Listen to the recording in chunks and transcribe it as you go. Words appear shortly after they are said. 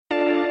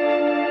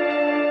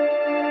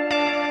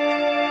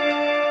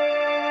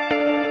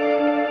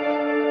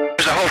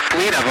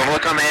lead of them.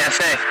 Look on the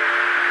ASA.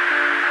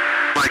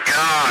 Oh my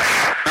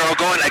gosh. They're all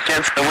going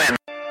against the wind.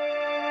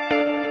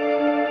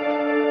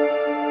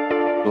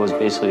 It was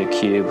basically a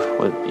cube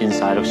with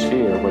inside of a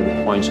sphere where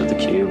the points of the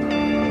cube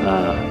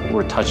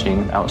were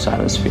touching outside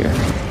of the sphere.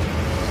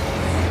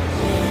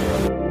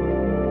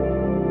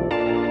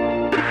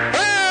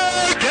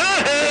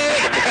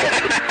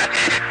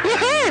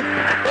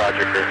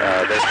 Roger.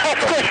 There's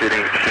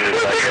troubleshooting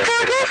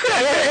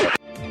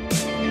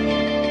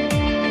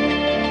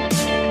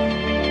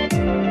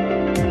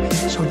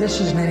So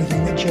this isn't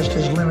anything that just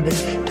is limited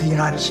to the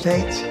United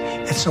States.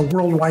 It's a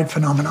worldwide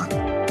phenomenon.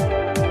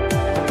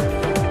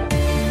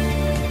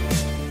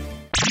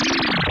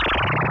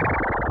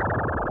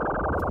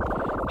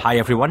 Hi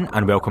everyone,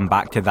 and welcome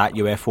back to That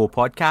UFO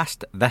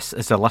podcast. This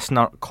is the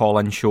listener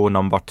call-in show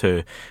number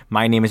 2.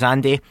 My name is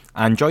Andy,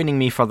 and joining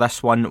me for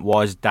this one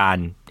was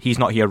Dan. He's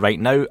not here right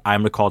now.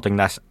 I'm recording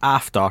this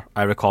after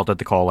I recorded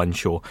the call-in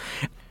show.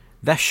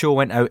 This show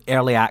went out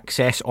early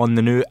access on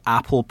the new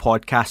Apple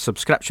Podcast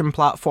subscription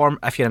platform.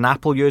 If you're an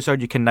Apple user,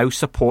 you can now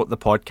support the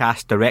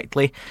podcast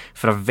directly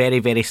for a very,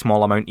 very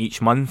small amount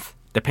each month.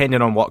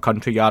 Depending on what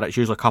country you are, it's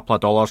usually a couple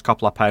of dollars,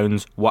 couple of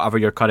pounds, whatever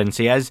your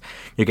currency is.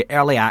 You get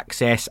early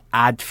access,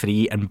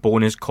 ad-free, and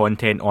bonus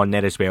content on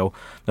there as well.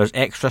 There's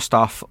extra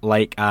stuff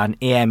like an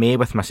AMA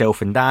with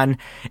myself and Dan,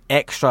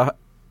 extra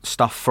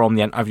stuff from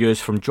the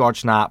interviews from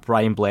George Knapp,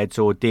 Ryan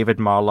Bledsoe, David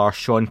Marler,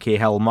 Sean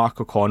Cahill,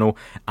 Mark O'Connell,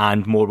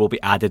 and more will be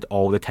added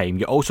all the time.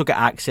 You also get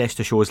access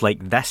to shows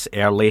like this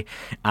early,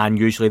 and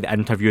usually the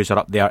interviews are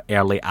up there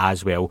early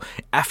as well.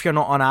 If you're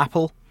not on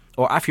Apple,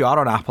 or if you are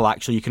on Apple,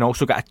 actually, you can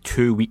also get a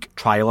 2-week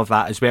trial of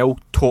that as well,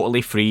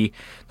 totally free.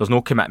 There's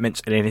no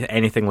commitments or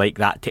anything like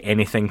that to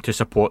anything to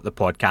support the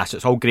podcast.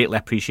 It's all greatly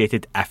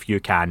appreciated if you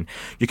can.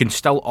 You can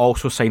still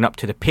also sign up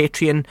to the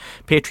Patreon,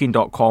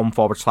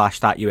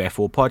 patreon.com/That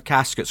UFO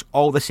podcast. It's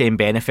all the same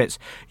benefits.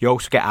 You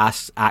also get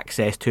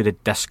access to the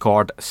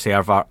Discord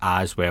server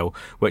as well,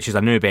 which is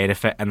a new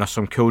benefit, and there's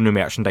some cool new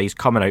merchandise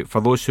coming out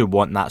for those who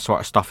want that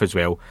sort of stuff as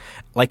well.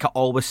 Like I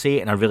always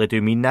say, and I really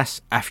do mean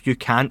this, if you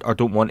can't or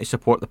don't want to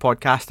support the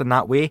podcast in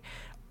that way,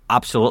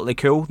 absolutely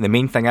cool. The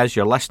main thing is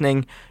you're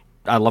listening.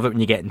 I love it when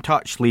you get in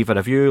touch, leave a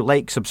review,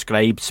 like,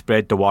 subscribe,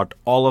 spread the word.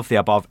 All of the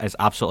above is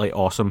absolutely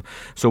awesome.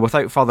 So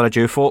without further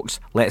ado, folks,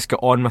 let's get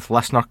on with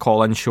listener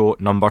call-in show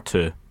number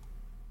 2.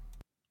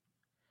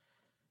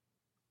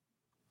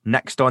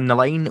 Next on the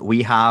line,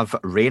 we have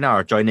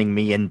Rainer joining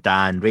me and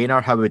Dan. Rainer,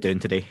 how are we doing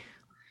today?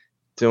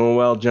 Doing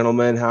well,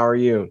 gentlemen. How are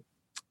you?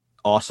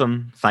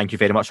 Awesome. Thank you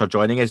very much for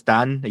joining us.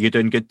 Dan, are you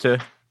doing good too?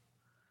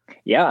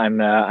 Yeah, I'm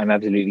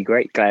absolutely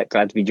great. Glad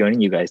to be joining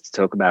you guys to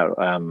talk about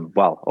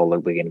all that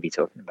we're going to be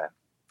talking about.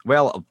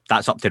 Well,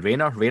 that's up to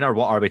Rainer. Rainer,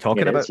 what are we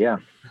talking about? Yeah.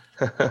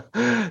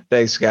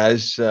 Thanks,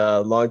 guys.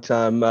 Long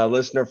time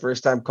listener,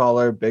 first time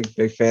caller. Big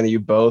fan of you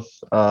both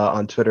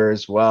on Twitter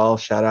as well.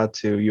 Shout out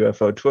to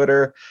UFO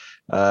Twitter.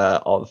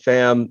 All the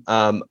fam.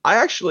 I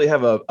actually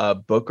have a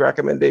book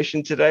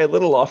recommendation today, a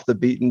little off the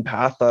beaten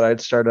path. Thought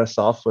I'd start us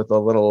off with a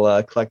little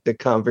eclectic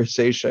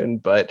conversation,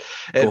 but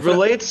it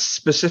relates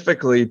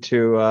specifically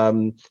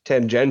to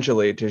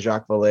tangentially to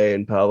Jacques Vallée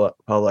and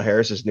Paola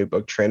Harris's new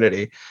book,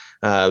 Trinity.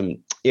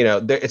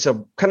 It's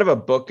a kind of a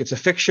book. It's a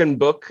fiction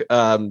book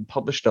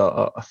published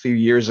a few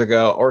years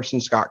ago.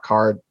 Orson Scott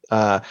Card.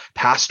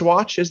 Past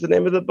Watch is the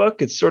name of the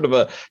book. It's sort of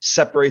a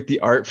separate the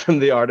art from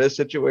the artist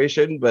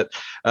situation, but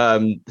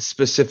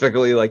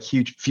specifically like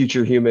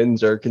future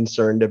humans are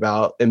concerned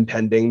about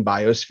impending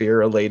biosphere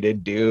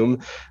related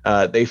doom.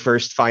 They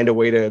first find a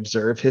way to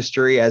observe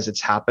history as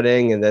it's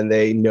happening, and then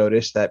they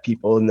notice that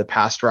people in the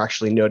past were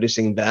actually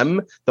noticing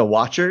them, the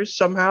watchers,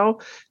 somehow.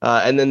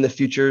 And then the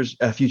future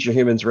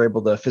humans were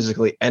able to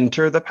physically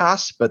enter the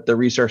past, but the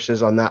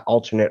resources on that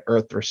alternate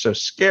Earth were so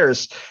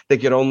scarce they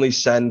could only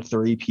send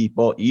 3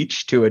 people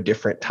each to a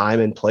different time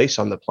and place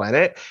on the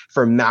planet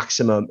for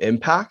maximum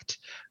impact,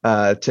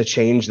 to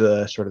change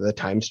the sort of the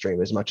time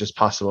stream as much as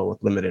possible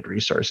with limited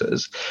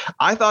resources.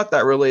 I thought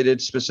that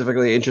related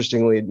specifically,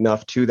 interestingly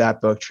enough, to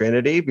that book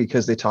Trinity,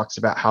 because they talks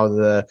about how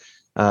the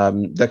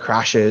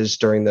crashes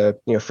during the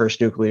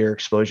first nuclear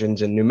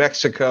explosions in New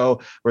Mexico,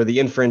 where the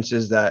inference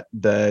is that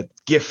the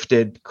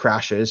gifted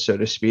crashes, so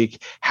to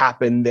speak,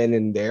 happen then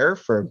and there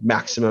for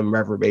maximum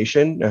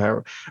reverberation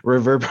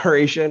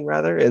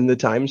rather in the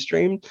time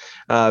stream.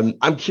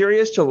 I'm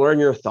curious to learn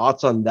your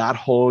thoughts on that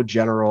whole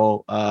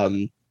general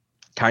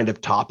kind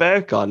of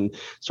topic on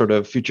sort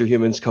of future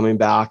humans coming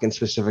back and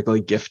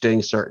specifically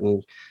gifting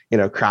certain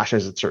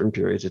crashes at certain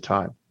periods of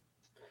time.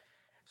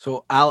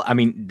 So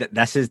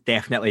this is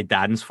definitely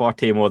Dan's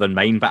forte more than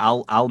mine, but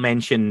I'll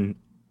mention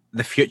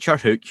the future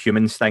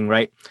humans thing,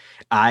 right?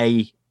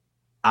 I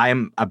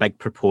am a big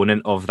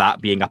proponent of that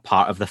being a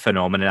part of the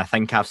phenomenon. I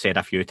think I've said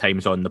a few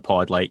times on the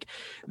pod, like,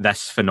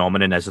 this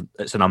phenomenon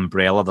it's an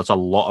umbrella. There's a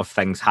lot of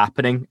things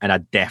happening, and I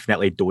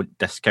definitely don't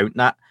discount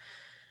that.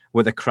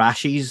 With the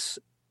crashes,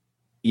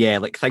 yeah,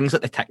 like things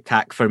like the Tic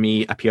Tac for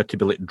me appear to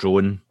be like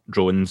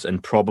drones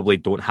and probably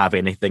don't have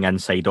anything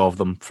inside of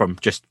them, from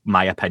just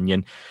my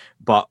opinion.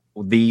 But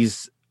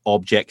these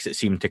objects that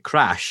seem to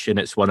crash, and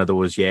it's one of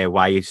those,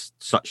 why is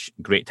such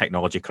great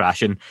technology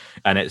crashing?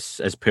 And it's,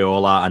 as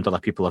Paola and other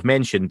people have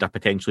mentioned, they're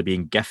potentially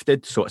being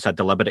gifted, so it's a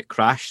deliberate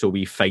crash, so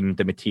we find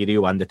the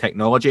material and the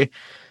technology.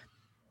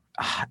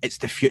 It's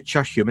the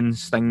future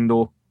humans thing,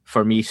 though,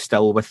 for me,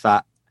 still with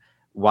that.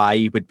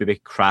 Why would we be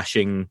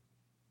crashing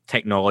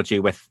technology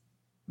with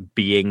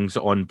beings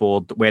on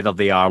board, whether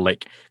they are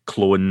like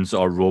clones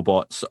or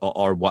robots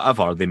or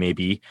whatever they may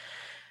be?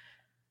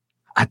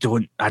 I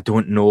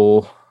don't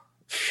know.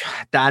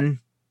 Dan?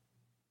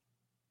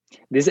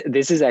 This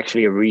is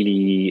actually a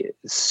really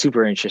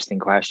super interesting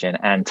question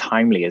and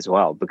timely as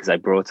well, because I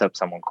brought up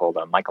someone called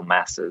Michael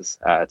Masters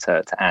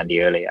to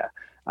Andy earlier,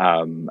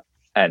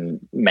 and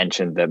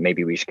mentioned that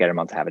maybe we should get him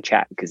on to have a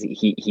chat, because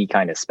he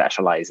kind of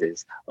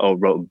specializes or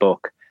wrote a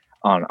book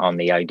on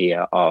the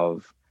idea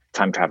of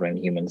time traveling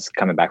humans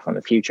coming back from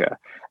the future.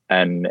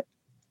 And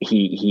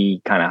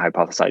he kind of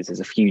hypothesizes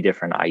a few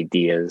different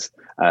ideas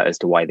as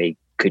to why they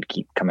could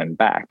keep coming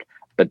back.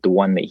 But the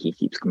one that he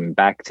keeps coming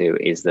back to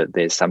is that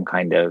there's some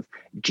kind of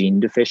gene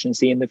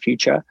deficiency in the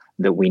future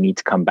that we need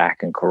to come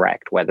back and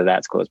correct, whether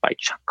that's caused by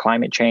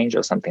climate change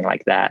or something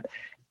like that.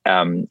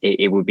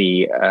 It would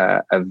be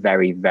a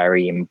very,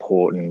 very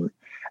important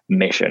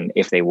mission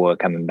if they were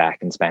coming back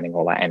and spending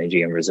all that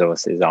energy and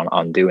resources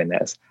on doing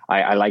this.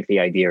 I like the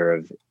idea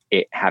of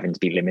it having to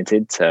be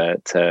limited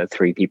to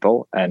 3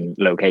 people and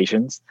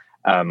locations.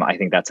 I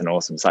think that's an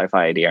awesome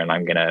sci-fi idea, and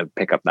I'm going to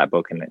pick up that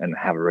book and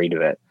have a read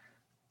of it.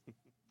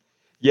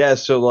 Yeah.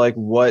 So like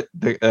what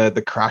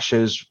the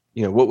crashes,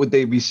 what would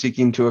they be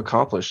seeking to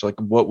accomplish? Like,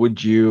 what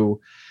would you,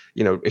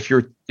 if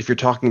you're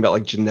talking about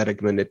like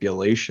genetic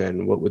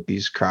manipulation, what would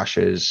these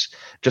crashes,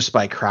 just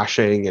by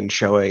crashing and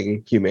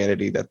showing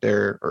humanity that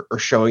they're, or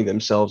showing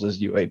themselves as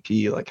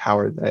UAP, like how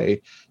are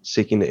they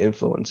seeking to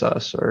influence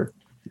us or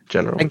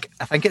general?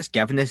 I think it's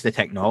given us the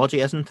technology,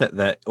 isn't it?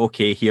 That,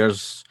 okay,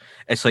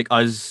 it's like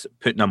us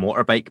putting a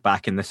motorbike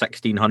back in the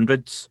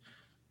 1600s.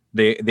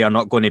 They are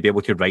not going to be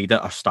able to ride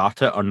it or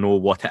start it or know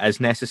what it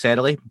is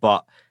necessarily,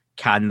 but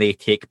can they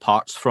take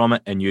parts from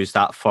it and use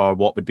that for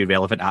what would be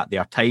relevant at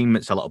their time?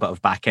 It's a little bit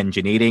of back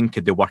engineering.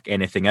 Could they work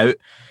anything out?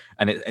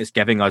 And it's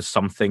giving us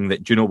something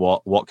that, do you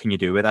know what can you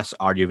do with this?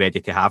 Are you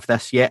ready to have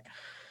this yet?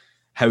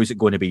 How is it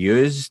going to be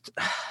used?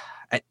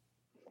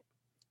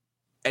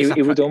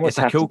 It's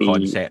a cool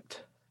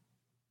concept.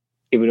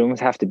 It would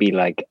almost have to be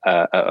like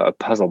a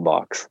puzzle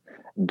box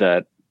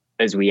that,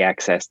 as we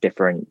access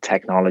different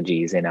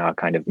technologies in our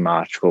kind of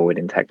march forward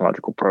in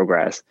technological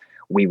progress,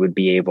 we would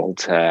be able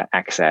to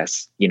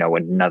access,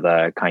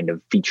 another kind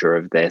of feature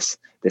of this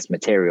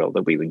material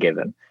that we were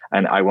given.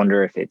 And I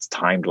wonder if it's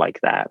timed like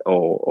that,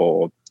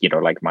 or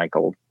like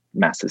Michael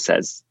Masters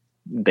says,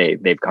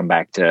 they've come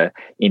back to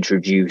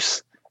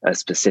introduce a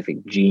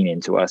specific gene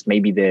into us.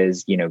 Maybe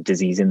there's,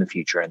 disease in the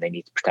future and they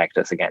need to protect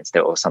us against it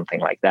or something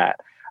like that.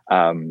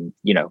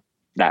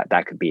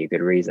 That could be a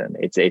good reason.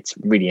 It's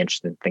really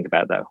interesting to think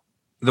about, though.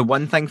 The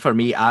one thing for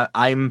me,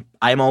 I'm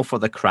all for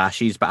the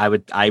crashes, but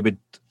I would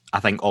I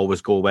think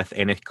always go with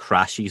any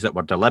crashes that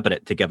were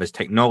deliberate to give us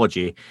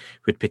technology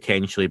would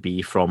potentially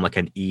be from like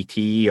an ET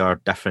or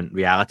different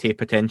reality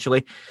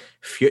potentially.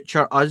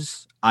 Future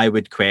us, I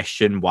would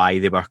question why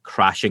they were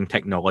crashing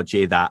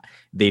technology that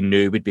they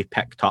knew would be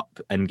picked up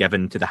and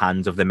given to the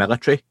hands of the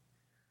military.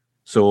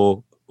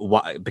 So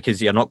what?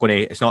 Because you're not going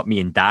to, it's not me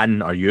and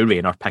Dan or you,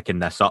 Rain, are picking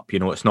this up.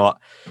 It's not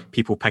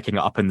people picking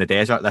it up in the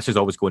desert. This is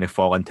always going to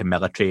fall into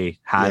military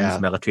hands,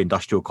 military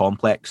industrial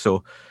complex.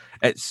 So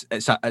it's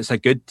a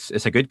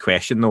good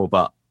question though.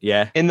 But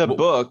yeah, in the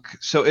book,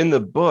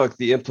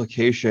 the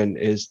implication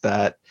is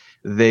that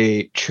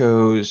they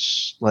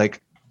chose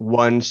like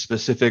one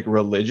specific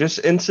religious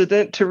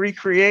incident to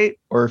recreate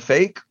or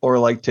fake, or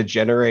like to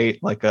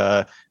generate like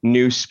a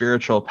new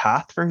spiritual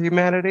path for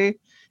humanity,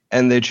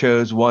 and they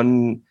chose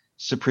one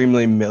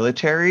supremely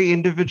military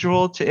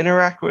individual to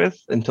interact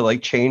with and to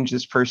like change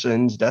this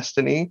person's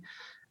destiny,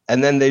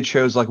 and then they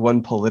chose like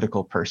one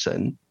political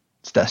person's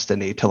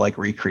destiny to like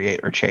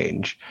recreate or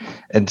change.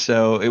 And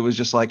so it was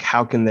just like,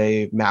 how can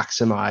they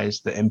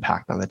maximize the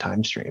impact on the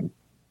time stream?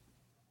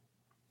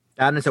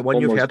 Dan, is it one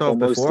you've heard of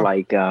before?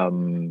 Like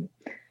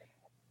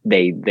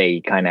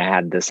they kind of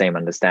had the same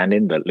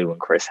understanding that Lou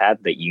and Chris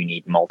had, that you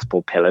need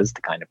multiple pillars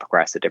to kind of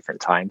progress at different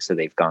times. So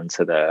they've gone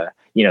to the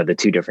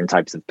two different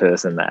types of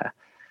person there.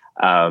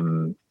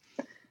 My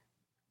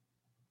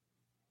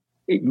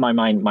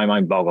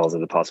mind boggles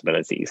at the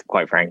possibilities,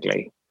 quite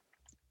frankly.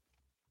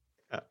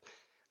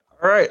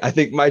 All right, I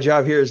think my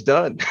job here is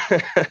done.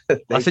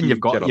 Listen, you've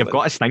got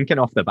us thinking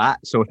off the bat,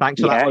 so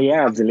thanks for that.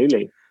 Yeah,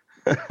 absolutely.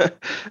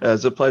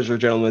 It's a pleasure,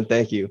 gentlemen.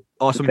 Thank you.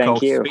 Awesome.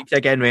 Thank you. Speak to you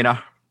again,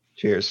 Rainer.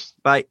 Cheers.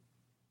 Bye.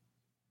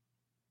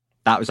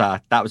 That was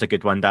a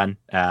good one, Dan.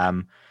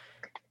 I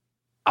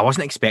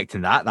wasn't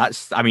expecting that.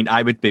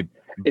 I would be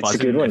buzzing. It's a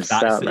good one.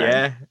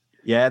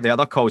 Yeah. The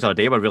other calls of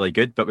the day were really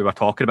good, but we were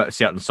talking about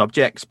certain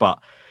subjects. But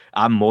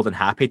I'm more than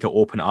happy to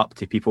open it up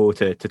to people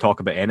to talk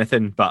about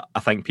anything. But I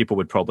think people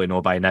would probably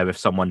know by now if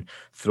someone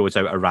throws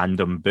out a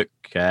random book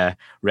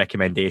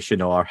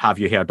recommendation or have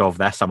you heard of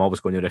this, I'm always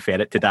going to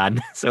refer it to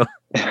Dan. So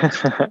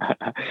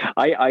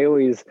I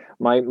always,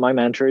 my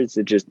mantra is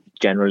to just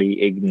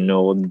generally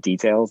ignore the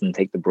details and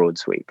take the broad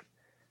sweep.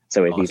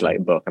 So if he's like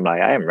a book, I'm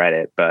like, I haven't read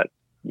it, but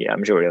yeah,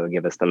 I'm sure he'll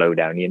give us the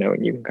lowdown,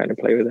 and you can kind of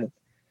play with it.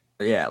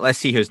 Yeah, let's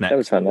see who's next. That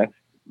was fun though.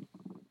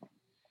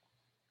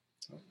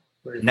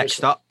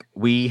 Next up,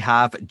 we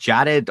have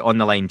Jared on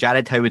the line.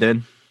 Jared, how we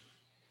doing?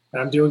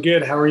 I'm doing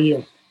good. How are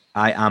you?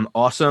 I am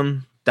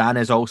awesome. Dan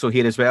is also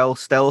here as well.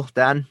 Still,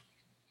 Dan?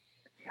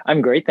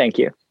 I'm great, thank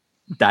you.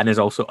 Dan is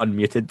also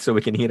unmuted, so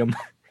we can hear him.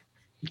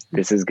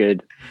 This is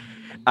good.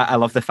 I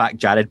love the fact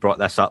Jared brought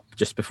this up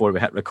just before we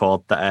hit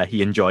record, that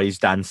he enjoys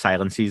Dan's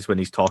silences when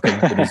he's talking,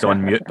 when he's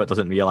on mute, but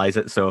doesn't realise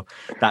it. So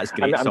that's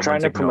great. I'm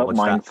trying to promote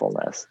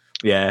mindfulness.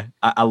 Yeah,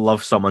 I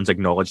love someone's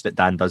acknowledged that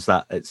Dan does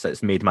that.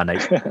 It's made my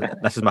night.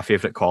 This is my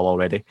favourite call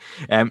already.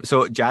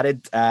 So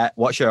Jared,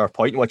 what's your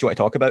point? What do you want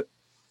to talk about?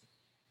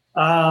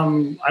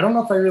 I don't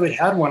know if I really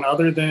had one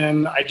other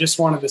than I just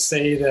wanted to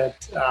say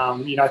that,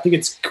 I think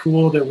it's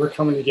cool that we're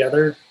coming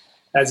together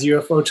as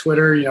UFO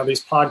Twitter,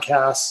 these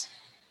podcasts,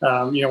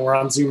 we're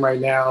on Zoom right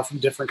now from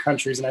different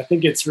countries. And I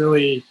think it's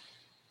really,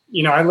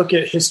 I look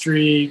at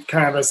history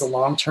kind of as a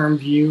long-term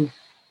view.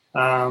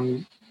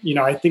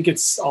 I think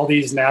it's all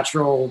these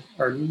natural,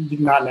 or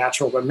not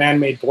natural, but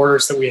man-made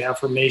borders that we have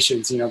from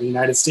nations, the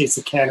United States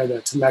to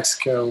Canada to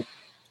Mexico,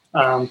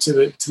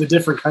 to the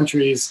different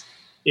countries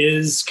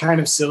is kind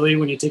of silly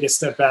when you take a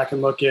step back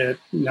and look at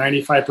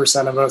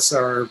 95% of us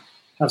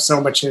have so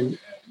much in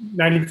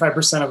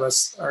 95% of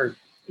us are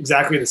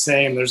exactly the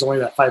same. There's only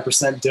that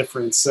 5%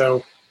 difference.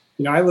 So,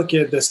 I look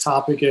at this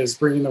topic as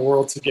bringing the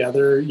world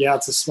together. Yeah,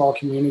 it's a small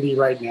community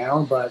right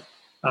now, but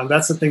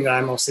that's the thing that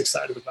I'm most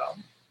excited about.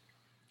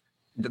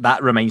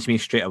 That reminds me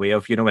straight away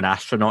of, when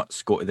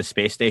astronauts go to the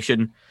space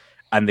station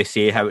and they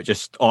say how it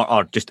just,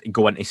 or just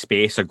go into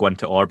space or go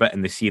into orbit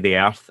and they see the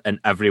Earth, and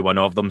every one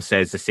of them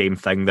says the same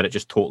thing, that it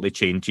just totally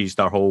changes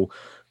their whole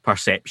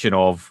perception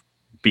of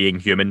being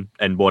human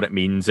and what it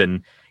means.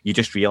 And you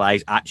just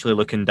realise, actually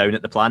looking down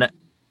at the planet,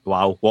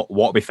 wow, what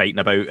are we fighting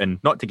about? And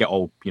not to get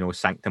all,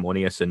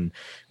 sanctimonious and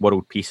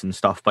world peace and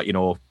stuff, but,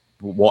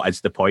 what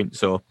is the point?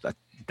 So,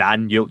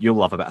 Dan, you'll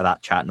love a bit of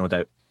that chat, no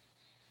doubt.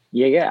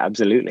 Yeah,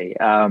 absolutely.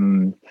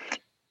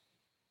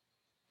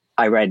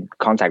 I read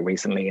Contact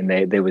recently,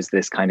 and there was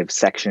this kind of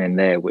section in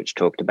there which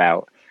talked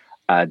about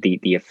the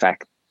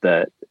effect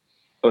that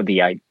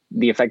the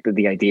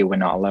idea we're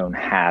not alone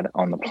had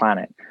on the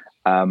planet.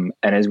 And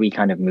as we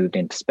kind of moved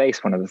into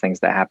space, one of the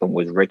things that happened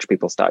was rich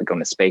people started going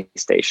to space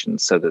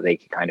stations so that they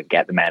could kind of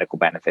get the medical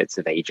benefits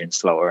of aging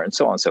slower and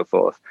so on and so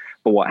forth.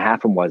 But what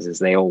happened was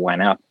they all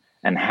went up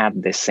and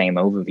had this same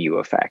overview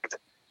effect.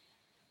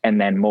 And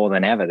then more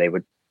than ever, they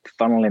would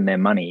funnel in their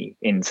money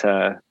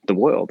into the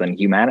world and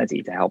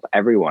humanity to help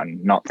everyone,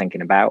 not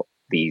thinking about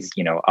these,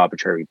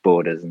 arbitrary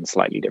borders and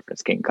slightly different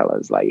skin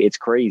colors. Like, it's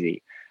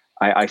crazy.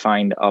 I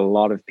find a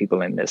lot of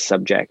people in this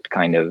subject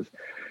kind of,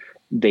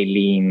 they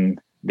lean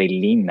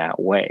that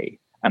way.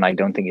 And I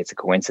don't think it's a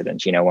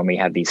coincidence. When we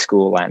have these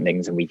school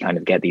landings and we kind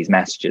of get these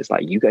messages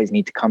like, you guys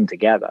need to come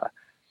together.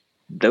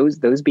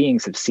 Those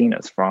beings have seen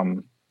us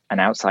from an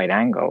outside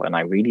angle. And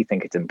I really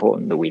think it's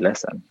important that we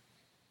listen.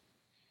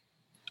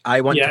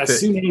 I want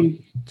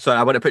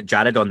to put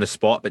Jared on the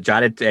spot, but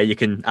Jared, you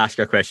can ask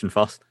your question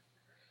first.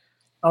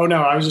 Oh,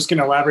 no, I was just going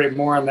to elaborate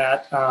more on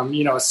that.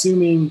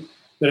 Assuming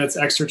that it's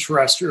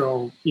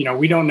extraterrestrial,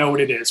 we don't know what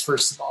it is,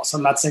 first of all. So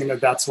I'm not saying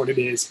that that's what it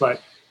is,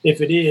 but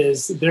if it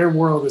is, their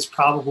world is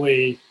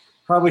probably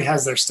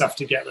has their stuff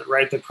together,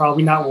 right? They're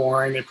probably not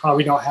warring. They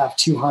probably don't have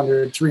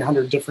 200,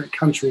 300 different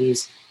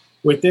countries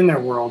within their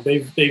world.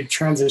 They've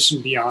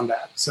transitioned beyond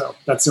that. So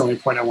that's the only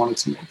point I wanted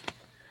to make.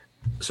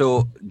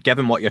 So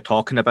given what you're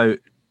talking about,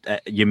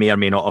 you may or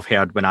may not have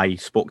heard when I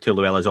spoke to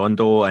Lou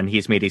Elizondo, and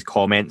he's made his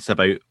comments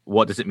about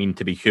what does it mean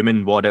to be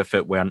human? What if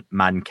it weren't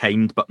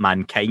mankind, but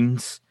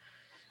mankind's?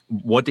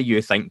 What do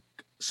you think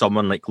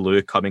someone like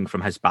Lou, coming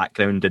from his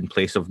background in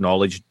place of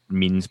knowledge,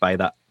 means by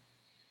that?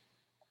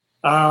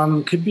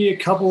 Could be a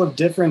couple of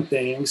different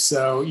things.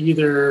 So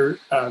either,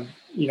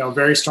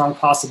 very strong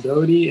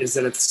possibility is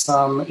that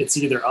it's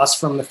either us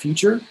from the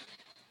future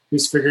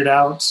who's figured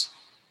out,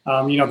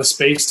 the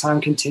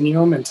space-time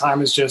continuum, and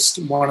time is just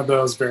one of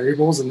those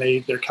variables, and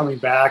they're coming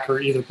back or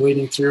either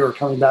bleeding through or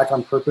coming back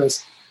on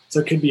purpose. So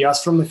it could be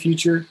us from the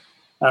future.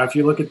 If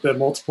you look at the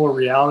multiple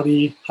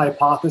reality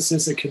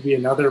hypothesis, it could be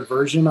another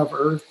version of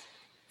Earth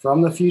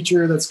from the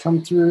future that's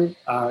come through.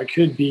 It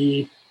could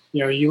be,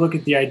 you look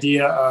at the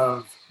idea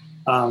of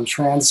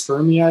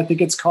transpermia, I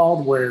think it's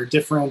called, where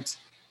different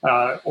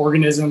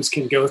organisms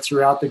can go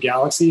throughout the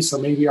galaxy. So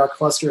maybe our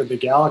cluster of the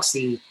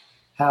galaxy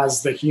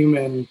has the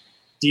human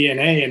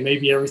DNA, and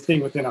maybe everything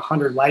within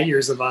 100 light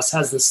years of us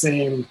has the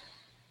same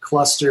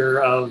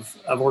cluster of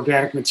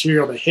organic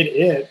material that hit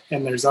it.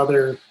 And there's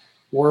other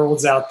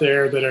worlds out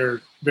there that are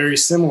very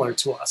similar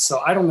to us. So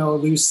I don't know,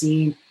 Lou's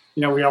seen,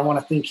 we all want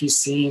to think he's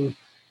seen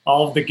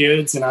all of the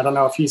goods. And I don't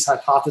know if he's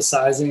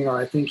hypothesizing, or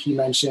I think he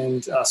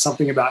mentioned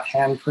something about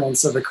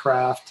handprints of a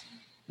craft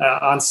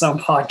on some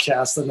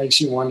podcast that makes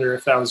you wonder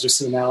if that was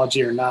just an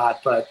analogy or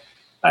not. But,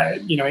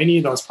 any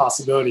of those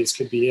possibilities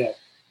could be it.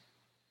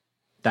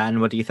 Dan,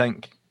 what do you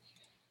think?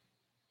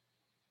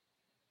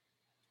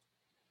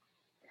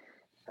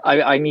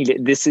 I need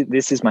this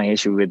is my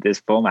issue with this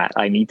format.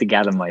 I need to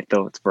gather my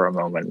thoughts for a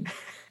moment.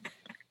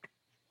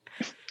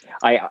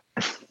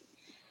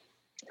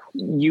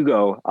 You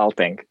go, I'll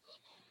think.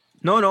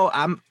 No,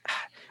 I'm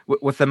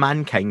with the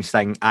mankind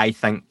thing. I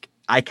think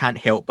I can't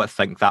help but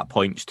think that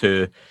points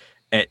to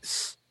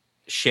it's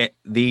shit.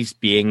 These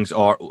beings,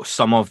 or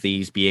some of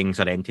these beings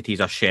or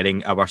entities, are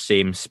sharing our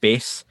same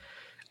space,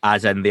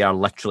 as in they are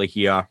literally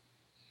here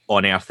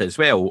on Earth as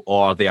well,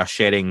 or they are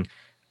sharing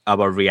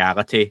our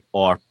reality,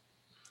 or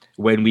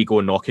when we go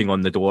knocking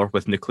on the door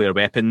with nuclear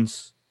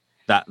weapons,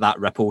 that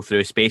ripple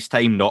through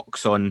space-time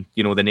knocks on,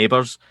 the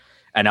neighbours.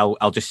 And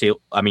I'll just say,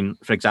 I mean,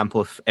 for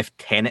example, if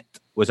Tenet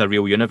was a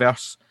real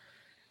universe,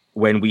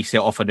 when we set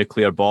off a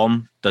nuclear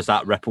bomb, does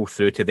that ripple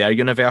through to their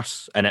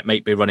universe? And it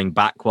might be running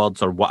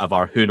backwards or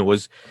whatever, who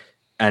knows?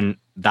 And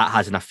that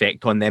has an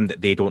effect on them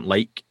that they don't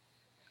like.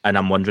 And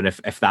I'm wondering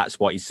if that's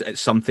what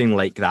it's something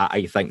like that.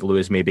 I think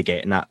Lewis may be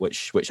getting at,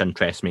 which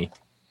interests me.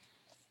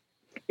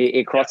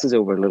 It crosses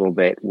over a little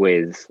bit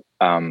with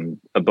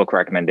a book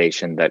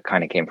recommendation that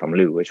kind of came from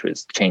Lou, which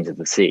was Chains of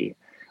the Sea,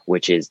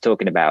 which is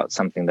talking about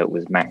something that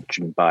was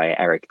mentioned by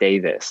Eric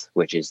Davis,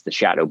 which is the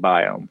shadow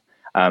biome.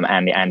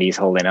 And he's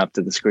holding up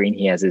to the screen.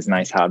 He has his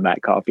nice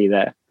hardback copy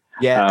there.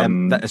 Yeah,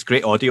 that's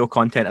great audio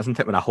content, isn't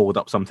it? When I hold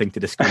up something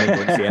to the screen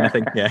and don't see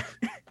anything. Yeah.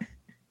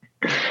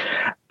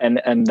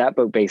 And that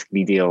book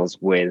basically deals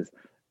with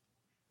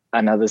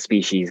another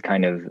species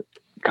kind of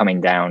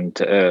coming down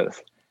to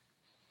Earth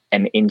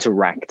and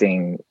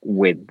interacting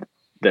with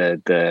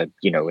the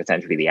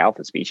essentially the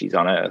alpha species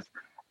on Earth.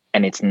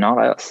 And it's not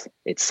us.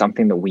 It's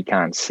something that we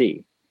can't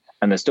see.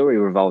 And the story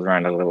revolves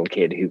around a little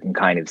kid who can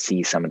kind of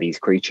see some of these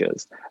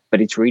creatures.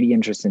 But it's really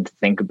interesting to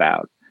think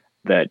about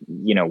that,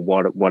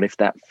 what if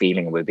that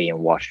feeling we're being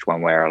watched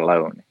when we're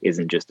alone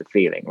isn't just a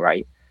feeling,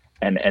 right?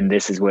 And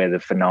this is where the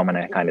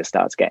phenomena kind of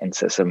starts getting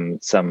to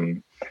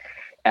some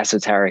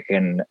esoteric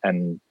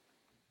and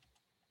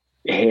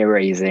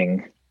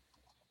hair-raising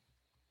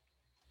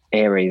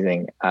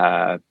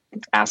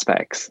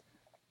aspects.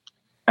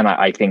 And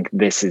I think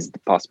this is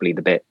possibly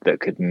the bit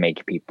that could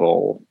make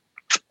people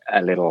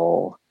a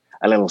little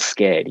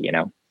scared,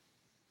 And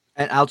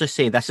I'll just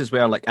say, this is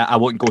where, I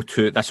won't go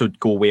to, this would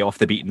go way off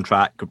the beaten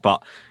track,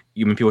 but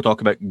when people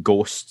talk about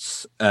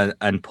ghosts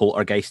and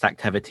poltergeist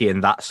activity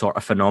and that sort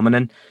of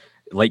phenomenon,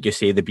 like you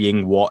say, the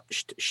being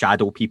watched,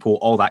 shadow people,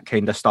 all that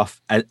kind of stuff,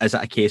 is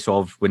it a case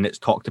of when it's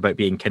talked about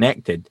being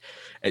connected,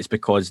 it's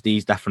because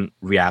these different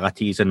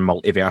realities and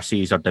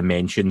multiverses or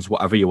dimensions,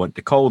 whatever you want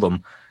to call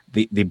them,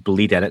 they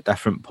bleed in at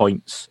different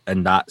points,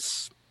 and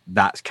that's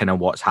kind of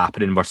what's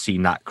happening. We're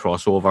seeing that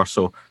crossover,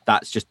 so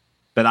that's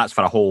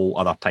for a whole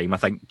other time, I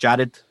think.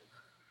 Jared?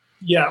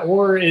 Yeah,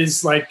 or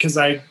is because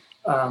I'm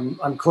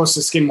close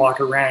to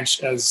Skinwalker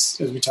Ranch, as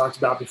we talked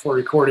about before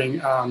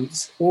recording,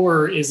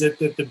 or is it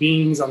that the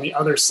beings on the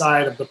other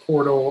side of the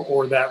portal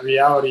or that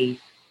reality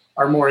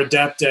are more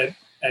adept at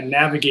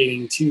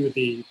navigating to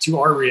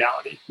our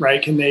reality,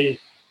 right? Can they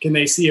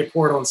see a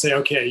portal and say,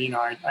 okay,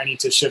 I need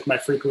to shift my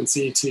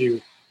frequency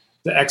to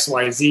the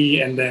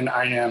XYZ, and then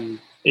I am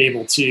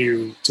able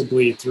to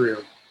bleed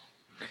through?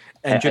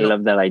 And I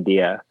love that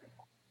idea.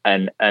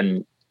 And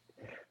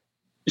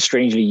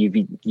strangely,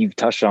 you've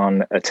touched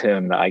on a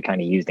term that I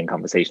kind of used in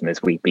conversation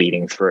this week,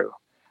 bleeding through,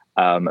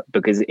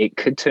 because it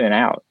could turn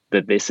out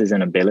that this is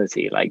an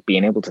ability, like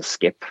being able to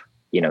skip,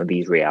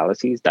 these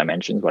realities,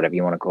 dimensions, whatever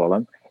you want to call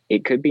them.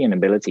 It could be an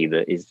ability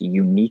that is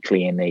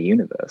uniquely in their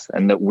universe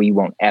and that we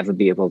won't ever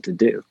be able to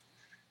do.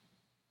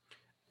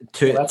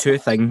 Two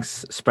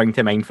things spring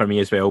to mind for me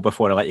as well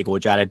before I let you go,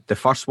 Jared. The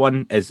first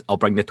one is, I'll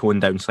bring the tone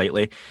down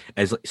slightly,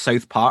 is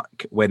South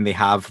Park, when they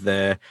have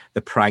the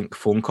prank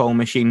phone call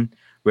machine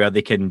where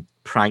they can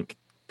prank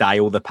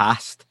dial the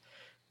past,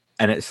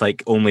 and it's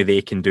like only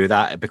they can do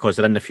that because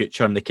they're in the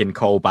future and they can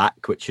call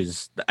back, which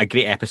is a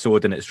great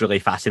episode, and it's really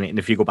fascinating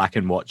if you go back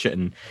and watch it,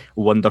 and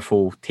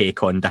wonderful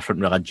take on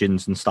different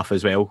religions and stuff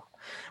as well.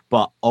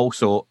 But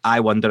also,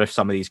 I wonder if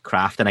some of these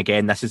craft, and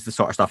again, this is the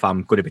sort of stuff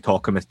I'm going to be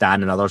talking with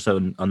Dan and others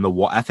on the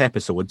What If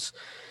episodes,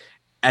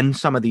 in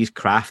some of these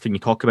craft, when you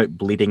talk about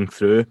bleeding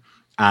through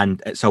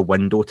and it's a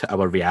window to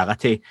our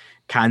reality,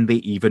 can they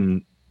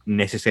even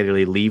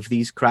necessarily leave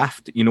these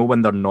craft?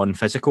 When they're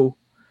non-physical,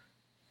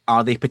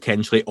 are they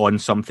potentially on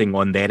something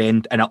on their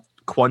end? And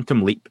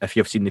Quantum Leap, if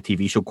you've seen the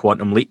TV show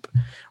Quantum Leap,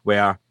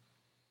 where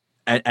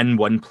in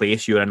one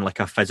place you're in like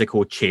a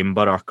physical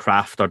chamber or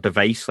craft or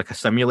device, like a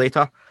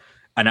simulator,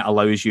 and it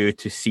allows you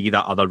to see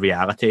that other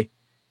reality,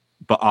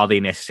 but are they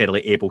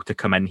necessarily able to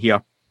come in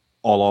here,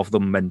 all of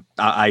them? And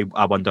I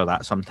wonder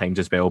that sometimes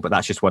as well, but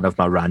that's just one of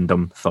my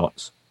random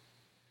thoughts.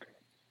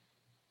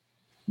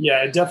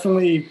 Yeah, it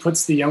definitely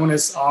puts the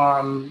onus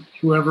on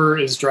whoever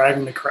is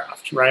driving the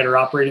craft, right, or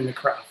operating the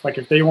craft. Like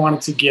if they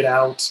wanted to get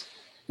out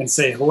and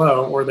say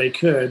hello, or they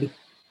could,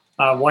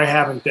 why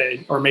haven't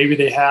they? Or maybe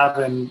they have,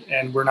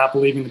 and we're not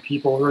believing the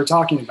people who are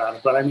talking about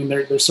it. But I mean,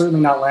 they're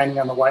certainly not landing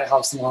on the White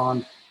House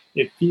lawn.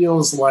 It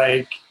feels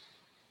like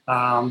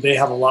they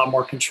have a lot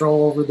more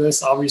control over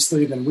this,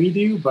 obviously, than we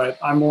do. But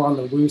I'm more on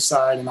the Wu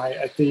side, and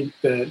I think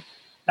that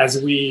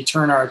as we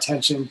turn our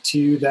attention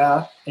to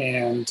that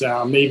and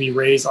maybe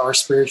raise our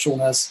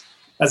spiritualness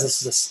as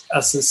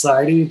a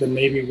society, then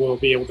maybe we'll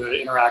be able to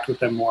interact with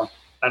them more.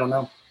 I don't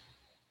know.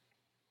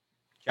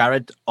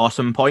 Jared,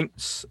 awesome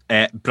points.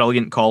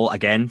 Brilliant call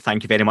again.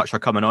 Thank you very much for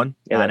coming on.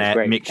 Yeah,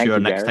 and make sure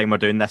next time we're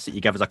doing this that you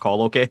give us a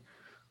call, okay?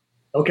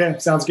 Okay,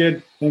 sounds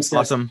good. Thanks, guys.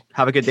 Awesome.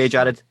 Have a good day,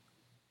 Jared.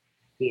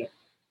 Yeah.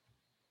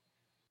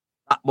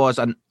 That was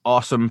an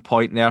awesome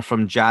point there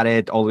from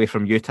Jared, all the way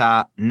from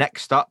Utah.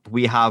 Next up,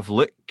 we have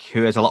Luke,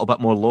 who is a little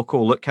bit more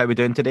local. Luke, how are we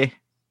doing today?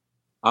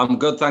 I'm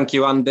good, thank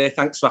you, Andy.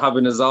 Thanks for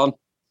having us on.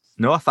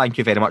 No, thank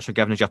you very much for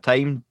giving us your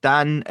time.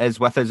 Dan is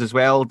with us as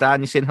well.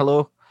 Dan, you saying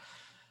hello?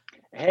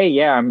 Hey,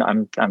 yeah,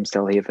 I'm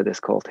still here for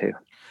this call too.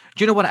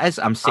 Do you know what it is?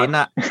 I'm saying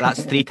that.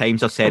 That's 3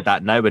 times I've said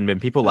that now. And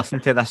when people listen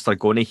to this, they're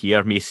going to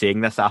hear me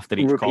saying this after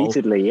each call.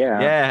 Repeatedly,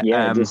 yeah.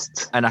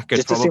 And I could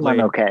just probably assume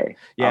I'm okay.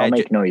 Yeah, I'll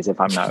make noise if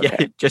I'm not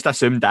okay. Just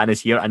assume Dan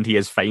is here and he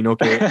is fine,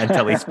 okay,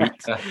 until he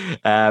speaks.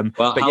 Well,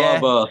 but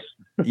hello both.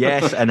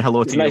 Yes, and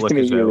hello to you, nice Luke, to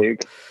meet as well. you,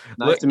 Luke.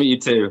 Nice to meet you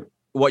too.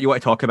 What you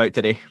want to talk about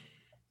today?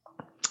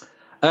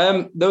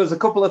 There was a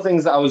couple of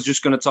things that I was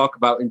just going to talk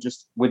about, in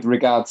just with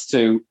regards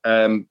to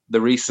the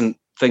recent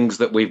things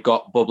that we've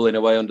got bubbling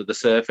away under the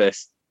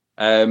surface.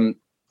 I'm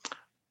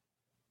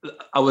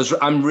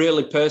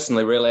really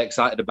personally really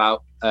excited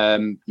about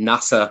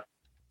NASA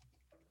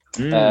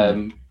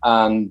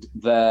and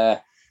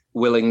their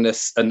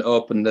willingness and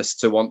openness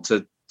to want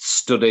to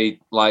study,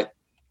 like,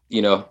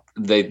 you know,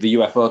 the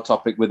UFO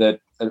topic with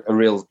a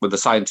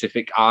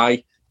scientific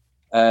eye.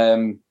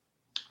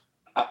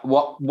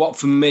 What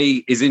for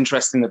me is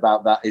interesting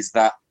about that is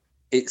that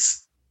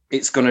it's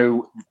going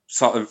to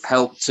sort of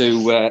help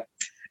to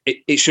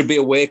it should be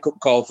a wake-up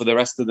call for the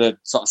rest of the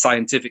sort of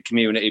scientific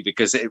community,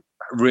 because it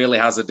really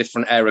has a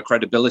different air of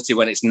credibility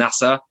when it's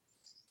NASA.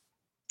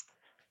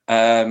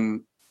 I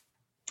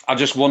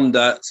just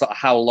wonder sort of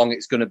how long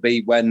it's going to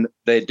be when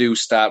they do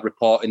start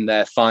reporting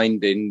their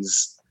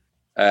findings,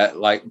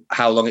 like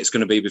how long it's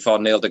going to be before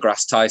Neil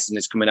deGrasse Tyson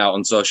is coming out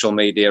on social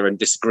media and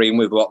disagreeing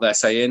with what they're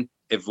saying,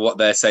 if what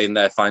they're saying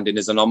they're finding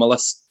is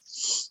anomalous.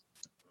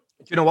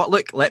 Do you know what?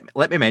 Look,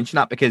 let me mention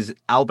that, because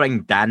I'll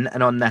bring Dan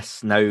in on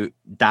this. Now,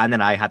 Dan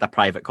and I had a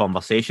private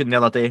conversation the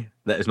other day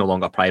that is no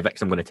longer private,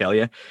 because I'm going to tell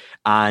you.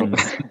 And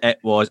it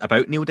was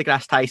about Neil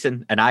deGrasse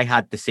Tyson. And I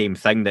had the same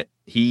thing, that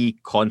he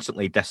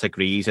constantly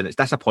disagrees. And it's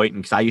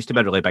disappointing, because I used to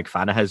be a really big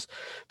fan of his.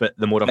 But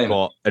the more I've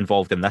got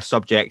involved in this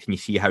subject and you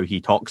see how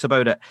he talks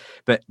about it.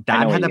 But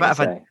Dan had a bit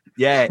of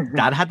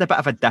Dan had a bit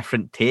of a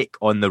different take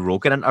on the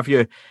Rogan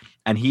interview.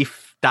 And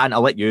Dan,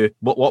 I'll let you.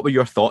 What were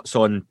your thoughts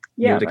on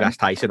Neil deGrasse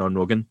Tyson on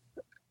Rogan?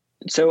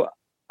 So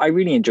I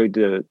really enjoyed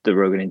the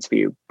Rogan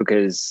interview,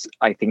 because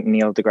I think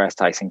Neil deGrasse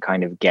Tyson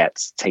kind of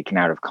gets taken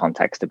out of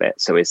context a bit.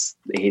 So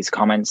his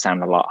comments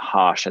sound a lot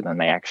harsher than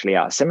they actually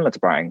are, similar to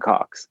Brian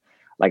Cox.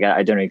 Like,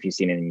 I don't know if you've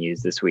seen in the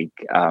news this week,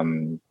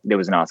 there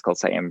was an article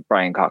saying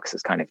Brian Cox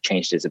has kind of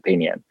changed his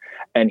opinion.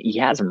 And he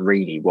hasn't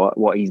really.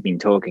 What he's been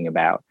talking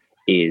about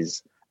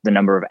is the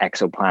number of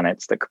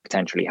exoplanets that could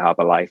potentially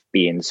harbor life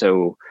being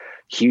so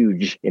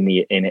huge in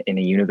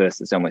a universe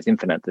that's almost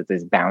infinite, that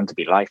there's bound to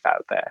be life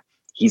out there.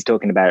 He's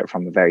talking about it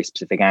from a very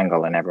specific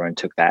angle, and everyone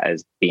took that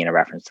as being a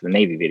reference to the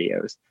Navy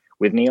videos.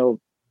 With Neil,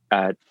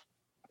 I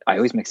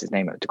always mix his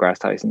name up, deGrasse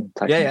Tyson.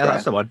 Yeah,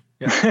 that's the one.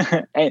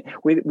 Yeah. And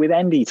with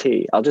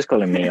NDT, I'll just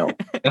call him Neil.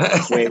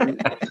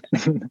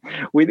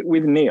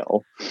 with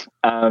Neil,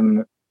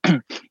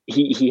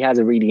 he has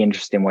a really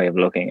interesting way of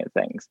looking at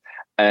things.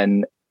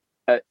 And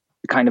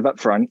kind of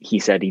up front, he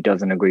said he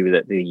doesn't agree with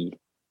it, the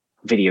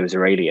videos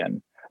are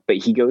alien. But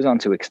he goes on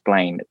to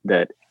explain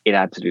that it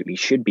absolutely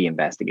should be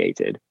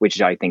investigated, which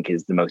I think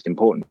is the most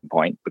important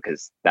point,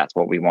 because that's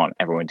what we want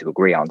everyone to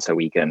agree on, so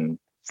we can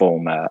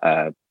form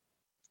a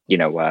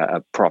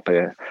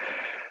proper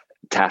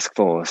task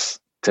force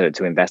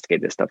to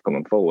investigate this stuff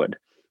going forward.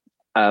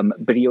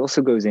 But he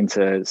also goes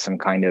into some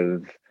kind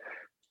of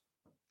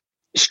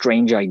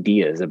strange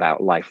ideas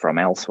about life from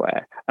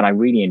elsewhere. And I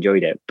really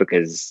enjoyed it,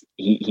 because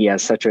he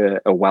has such a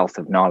wealth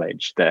of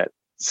knowledge that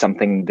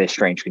something this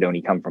strange could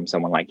only come from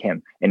someone like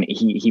him. And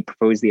he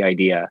proposed the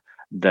idea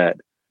that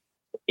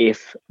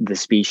if the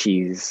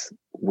species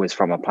was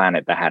from a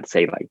planet that had,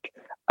 say, like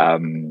a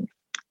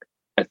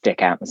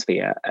thick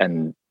atmosphere,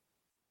 and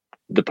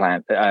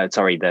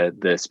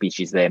the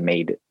species there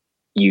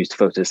used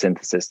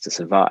photosynthesis to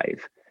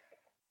survive,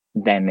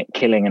 then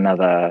killing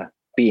another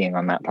being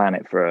on that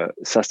planet for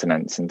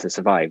sustenance and to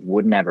survive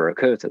would never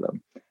occur to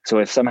them. So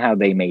if somehow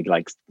they made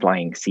like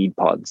flying seed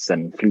pods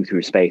and flew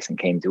through space and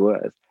came to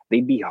Earth,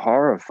 they'd be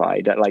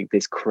horrified at like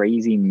this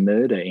crazy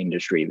murder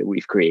industry that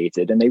we've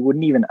created, and they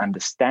wouldn't even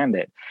understand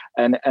it.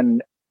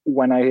 And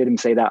when I heard him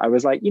say that, I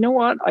was like, you know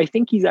what? I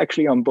think he's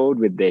actually on board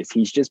with this.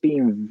 He's just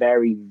being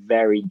very,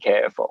 very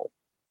careful.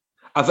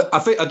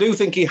 I do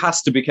think he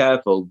has to be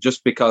careful,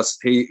 just because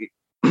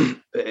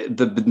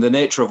the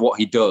nature of what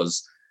he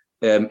does.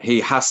 He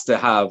has to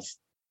have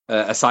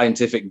a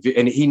scientific view,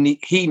 and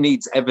he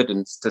needs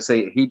evidence to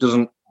say he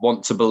doesn't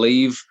want to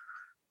believe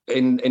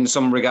in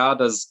some regard,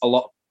 as a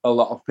lot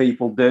of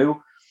people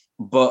do.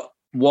 But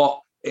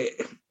what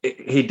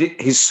he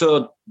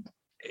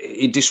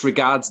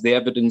disregards the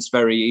evidence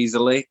very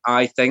easily,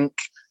 I think.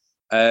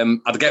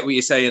 I'd get what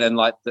you're saying, and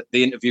like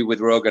the interview with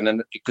Rogan,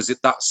 and because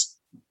that's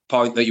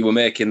point that you were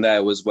making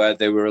there was where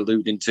they were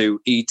alluding to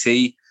ET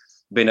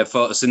being a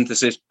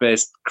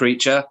photosynthesis-based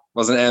creature,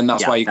 wasn't it? And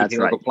that's why you can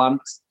heal the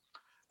plants.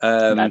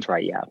 That's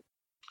right, yeah.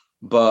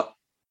 But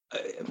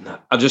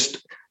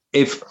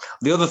if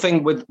the other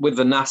thing with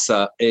the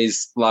NASA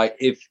is like,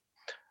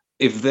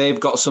 if they've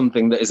got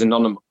something that is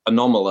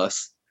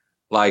anomalous,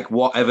 like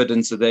what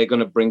evidence are they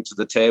going to bring to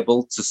the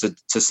table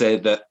to say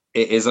that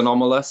it is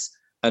anomalous?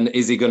 And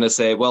is he going to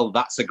say, well,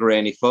 that's a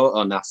grainy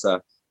photo,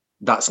 NASA,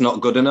 that's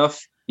not good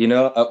enough? You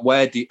know, at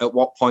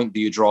what point do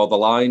you draw the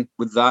line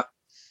with that?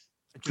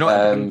 Do you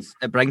know,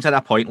 it brings in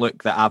a point,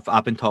 look, that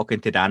I've been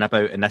talking to Dan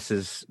about, and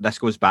this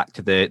goes back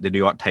to the New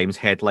York Times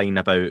headline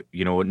about,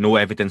 you know, no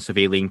evidence of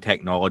alien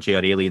technology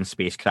or alien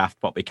spacecraft,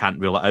 but we can't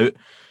rule it out.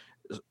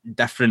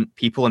 Different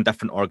people and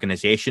different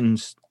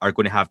organizations are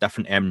going to have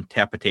different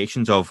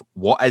interpretations of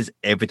what is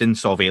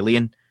evidence of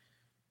alien.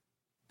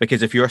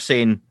 Because if you're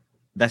saying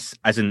this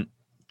isn't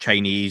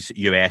Chinese,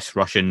 US,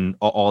 Russian,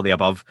 all the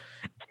above,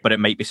 but it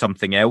might be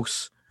something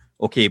else.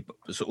 Okay,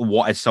 so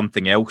what is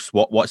something else?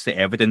 What's the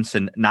evidence?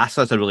 And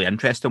NASA's a really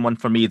interesting one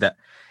for me, that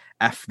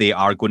if they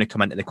are going to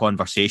come into the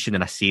conversation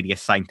in a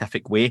serious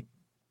scientific way,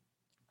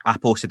 I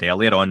posted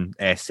earlier on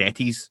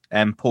SETI's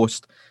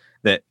post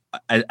that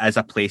as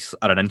a place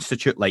or an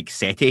institute like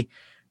SETI,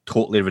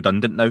 totally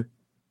redundant now,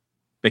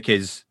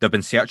 because they've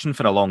been searching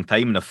for a long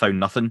time and they've found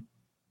nothing.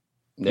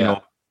 Yeah. You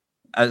know,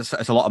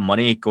 it's a lot of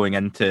money going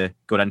into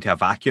a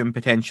vacuum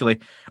potentially,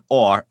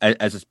 or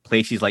as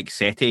places like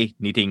SETI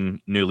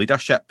needing new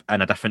leadership in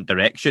a different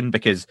direction,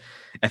 because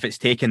if it's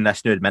taken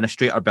this new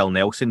administrator, Bill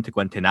Nelson, to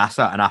go into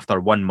NASA, and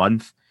after 1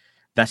 month,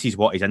 this is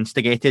what he's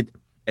instigated,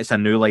 it's a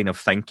new line of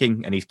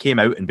thinking, and he's came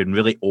out and been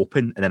really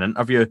open in an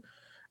interview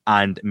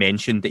and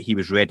mentioned that he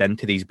was read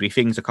into these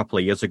briefings a couple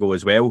of years ago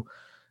as well.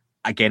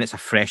 Again, it's a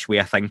fresh way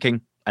of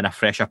thinking and a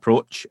fresh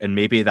approach, and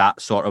maybe that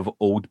sort of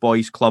old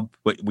boys club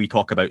we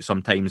talk about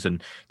sometimes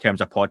in terms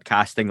of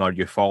podcasting or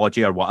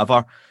ufology or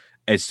whatever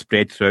is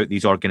spread throughout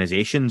these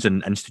organizations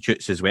and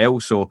institutes as well.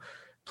 So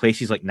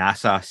places like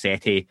NASA,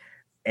 SETI,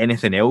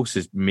 anything else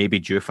is maybe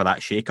due for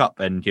that shake-up.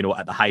 And, you know,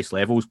 at the highest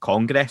levels,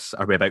 Congress,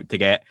 are we about to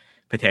get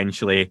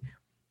potentially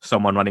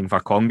someone running for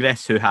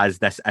Congress who has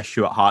this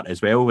issue at heart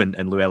as well,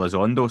 and Lou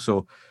Elizondo?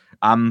 So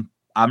I'm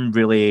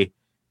really...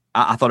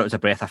 I thought it was a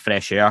breath of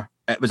fresh air.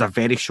 It was a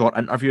very short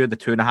interview, the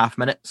 2.5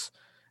 minutes.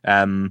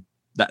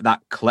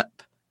 That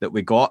clip that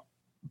we got,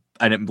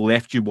 and it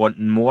left you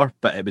wanting more,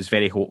 but it was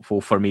very hopeful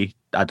for me.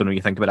 I don't know what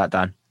you think about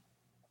that,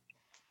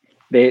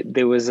 Dan.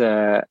 There was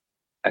a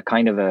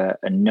kind of a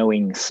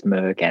knowing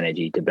smirk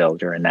energy to Bill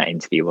during that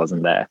interview,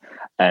 wasn't there?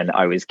 And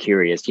I was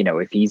curious, you know,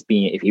 if he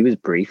was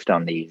briefed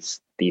on these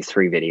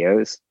 3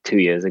 videos 2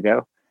 years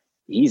ago,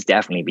 he's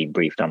definitely been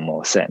briefed on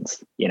more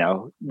since. You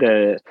know,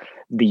 the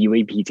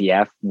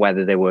UAPTF,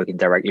 whether they're working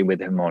directly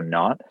with him or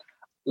not,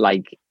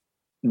 like,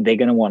 they're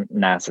going to want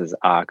NASA's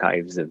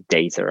archives of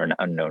data and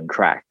unknown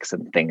tracks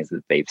and things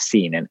that they've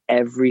seen. And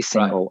every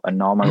single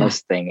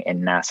anomalous thing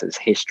in NASA's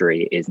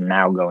history is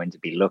now going to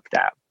be looked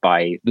at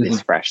by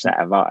this fresh set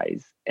of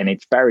eyes. And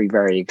it's very,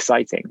 very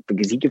exciting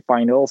because he could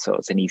find all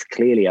sorts, and he's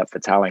clearly up for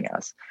telling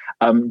us.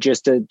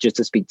 Just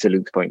to speak to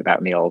Luke's point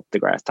about Neil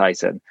deGrasse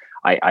Tyson,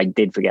 I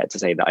did forget to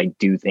say that I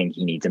do think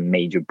he needs a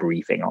major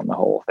briefing on the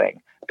whole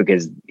thing,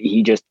 because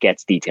he just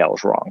gets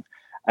details wrong.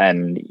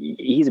 And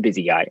he's a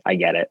busy guy, I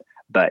get it,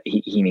 but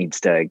he needs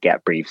to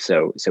get briefed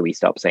so he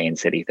stops saying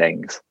silly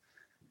things.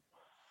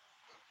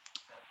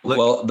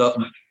 Well,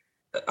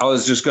 I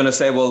was just going to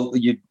say, well,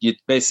 you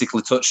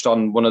basically touched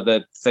on one of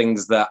the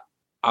things that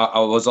I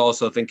was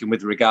also thinking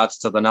with regards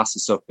to the NASA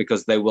stuff,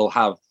 because they will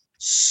have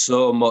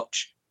so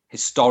much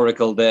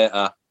historical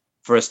data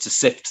for us to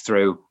sift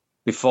through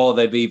before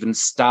they've even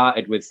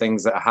started with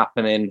things that are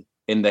happening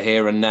in the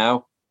here and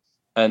now.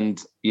 And,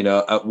 you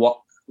know,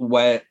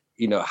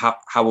 how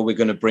are we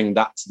going to bring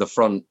that to the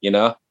front, you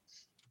know?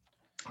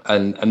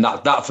 And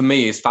that for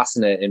me is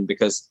fascinating,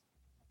 because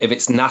if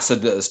it's NASA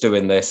that's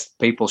doing this,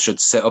 people should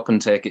sit up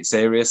and take it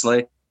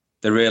seriously.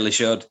 They really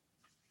should.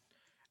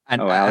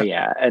 And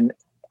yeah. And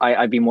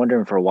I've been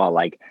wondering for a while,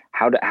 like,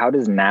 how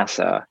does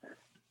NASA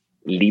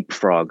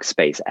leapfrog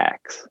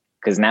SpaceX?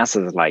 Because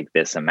NASA is like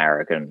this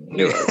American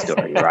hero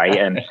story, right?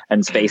 And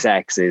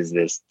SpaceX is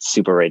this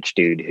super rich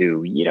dude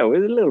who, you know,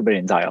 is a little bit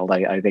entitled.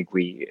 I think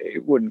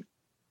it wouldn't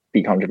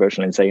be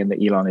controversial in saying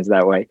that Elon is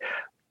that way.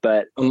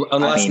 But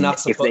unless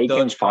NASA if put they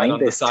can Dogecoin find on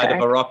the this side tech,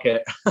 of a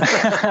rocket.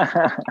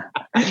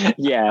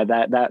 yeah,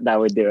 that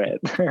would do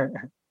it.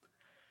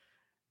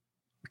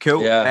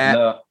 Cool. Yeah.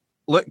 No.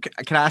 Look,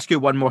 can I ask you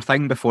one more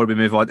thing before we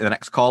move on to the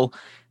next call?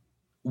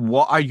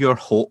 What are your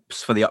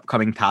hopes for the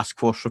upcoming task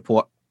force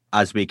report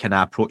as we kind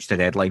of approach the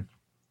deadline?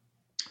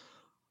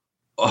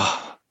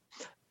 Oh,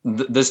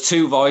 there's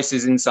two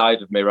voices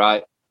inside of me,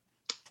 right?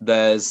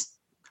 There's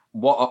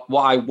what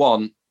I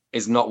want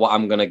is not what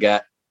I'm going to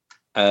get.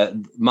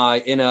 My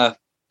inner,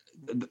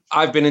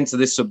 I've been into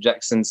this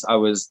subject since I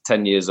was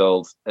 10 years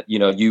old.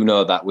 You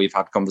know that we've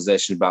had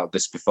conversations about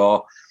this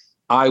before.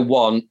 I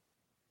want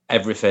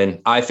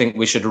everything. I think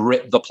we should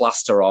rip the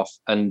plaster off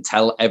and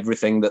tell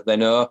everything that they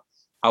know.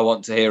 I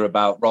want to hear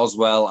about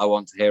Roswell. I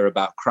want to hear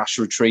about crash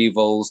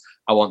retrievals.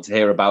 I want to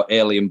hear about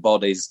alien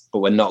bodies, but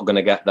we're not going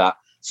to get that.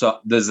 So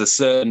there's a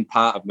certain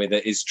part of me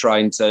that is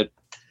trying to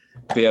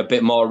be a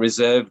bit more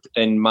reserved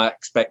in my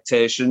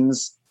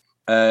expectations.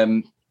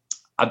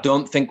 I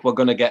don't think we're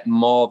going to get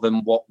more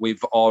than what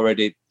has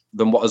already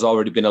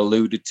been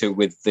alluded to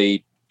with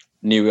the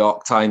New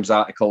York Times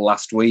article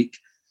last week.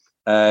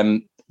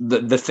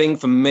 The thing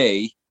for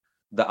me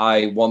that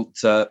I want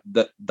to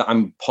that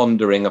I'm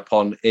pondering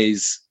upon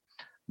is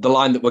the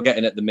line that we're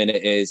getting at the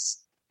minute is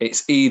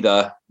it's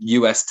either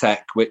US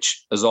tech,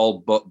 which has all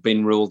but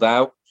been ruled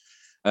out,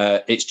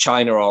 it's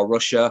China or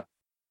Russia,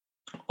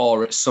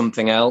 or it's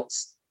something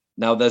else.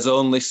 Now, there's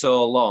only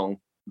so long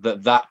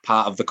that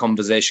part of the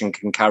conversation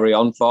can carry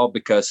on for,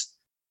 because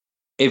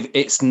if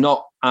it's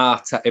not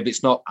our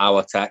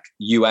tech,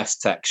 US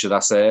tech, should I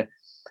say,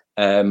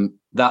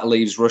 that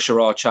leaves Russia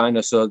or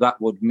China. So that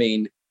would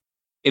mean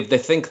if they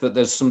think that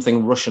there's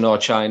something Russian or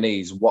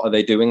Chinese, what are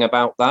they doing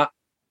about that?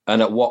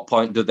 And at what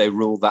point do they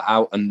rule that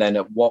out? And then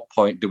at what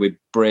point do we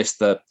brace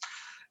the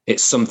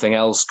it's something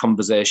else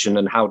conversation?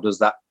 And how does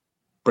that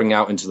bring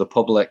out into the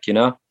public,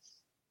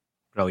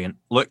 Brilliant.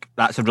 Look,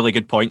 that's a really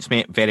good points,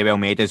 mate. Very well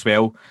made as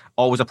well.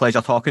 Always a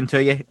pleasure talking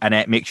to you.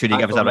 And make sure you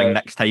give us a ring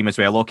next time as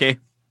well, okay?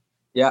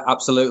 Yeah,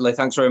 absolutely.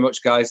 Thanks very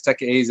much, guys.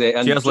 Take it easy.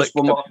 And cheers, just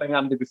one more thing,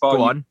 Andy, before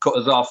you cut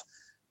us off.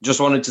 Just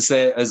wanted to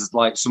say, as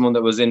like someone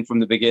that was in from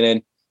the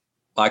beginning,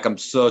 like I'm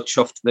so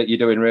chuffed that you're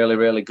doing really,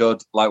 really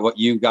good. Like what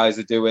you guys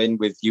are doing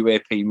with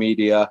UAP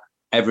Media,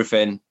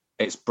 everything.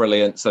 It's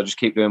brilliant. So just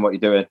keep doing what you're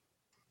doing.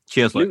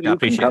 Cheers, Luke. I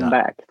appreciate come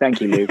back.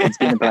 Thank you, Luke. It's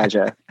been a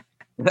pleasure.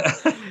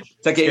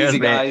 Take it easy,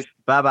 guys.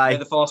 Bye-bye. May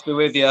the force be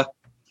with you.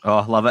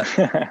 Oh, love it.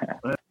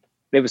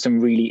 There were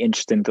some really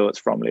interesting thoughts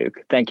from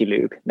Luke. Thank you,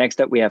 Luke.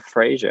 Next up, we have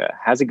Fraser.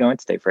 How's it going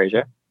today,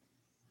 Fraser?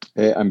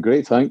 I'm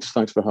great, thanks.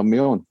 Thanks for having me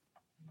on.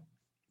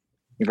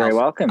 You're very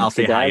welcome. I'll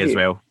say hi as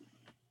well.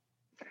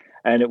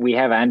 And we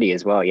have Andy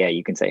as well. Yeah,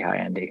 you can say hi,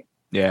 Andy.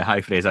 Yeah,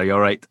 hi, Fraser. You all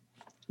right?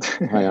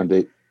 Hi,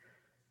 Andy.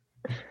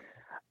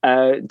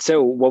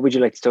 So what would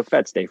you like to talk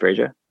about today,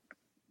 Fraser?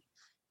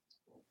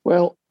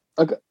 Well,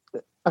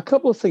 a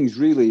couple of things,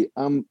 really.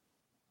 I'm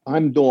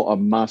not a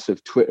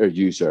massive Twitter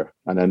user,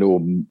 and I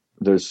know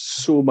there's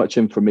so much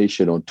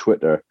information on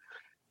Twitter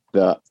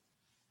that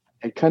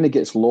it kind of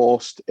gets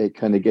lost, it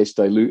kind of gets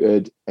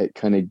diluted,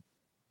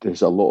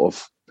 there's a lot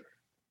of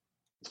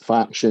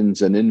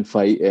factions and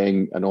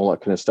infighting and all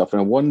that kind of stuff. And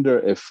I wonder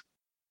if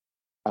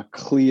a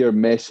clear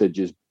message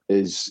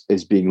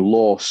is being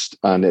lost,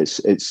 and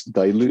it's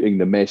diluting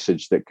the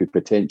message that could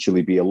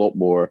potentially be a lot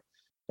more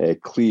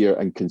clear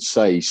and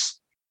concise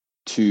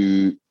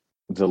to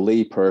the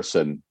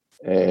layperson.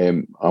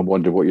 I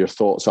wonder what your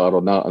thoughts are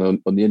on that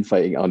and on the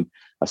infighting. And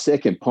a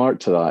second part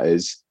to that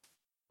is,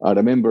 I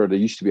remember there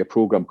used to be a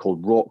program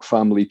called Rock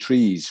Family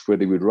Trees, where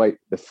they would write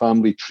the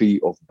family tree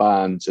of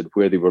bands and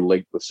where they were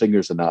linked with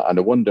singers and that. And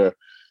I wonder,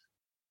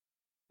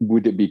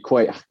 would it be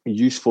quite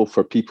useful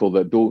for people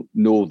that don't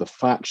know the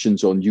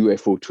factions on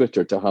UFO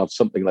Twitter to have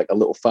something like a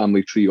little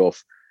family tree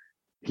of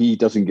he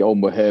doesn't get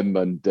on with him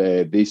and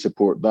they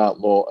support that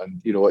lot?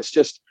 And,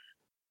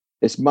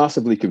 it's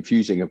massively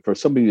confusing. And for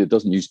somebody that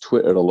doesn't use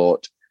Twitter a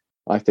lot,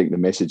 I think the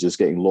message is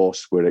getting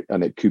lost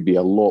and it could be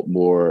a lot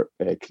more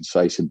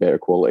concise and better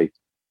quality.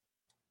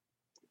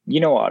 You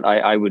know what?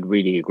 I would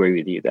really agree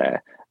with you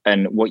there.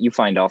 And what you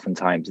find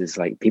oftentimes is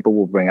like people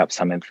will bring up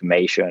some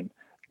information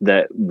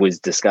that was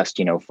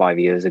discussed, 5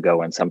 years ago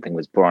when something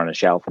was put on a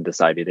shelf and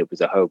decided it was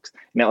a hoax.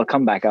 And it'll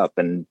come back up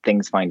and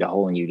things find a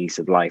whole new lease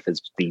of life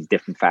as these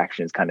different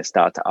factions kind of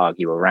start to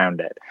argue around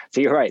it.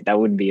 So you're right.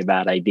 That wouldn't be a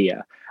bad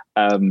idea.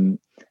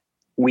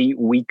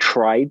 We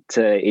tried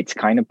to, it's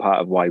kind of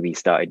part of why we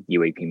started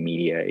UAP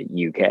Media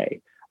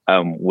UK,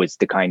 was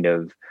to kind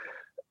of,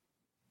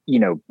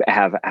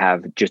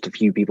 have just a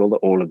few people that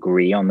all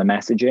agree on the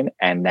messaging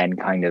and then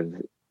kind of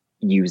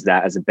use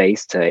that as a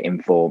base to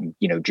inform,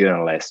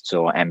 journalists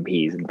or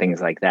MPs and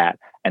things like that.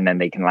 And then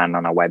they can land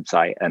on our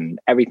website and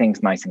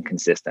everything's nice and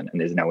consistent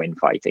and there's no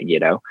infighting,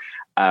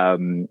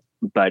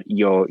 But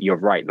you're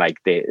right. Like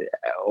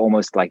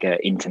almost like an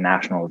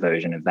international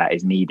version of that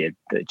is needed.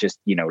 That just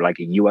like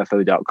a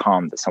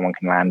UFO.com that someone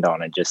can land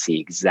on and just see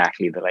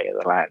exactly the lay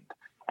of the land.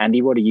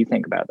 Andy, what do you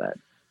think about that?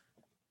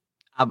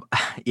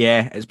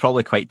 Yeah, it's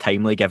probably quite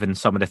timely given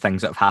some of the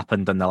things that have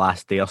happened in the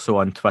last day or so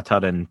on Twitter,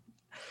 and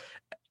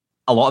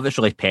a lot of it's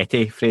really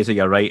petty. Fraser,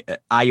 you're right.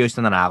 I used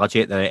an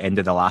analogy at the end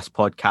of the last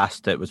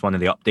podcast. It was one of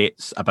the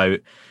updates about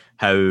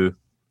how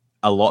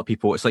a lot of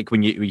people, it's like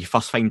when you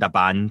first find a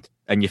band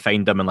and you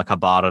find them in like a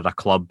bar or a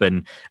club,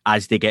 and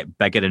as they get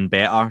bigger and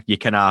better, you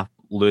kind of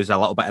lose a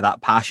little bit of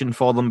that passion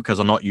for them because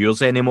they're not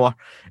yours anymore.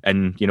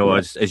 And, you know,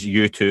 as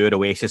U2 or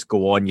Oasis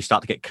go on, you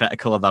start to get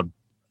critical of their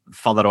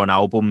further on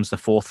albums. The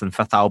fourth and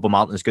fifth album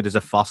aren't as good as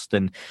the first,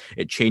 and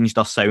it changed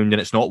their sound,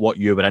 and it's not what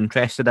you were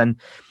interested in.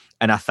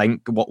 And I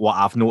think what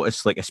I've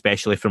noticed, like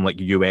especially from like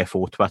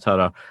UFO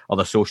Twitter or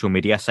the social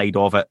media side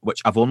of it,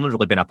 which I've only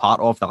really been a part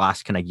of the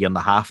last kind of year and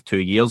a half, 2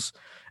 years,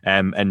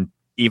 and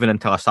even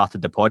until I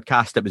started the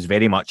podcast, it was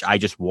very much I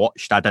just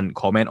watched. I didn't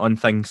comment on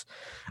things.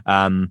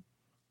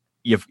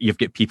 You've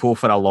got people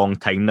for a long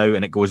time now,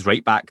 and it goes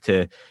right back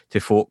to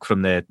folk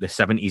from the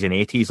 70s and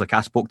 80s. Like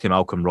I spoke to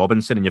Malcolm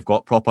Robinson, and you've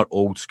got proper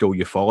old school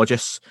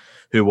ufologists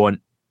who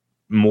want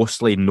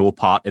mostly no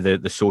part of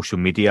the social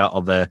media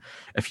or the,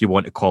 if you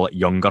want to call it,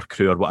 younger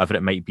crew or whatever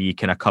it might be,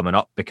 kind of coming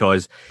up,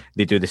 because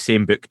they do the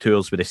same book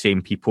tours with the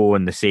same people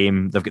and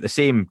they've got the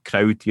same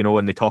crowd, you know,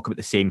 and they talk about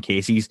the same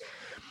cases.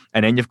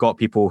 And then you've got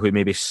people who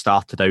maybe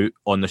started out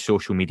on the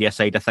social media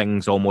side of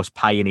things, almost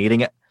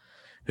pioneering it,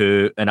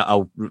 who, and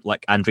I'll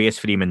like Andreas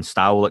Freeman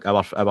Stahl, like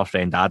our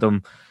friend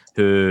Adam,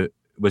 who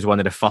was one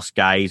of the first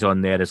guys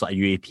on there as like a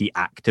UAP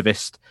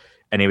activist,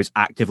 and he was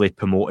actively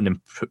promoting and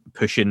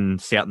pushing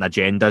certain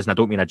agendas, and I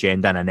don't mean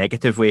agenda in a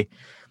negative way.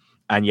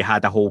 And you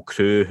had a whole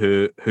crew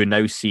who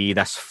now see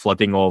this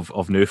flooding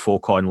of new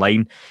folk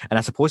online, and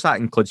I suppose that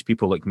includes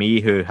people like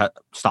me who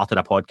started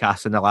a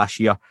podcast in the last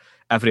year.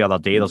 Every other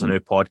day there's a new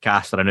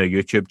podcast or a new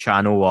YouTube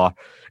channel,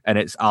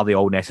 and are they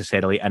all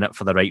necessarily in it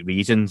for the right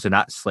reasons? And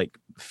that's like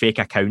fake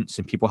accounts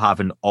and people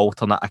having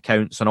alternate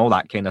accounts and all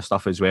that kind of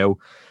stuff as well.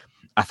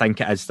 I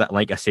think it is that,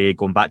 like I say,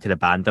 going back to the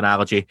band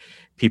analogy,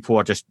 people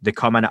are they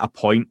come in at a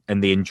point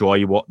and they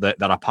enjoy what they're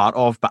a part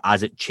of, but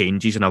as it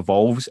changes and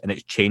evolves, and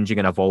it's changing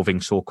and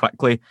evolving so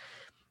quickly,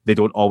 they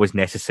don't always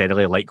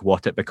necessarily like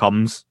what it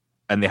becomes,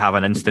 and they have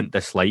an instant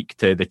dislike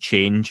to the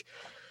change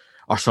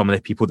or some of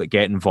the people that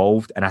get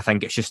involved. And I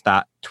think it's just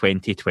that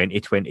 2020,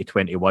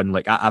 2021,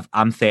 like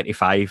I'm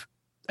 35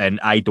 and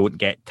I don't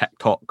get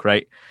TikTok,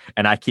 right?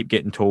 And I keep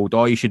getting told,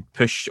 oh, you should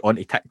push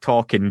onto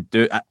TikTok and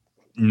do it.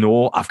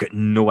 No, I've got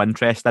no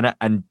interest in it.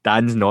 And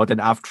Dan's nodding,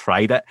 I've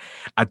tried it.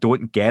 I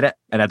don't get it.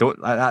 And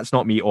that's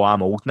not me, oh,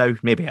 I'm old now.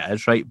 Maybe it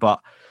is, right?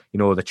 But, you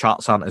know, the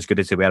charts aren't as good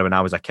as they were when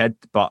I was a kid.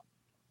 But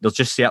there's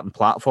just certain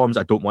platforms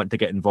I don't want to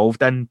get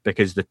involved in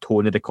because the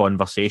tone of the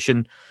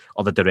conversation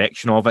or the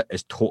direction of it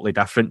is totally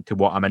different to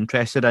what I'm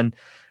interested in.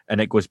 And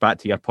it goes back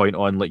to your point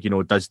on, like, you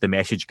know, does the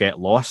message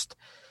get lost?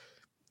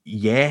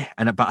 Yeah.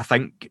 But I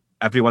think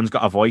everyone's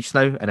got a voice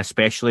now, and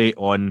especially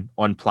on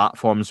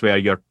platforms where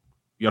you're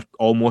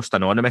almost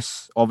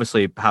anonymous.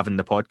 Obviously, having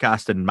the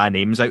podcast and my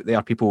name's out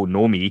there, people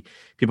know me,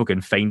 people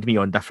can find me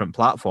on different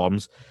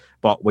platforms.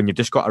 But when you've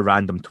just got a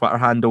random Twitter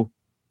handle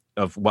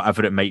of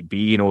whatever it might be,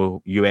 you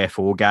know,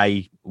 UFO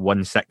guy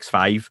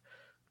 165.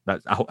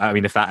 I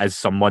mean, if that is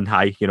someone,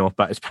 hi, you know,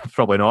 but it's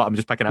probably not. I'm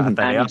just picking out a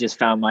thing. You just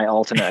found my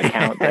alternate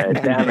account there.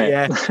 Damn it.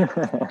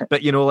 Yeah.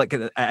 But, you know, like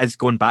it is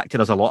going back to,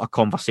 there's a lot of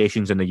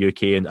conversations in the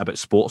UK and about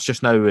sports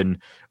just now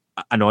and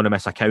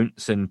anonymous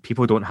accounts, and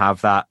people don't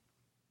have that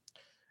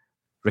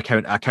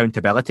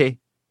accountability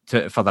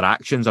for their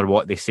actions or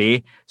what they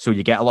say. So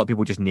you get a lot of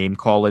people just name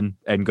calling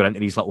and going into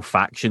these little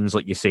factions,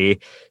 like you say,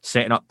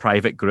 setting up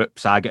private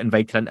groups. I get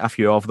invited into a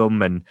few of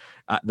them, and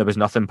there was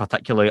nothing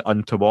particularly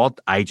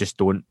untoward. I just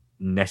don't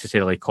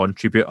necessarily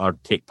contribute or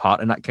take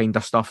part in that kind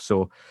of stuff.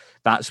 So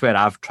that's where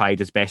I've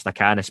tried as best I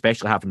can,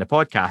 especially having the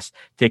podcast,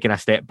 taking a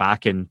step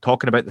back and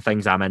talking about the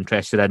things I'm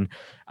interested in.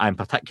 I'm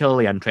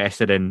particularly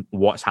interested in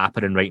what's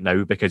happening right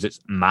now because it's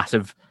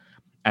massive.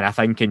 And I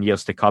think in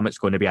years to come, it's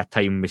going to be a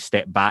time we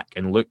step back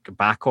and look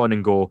back on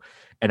and go,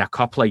 in a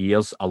couple of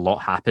years, a lot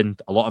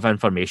happened. A lot of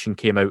information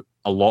came out.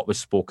 A lot was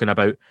spoken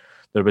about.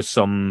 There was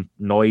some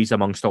noise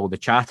amongst all the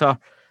chatter,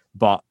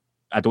 but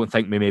I don't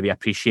think we maybe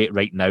appreciate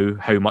right now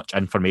how much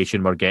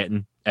information we're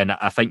getting. And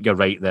I think you're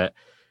right that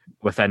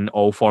within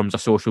all forms of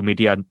social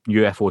media,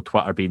 UFO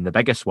Twitter being the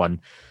biggest one,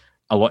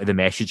 a lot of the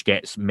message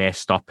gets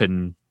messed up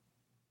and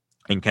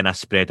kind of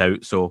spread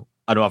out. So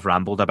I know I've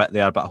rambled a bit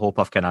there, but I hope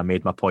I've kind of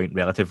made my point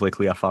relatively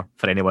clear for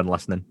anyone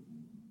listening.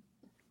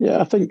 Yeah,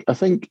 I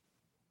think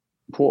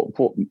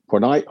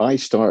when I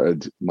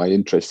started my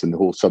interest in the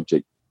whole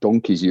subject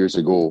donkeys years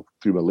ago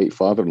through my late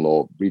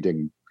father-in-law,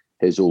 reading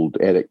his old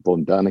Eric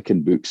von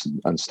Daniken books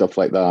and stuff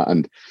like that,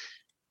 and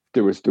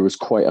there was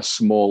quite a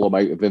small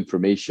amount of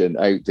information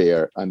out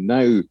there, and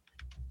now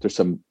there's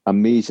some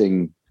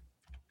amazing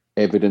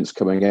evidence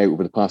coming out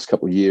over the past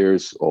couple of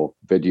years of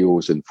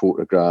videos and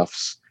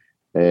photographs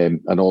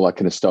and all that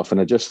kind of stuff. And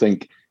I just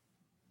think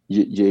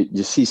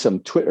you see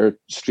some Twitter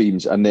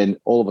streams, and then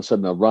all of a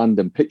sudden a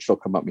random picture will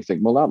come up and you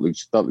think, well, that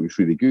looks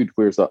really good.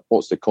 Where's that?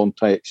 What's the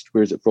context?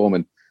 Where's it from?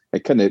 And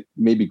it kind of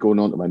maybe going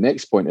on to my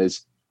next point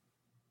is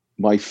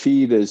my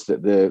fear is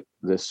that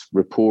this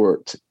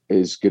report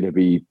is going to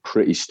be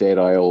pretty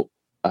sterile.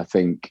 I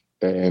think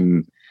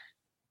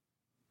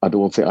I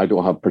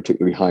don't have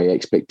particularly high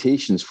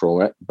expectations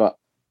for it, but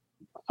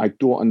I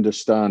don't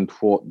understand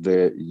what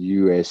the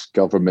US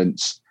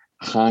government's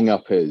hang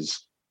up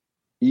is,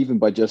 even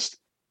by just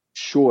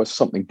show us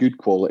something good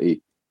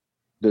quality.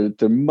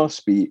 There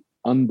must be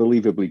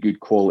unbelievably good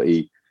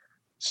quality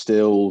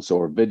stills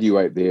or video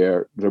out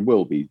there. There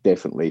will be,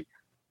 definitely.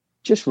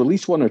 Just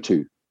release one or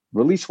two.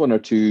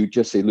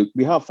 Just say, look,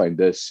 we have found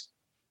this.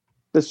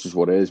 This is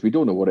what it is. We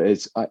don't know what it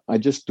is. I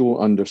just don't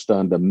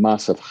understand the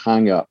massive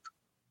hang up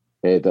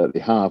that they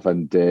have,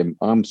 and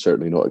I'm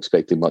certainly not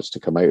expecting much to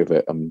come out of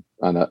it. And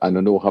I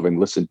know, having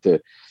listened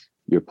to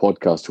your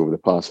podcast over the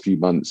past few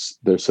months,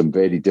 there's some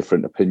very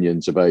different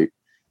opinions about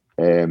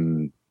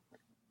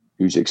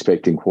who's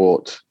expecting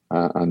what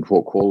and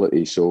what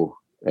quality. So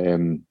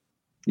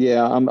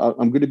yeah, I'm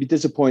going to be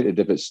disappointed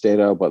if it's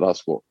sterile, but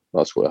that's what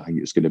I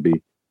think it's going to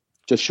be.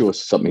 Just show us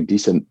something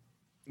decent.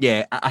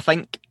 Yeah, I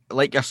think,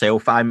 like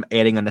yourself, I'm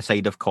erring on the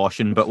side of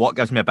caution, but what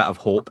gives me a bit of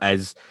hope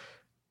is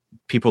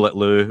people at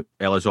Lou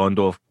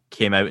Elizondo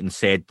came out and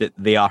said that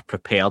they are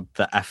prepared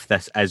that if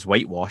this is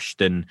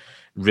whitewashed and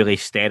really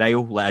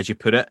sterile, as you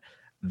put it,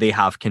 they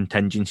have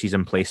contingencies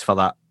in place for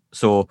that.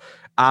 So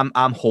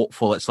I'm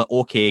hopeful. It's like,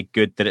 okay,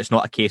 good that it's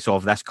not a case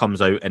of this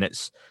comes out and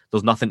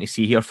there's nothing to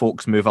see here,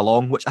 folks, move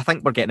along, which I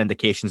think we're getting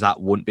indications that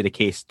won't be the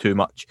case too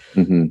much.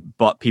 Mm-hmm.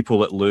 But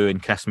people at Lou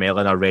and Chris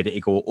Mellon are ready to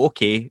go,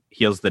 okay,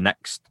 here's the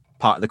next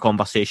part of the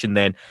conversation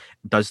then.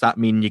 Does that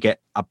mean you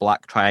get a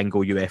black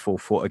triangle UFO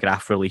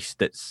photograph released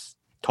that's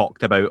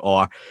talked about?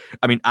 Or,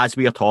 I mean, as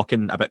we are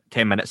talking about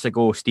 10 minutes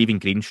ago, Stephen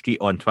Greenstreet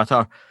on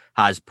Twitter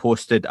has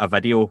posted a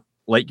video,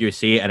 like you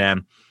say,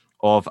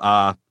 of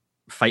a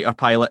fighter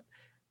pilot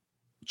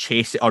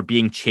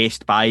being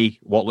chased by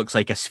what looks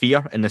like a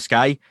sphere in the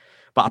sky,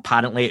 but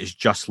apparently it's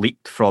just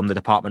leaked from the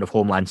Department of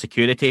Homeland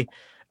Security,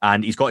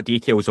 and he's got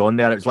details on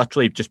there. It was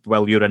literally just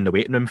while you were in the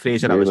waiting room,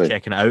 Fraser. Really? I was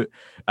checking it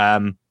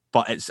out,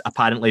 but it's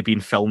apparently been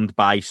filmed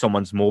by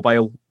someone's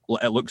mobile.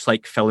 It looks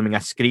like filming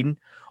a screen,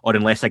 or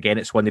unless again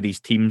it's one of these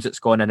teams that's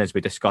gone in, as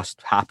we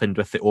discussed happened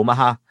with the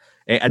Omaha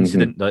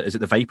incident. Mm-hmm. Is it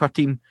the Viper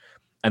team?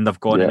 And they've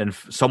gone in and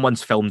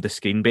someone's filmed the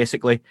screen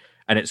basically,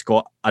 and it's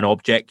got an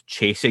object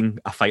chasing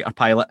a fighter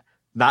pilot.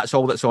 That's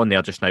all that's on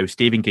there just now.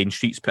 Stephen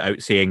Greenstreet's put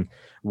out saying,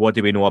 what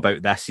do we know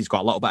about this? He's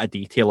got a little bit of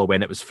detail of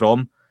when it was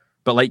from.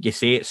 But like you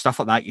say, it's stuff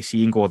like that you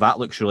see and go, that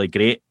looks really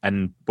great.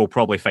 And we'll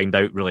probably find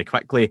out really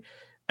quickly,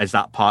 is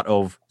that part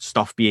of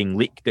stuff being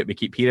leaked that we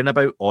keep hearing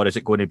about? Or is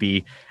it going to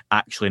be,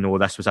 actually, no,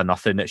 this was a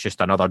nothing. It's just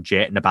another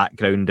jet in the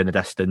background in the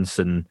distance.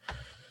 And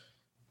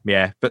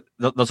yeah, but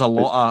there's a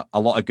lot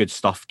of good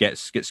stuff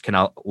gets kind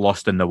of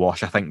lost in the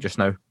wash, I think, just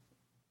now.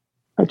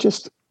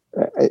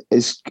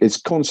 It's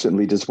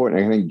constantly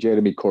disappointing. I think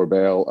Jeremy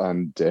Corbell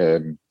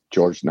and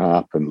George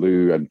Knapp and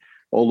Lou and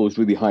all those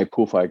really high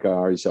profile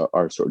guys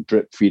are sort of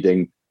drip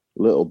feeding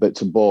little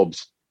bits and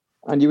bobs.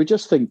 And you would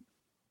just think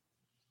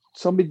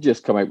somebody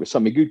just come out with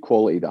something good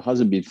quality that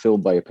hasn't been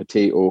filmed by a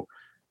potato,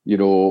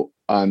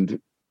 and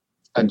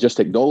just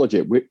acknowledge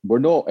it. We're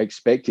not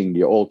expecting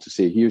you all to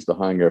say, here's the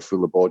hangar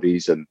full of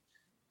bodies and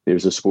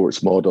there's a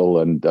sports model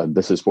and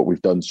this is what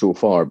we've done so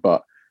far.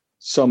 But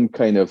some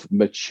kind of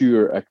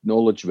mature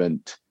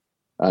acknowledgement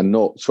and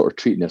not sort of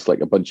treating us like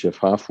a bunch of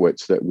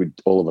half-wits that would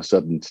all of a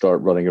sudden start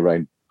running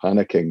around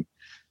panicking,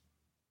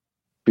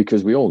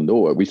 because we all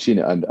know it. We've seen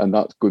it. And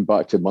that's going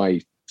back to my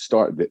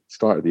start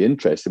of the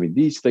interest. I mean,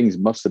 these things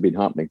must have been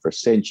happening for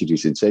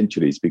centuries and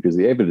centuries, because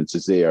the evidence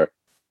is there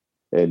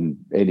in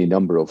any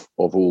number of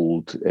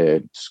old,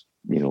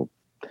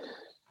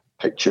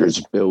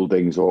 pictures,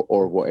 buildings,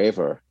 or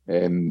whatever.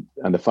 And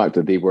the fact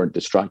that they weren't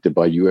distracted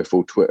by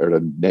UFO Twitter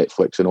and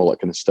Netflix and all that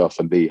kind of stuff,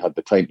 and they had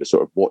the time to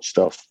sort of watch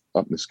stuff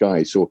up in the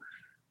sky. So,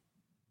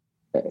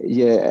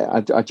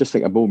 I just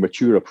think a more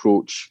mature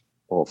approach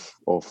of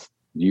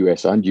the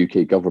US and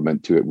UK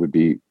government to it would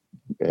be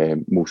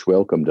most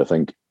welcomed, I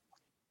think.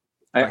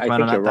 I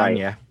think you're right.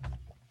 Yeah.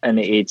 And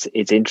it's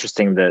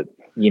interesting that,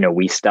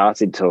 we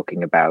started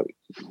talking about,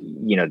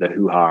 the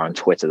hoo-ha on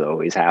Twitter that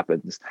always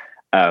happens.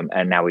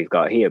 And now we've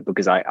got here,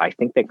 because I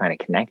think they're kind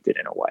of connected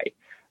in a way.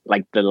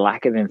 Like, the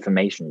lack of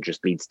information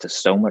just leads to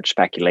so much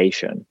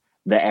speculation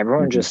that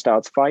everyone just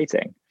starts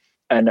fighting.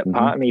 And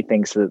part of me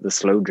thinks that the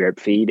slow drip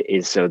feed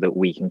is so that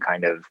we can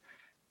kind of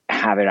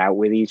have it out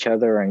with each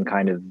other and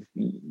kind of,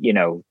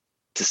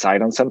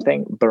 decide on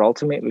something. But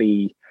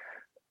ultimately,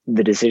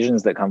 the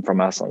decisions that come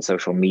from us on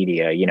social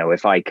media,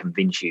 if I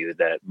convince you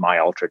that my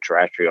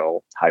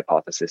ultra-terrestrial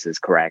hypothesis is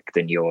correct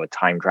and your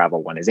time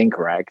travel one is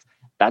incorrect,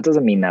 that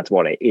doesn't mean that's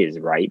what it is,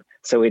 right?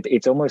 So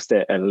it's almost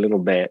a little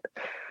bit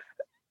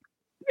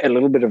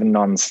of a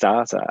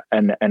non-starter.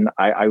 And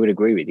I would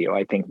agree with you.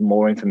 I think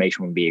more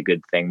information would be a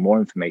good thing. More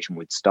information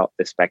would stop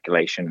this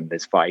speculation and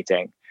this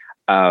fighting.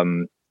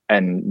 And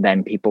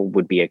then people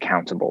would be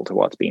accountable to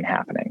what's been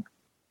happening.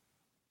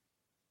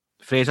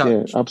 Fraser.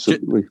 Yeah,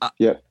 absolutely.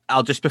 Yeah.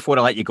 I'll just, before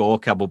I let you go,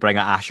 okay, we'll bring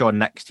Ash on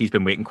next. He's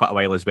been waiting quite a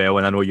while as well,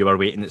 and I know you were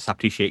waiting. I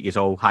appreciate you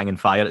all hanging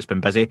fire. It's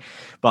been busy,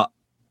 but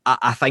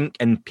I think,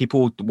 and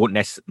people won't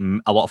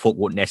a lot of folk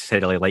won't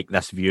necessarily like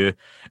this view.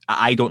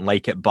 I don't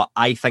like it, but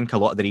I think a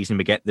lot of the reason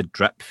we get the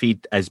drip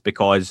feed is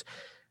because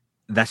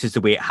this is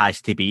the way it has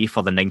to be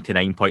for the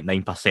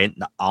 99.9%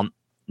 that aren't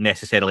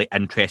necessarily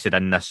interested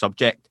in this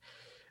subject.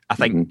 I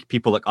think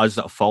people like us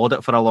that have followed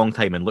it for a long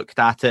time and looked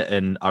at it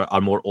and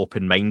are more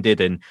open-minded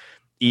and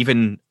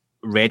even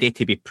ready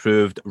to be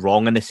proved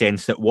wrong, in the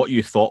sense that what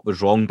you thought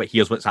was wrong, but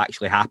here's what's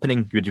actually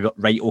happening. You'd be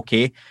right,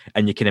 okay,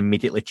 and you can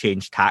immediately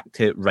change tack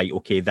to right,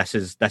 okay, this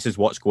is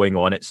what's going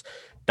on. It's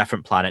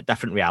different planet,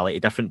 different reality,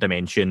 different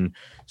dimension,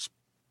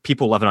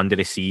 people living under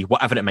the sea,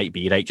 whatever it might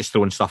be, right? Just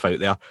throwing stuff out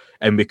there,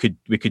 and we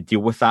could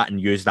deal with that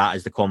and use that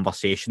as the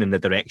conversation in the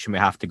direction we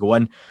have to go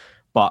in.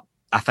 But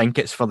I think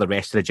it's for the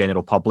rest of the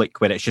general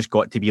public, where it's just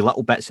got to be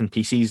little bits and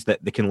pieces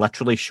that they can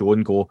literally show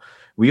and go,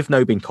 we've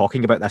now been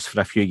talking about this for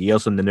a few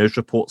years, and the news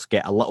reports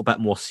get a little bit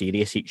more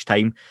serious each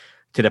time,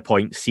 to the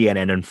point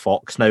CNN and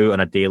Fox now on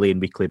a daily and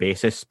weekly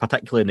basis,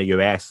 particularly in the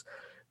US,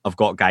 have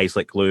got guys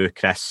like Lou,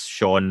 Chris,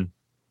 Sean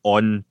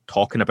on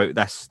talking about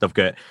this. They've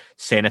got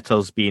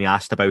senators being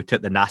asked about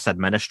it, the NASA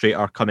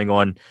administrator coming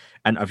on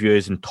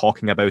interviews and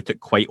talking about it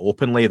quite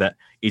openly, that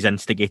he's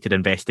instigated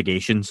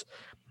investigations.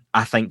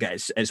 I think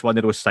it's one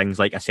of those things,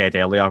 like I said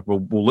earlier,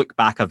 we'll look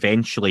back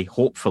eventually,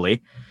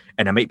 hopefully,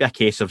 and it might be a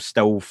case of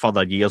still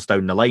further years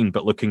down the line,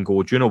 but look and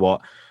go, do you know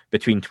what?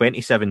 Between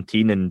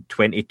 2017 and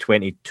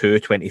 2022,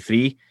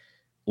 23,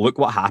 look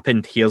what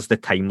happened. Here's the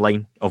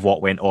timeline of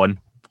what went on.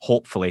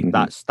 Hopefully,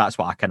 that's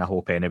what I kind of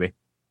hope anyway.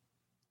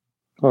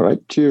 All right.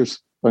 Cheers.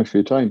 Thanks for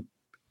your time.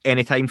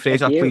 Anytime,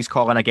 Fraser. Please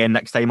call in again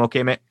next time,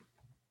 okay, mate?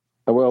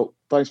 I will.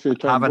 Thanks for your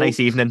time. Have a nice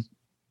evening.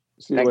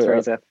 See you later.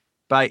 Fraser.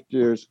 Bye.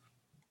 Cheers.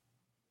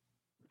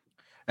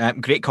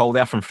 Great call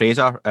there from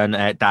Fraser,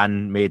 and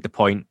Dan made the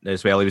point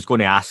as well. He was going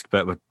to ask,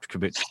 but we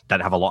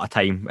didn't have a lot of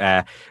time.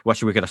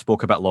 Wish we could have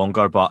spoke a bit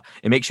longer, but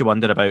it makes you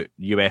wonder about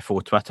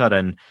UFO Twitter,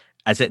 and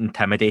is it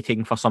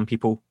intimidating for some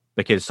people?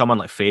 Because someone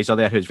like Fraser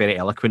there, who's very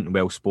eloquent and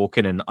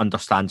well-spoken and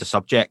understands the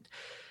subject,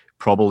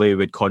 probably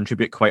would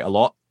contribute quite a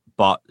lot,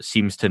 but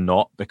seems to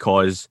not,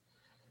 because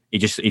he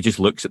just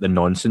looks at the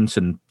nonsense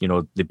and, you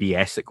know, the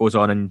BS that goes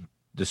on in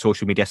the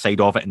social media side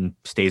of it and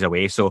stays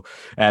away. So,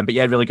 but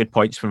yeah, really good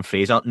points from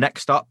Fraser.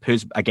 Next up,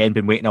 who's again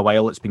been waiting a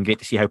while, it's been great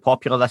to see how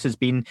popular this has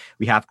been.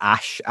 We have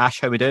Ash. Ash,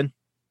 how we doing?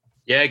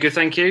 Yeah, good,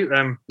 thank you.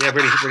 Yeah,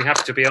 really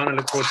happy to be on and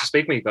look forward to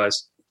speaking with you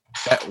guys.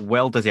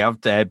 Well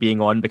deserved being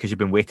on, because you've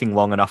been waiting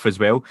long enough as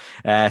well.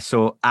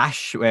 So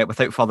Ash,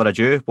 without further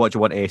ado, what do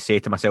you want to say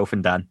to myself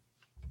and Dan?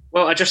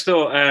 Well, I just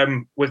thought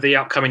with the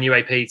upcoming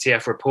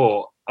UAPTF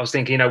report, I was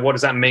thinking, what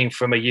does that mean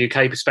from a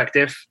UK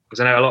perspective? Because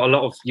I know a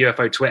lot of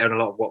UFO Twitter and a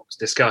lot of what's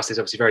discussed is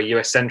obviously very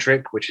US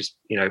centric, which is,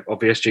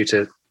 obvious due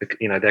to,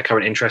 their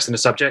current interest in the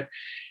subject.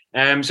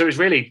 So it was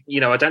really,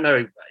 I don't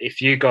know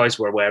if you guys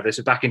were aware of this,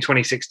 but back in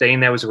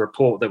 2016, there was a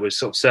report that was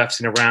sort of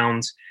surfacing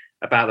around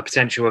about the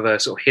potential of a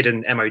sort of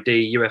hidden MOD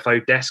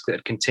UFO desk that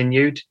had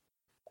continued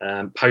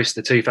post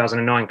the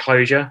 2009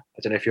 closure.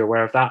 I don't know if you're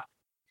aware of that.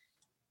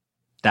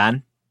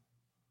 Dan?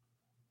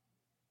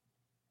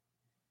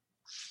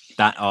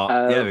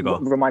 There we go.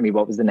 Remind me,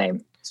 what was the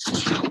name?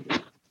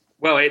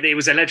 Well, it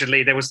was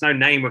allegedly, there was no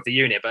name of the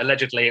unit, but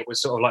allegedly it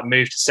was sort of like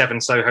moved to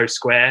 7 Soho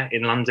Square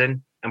in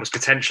London and was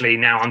potentially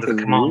now under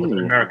the command of an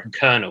American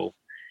colonel.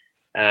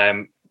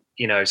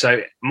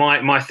 So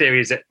my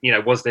theory is that,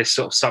 was this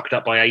sort of sucked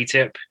up by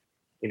ATIP?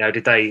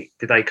 Did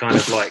they kind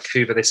of like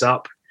hoover this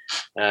up?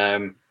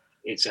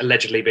 It's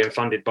allegedly been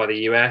funded by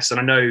the US.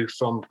 And I know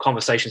from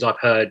conversations I've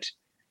heard,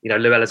 Lou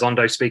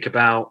Elizondo speak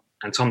about,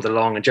 and Tom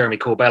DeLonge and Jeremy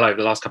Corbell over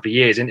the last couple of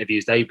years,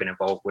 interviews they've been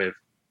involved with,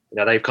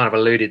 they've kind of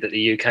alluded that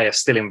the UK are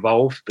still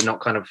involved, but not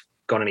kind of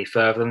gone any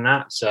further than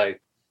that. So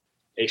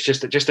it's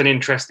just an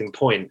interesting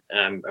point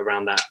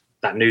around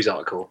that news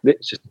article.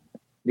 It's just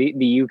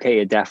the UK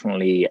are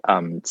definitely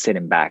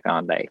sitting back,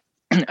 aren't they?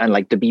 And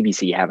like the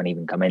BBC haven't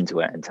even come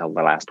into it until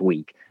the last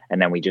week,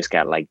 and then we just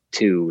get like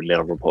 2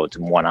 little reports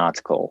and 1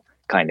 article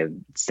kind of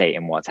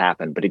stating what's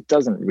happened, but it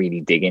doesn't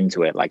really dig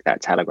into it like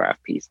that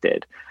Telegraph piece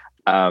did.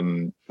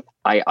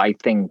 I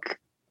think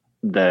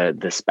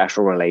the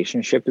special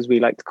relationship, as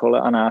we like to call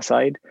it on our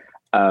side,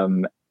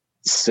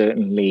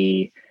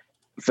 certainly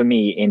for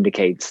me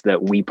indicates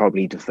that we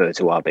probably defer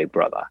to our big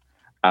brother.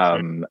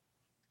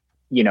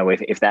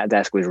 If that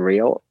desk was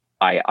real,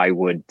 I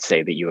would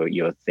say that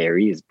your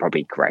theory is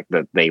probably correct,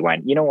 that they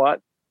went, you know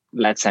what,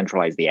 let's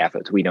centralize the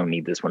efforts. We don't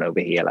need this one over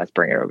here. Let's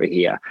bring it over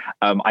here.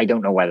 I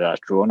don't know whether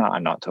that's true or not.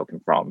 I'm not talking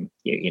from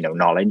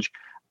knowledge,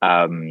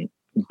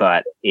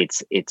 but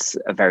it's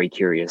a very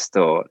curious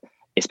thought,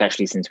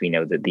 especially since we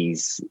know that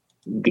these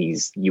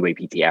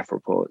UAPTF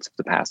reports of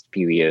the past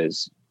few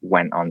years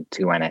went on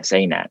to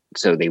NSANet,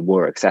 so they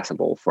were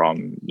accessible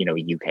from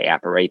UK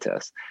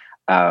apparatus.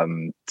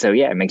 So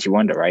yeah, it makes you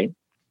wonder, right?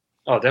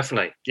 Oh,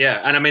 definitely.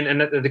 Yeah. And I mean,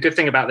 and the good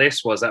thing about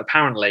this was that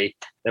apparently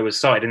there was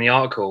cited in the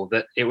article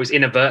that it was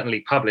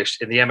inadvertently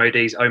published in the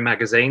MOD's own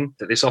magazine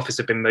that this office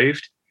had been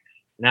moved.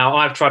 Now,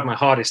 I've tried my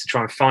hardest to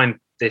try and find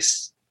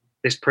this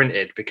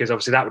printed, because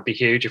obviously that would be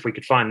huge. If we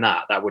could find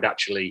that, that would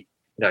actually,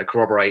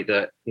 corroborate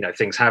that,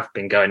 things have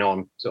been going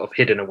on sort of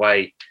hidden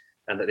away,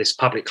 and that this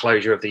public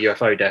closure of the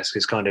UFO desk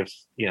is kind of,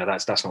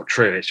 that's not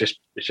true. It's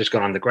just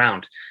gone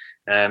underground.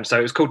 So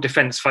it was called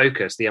Defense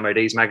Focus, the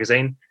MOD's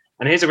magazine.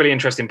 And here's a really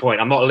interesting point.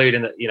 I'm not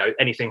alluding that,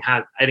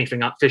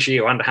 anything fishy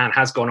or underhand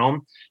has gone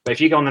on. But if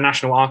you go on the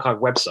National Archive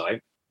website,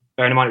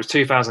 bearing in mind it was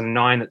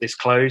 2009 that this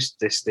closed,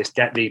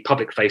 the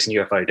public-facing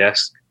UFO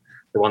desk,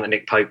 the one that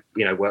Nick Pope,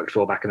 worked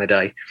for back in the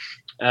day.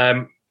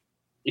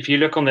 If you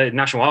look on the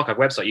National Archive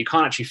website, you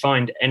can't actually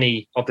find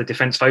any of the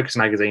Defense Focus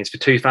magazines for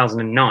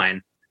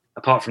 2009,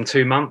 apart from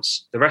 2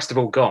 months. The rest have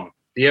all gone.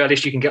 The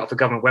earliest you can get off the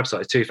government website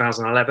is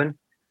 2011.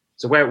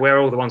 So where are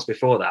all the ones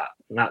before that?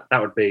 And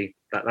that would be,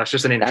 that's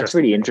just an interesting. That's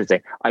really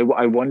interesting.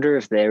 I wonder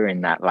if they're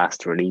in that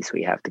last release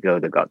we have to go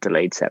that got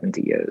delayed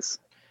 70 years.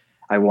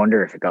 I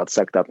wonder if it got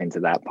sucked up into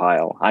that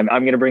pile. I'm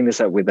going to bring this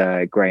up with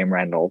Graham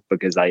Randall,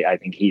 because I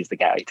think he's the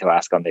guy to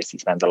ask on this. He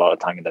spends a lot of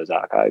time in those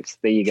archives.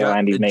 There you go,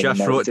 Andy.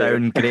 Just wrote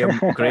down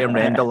Graham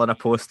Randall on a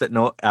post-it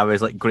note. I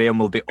was like, Graham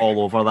will be all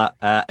over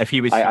that. If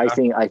he was, I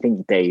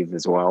think Dave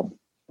as well.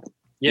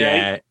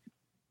 Yeah.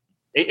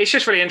 It's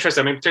just really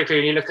interesting. I mean,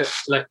 particularly when you look at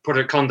like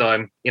Project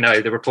Condom,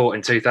 the report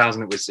in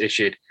 2000 that was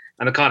issued,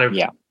 and the kind of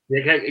the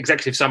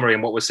executive summary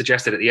and what was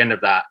suggested at the end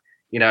of that.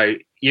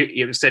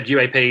 You said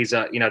UAPs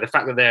are, the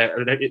fact that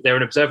they're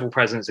an observable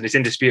presence and it's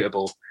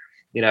indisputable,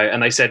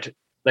 and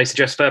they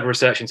suggest further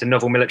research into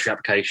novel military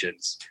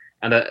applications,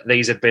 and that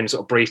these have been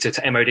sort of briefed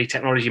to MOD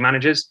technology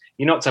managers.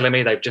 You're not telling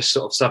me they've just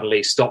sort of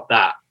suddenly stopped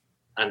that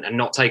and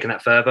not taken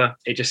that further.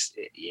 It just,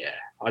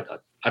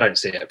 I don't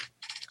see it.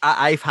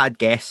 I've had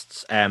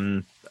guests,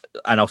 and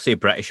I'll say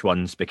British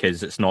ones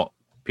because it's not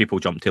people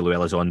jump to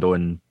Llewellyn Elizondo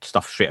and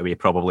stuff straight away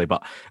probably,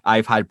 but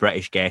I've had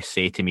British guests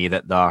say to me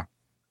that they're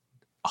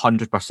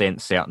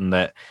 100% certain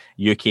that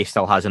UK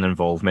still has an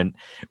involvement.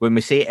 When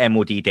we say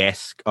MOD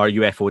desk or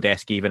UFO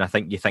desk even, I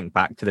think you think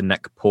back to the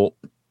Nick Pope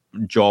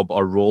job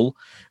or role,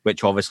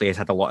 which obviously has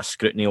had a lot of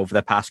scrutiny over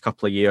the past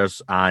couple of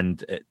years,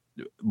 and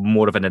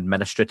more of an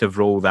administrative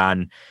role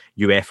than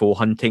UFO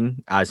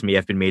hunting, as may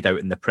have been made out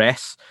in the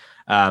press.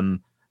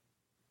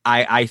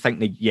 I think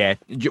that,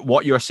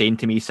 what you're saying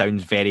to me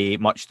sounds very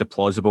much the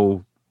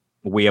plausible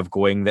way of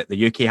going, that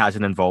the UK has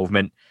an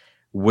involvement.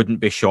 Wouldn't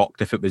be shocked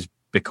if it was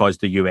because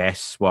the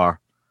US were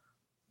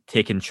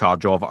taking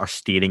charge of it or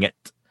steering it.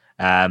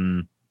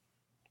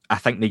 I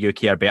think the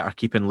UK are better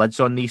keeping lids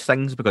on these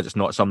things because it's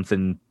not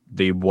something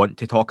they want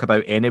to talk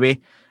about anyway.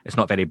 It's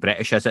not very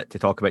British, is it, to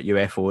talk about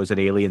UFOs and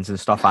aliens and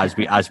stuff, as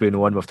we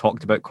know and we've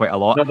talked about quite a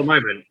lot. Not at the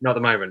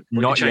moment.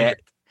 Not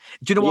yet.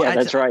 Do you know what? Yeah,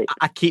 that's right.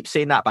 I keep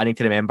saying that, but I need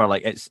to remember,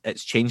 like,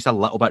 it's changed a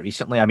little bit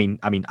recently. I mean,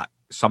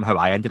 somehow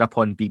I ended up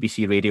on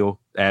BBC Radio,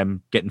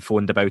 getting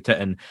phoned about it,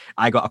 and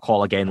I got a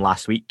call again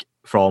last week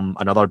from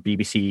another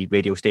BBC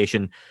radio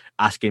station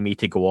asking me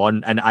to go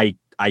on, and I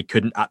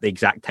couldn't at the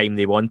exact time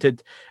they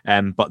wanted,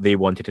 but they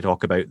wanted to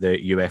talk about the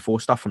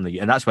UFO stuff and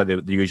that's why they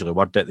usually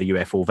word it, the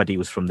UFO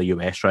videos from the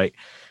US, right?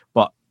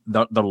 But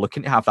they're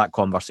looking to have that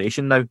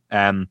conversation now,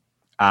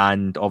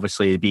 and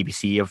obviously the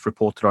BBC have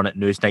reported on it,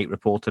 Newsnight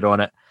reported on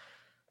it.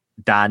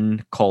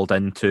 Dan called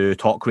into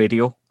Talk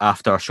Radio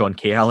after Sean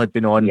Cahill had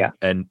been on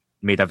and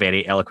made a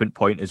very eloquent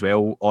point as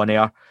well on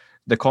air.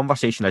 The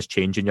conversation is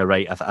changing, you're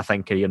right. I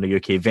think here in the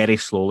UK, very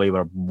slowly,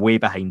 we're way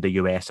behind the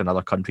US and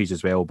other countries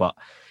as well. But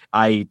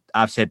I've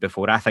said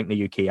before, I think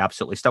the UK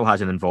absolutely still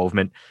has an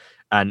involvement.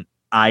 And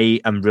I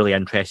am really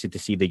interested to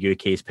see the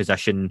UK's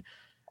position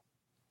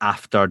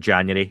after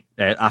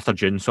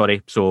June,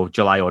 so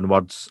July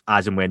onwards,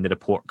 as and when the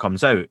report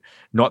comes out.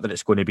 Not that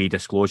it's going to be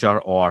disclosure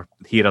or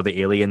here are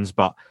the aliens,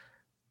 but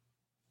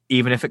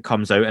even if it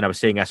comes out, and I was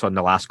saying this on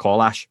the last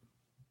call, Ash,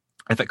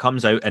 if it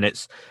comes out and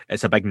it's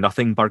a big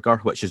nothing burger,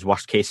 which is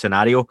worst case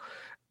scenario,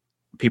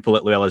 people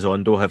at Llewellyn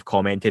Elizondo have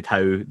commented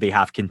how they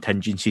have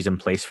contingencies in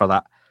place for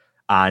that,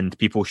 and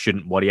people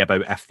shouldn't worry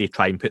about if they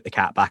try and put the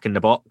cat back in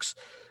the box.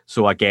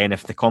 So again,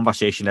 if the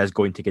conversation is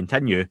going to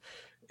continue,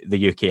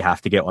 the UK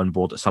have to get on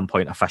board at some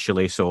point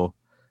officially. So,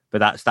 but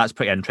that's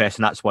pretty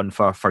interesting. That's one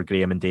for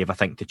Graham and Dave, I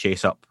think, to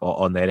chase up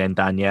on their end,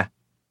 Dan.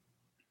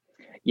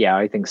 Yeah,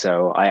 I think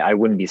so. I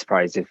wouldn't be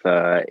surprised if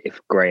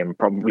Graham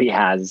probably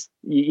has,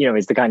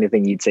 it's the kind of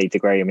thing you'd say to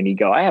Graham and he'd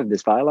go, I have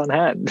this file on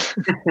hand.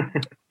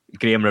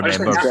 Graham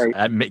remembers.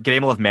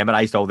 Graham will have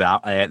memorised all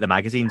the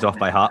magazines off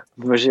by heart.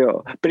 For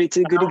sure. But it's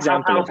a good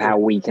example of how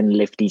we can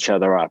lift each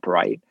other up,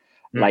 right?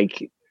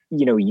 Like,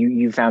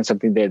 you found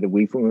something there that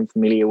we weren't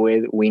familiar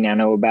with. We now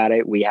know about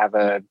it. We have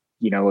a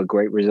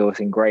great resource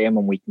in Graham,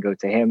 and we can go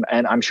to him.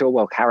 And I'm sure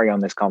we'll carry on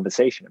this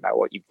conversation about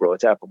what you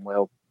brought up, and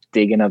we'll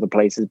dig in other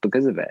places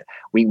because of it.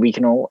 We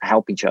can all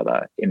help each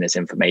other in this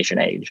information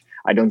age.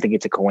 I don't think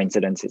it's a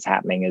coincidence it's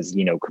happening as,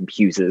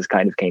 computers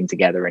kind of came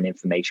together and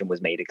information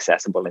was made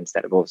accessible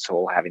instead of us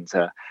all having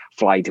to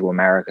fly to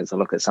America to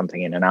look at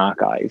something in an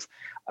archive.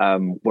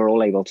 We're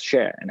all able to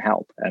share and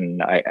help.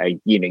 And I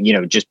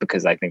just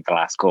because I think the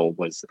last call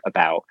was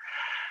about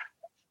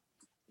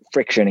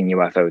friction in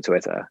UFO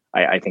Twitter,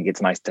 I think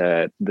it's nice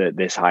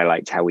this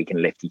highlights how we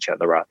can lift each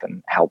other up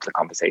and help the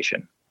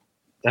conversation.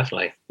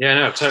 Definitely. Yeah,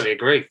 no, I totally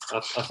agree.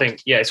 I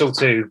think, it's all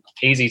too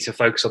easy to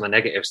focus on the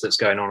negatives that's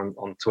going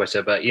on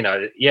Twitter. But,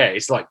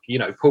 it's like,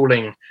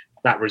 pooling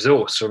that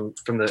resource from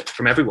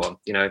everyone,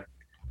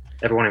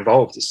 everyone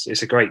involved.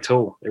 It's a great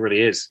tool. It really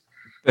is.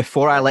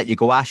 Before I let you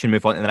go, Ash, and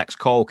move on to the next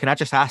call, can I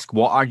just ask,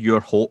 what are your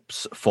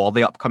hopes for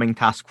the upcoming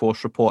task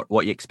force report?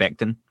 What are you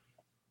expecting?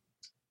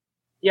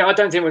 Yeah, I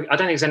don't think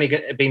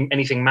it's been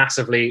anything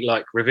massively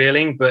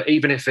revealing, but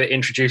even if it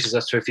introduces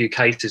us to a few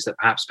cases that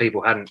perhaps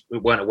people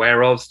weren't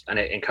aware of, and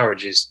it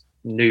encourages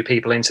new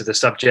people into the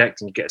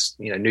subject and gets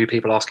new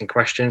people asking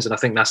questions, and I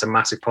think that's a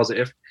massive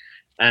positive.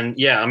 And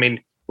we've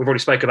already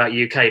spoke about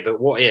UK,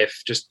 but what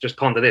if just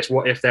ponder this?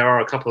 What if there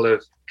are a couple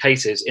of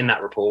cases in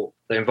that report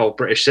that involve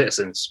British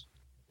citizens?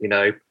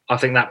 I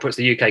think that puts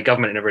the UK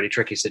government in a really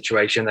tricky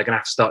situation. They're going to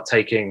have to start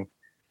taking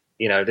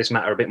this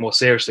matter a bit more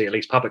seriously, at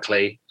least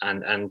publicly,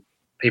 and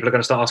people are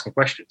going to start asking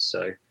questions.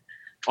 So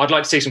I'd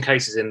like to see some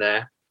cases in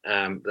there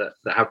that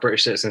have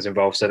British citizens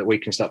involved so that we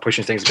can start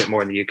pushing things a bit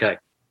more in the UK.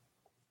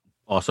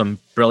 Awesome.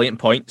 Brilliant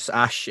points,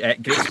 Ash.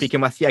 Great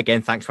speaking with you.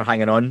 Again, thanks for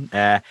hanging on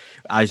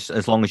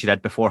as long as you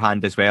did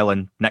beforehand as well.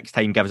 And next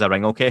time, give us a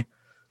ring, okay?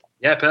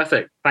 Yeah,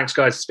 perfect. Thanks,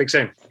 guys. Speak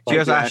soon.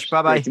 Cheers, Ash.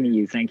 Bye-bye. Great to meet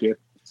you. Thank you.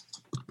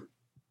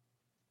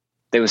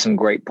 There were some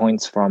great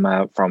points from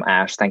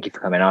Ash. Thank you for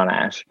coming on,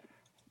 Ash.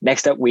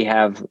 Next up, we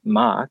have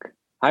Mark.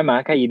 Hi,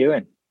 Mark. How you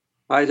doing?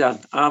 Hi, Dan.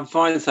 I'm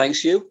fine,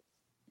 thanks. You?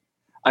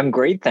 I'm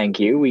great, thank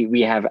you.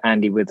 We have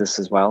Andy with us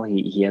as well.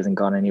 He hasn't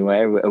gone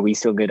anywhere. Are we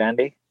still good,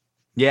 Andy?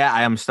 Yeah,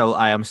 I am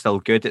still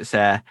good.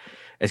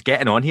 It's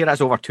getting on here.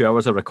 That's over 2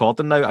 hours of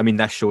recording now. I mean,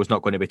 this show's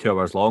not going to be 2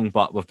 hours long,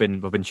 but we've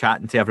been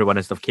chatting to everyone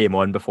as they've came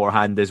on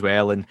beforehand as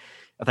well, and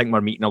I think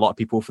we're meeting a lot of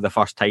people for the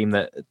first time.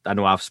 That I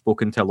know I've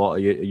spoken to a lot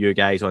of you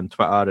guys on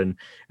Twitter and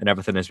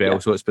everything as well. Yeah.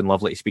 So it's been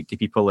lovely to speak to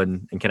people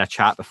and kind of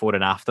chat before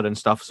and after and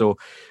stuff. So,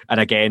 and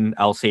again,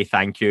 I'll say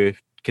thank you,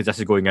 because this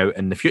is going out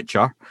in the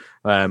future,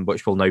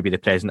 which will now be the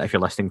present if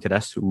you're listening to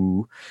this.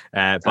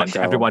 But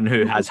to everyone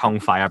who has hung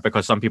fire,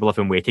 because some people have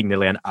been waiting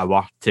nearly an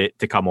hour to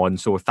come on.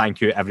 So thank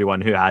you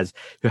everyone who has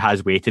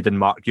waited. And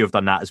Mark, you've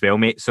done that as well,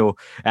 mate. So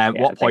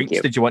what points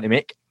did you want to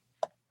make?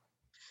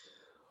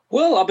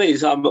 Well, I mean,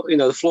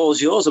 the floor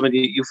is yours. I mean,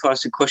 you fire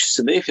some questions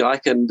to me if you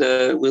like, and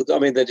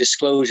the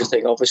disclosure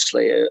thing,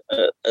 obviously,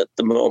 at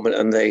the moment,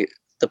 and the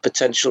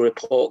potential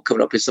report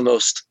coming up is the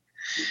most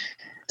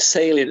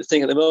salient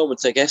thing at the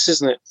moment, I guess,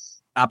 isn't it?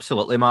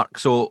 Absolutely, Mark.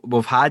 So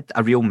we've had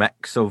a real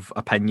mix of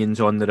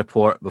opinions on the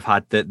report. We've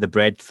had the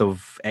breadth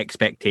of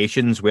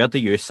expectations. Where do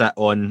you sit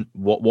on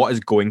what is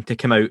going to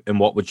come out, and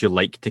what would you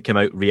like to come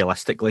out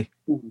realistically?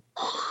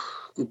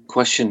 Good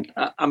question.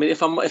 I mean,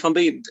 if I'm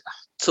being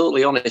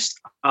totally honest,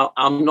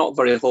 I'm not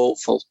very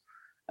hopeful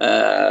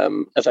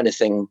of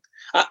anything.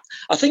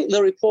 I think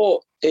the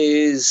report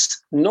is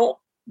not,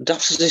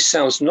 daft as this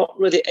sounds, not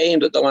really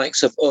aimed at the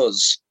likes of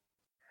us,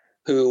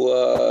 who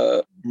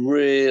are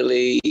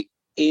really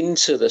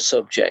into the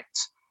subject.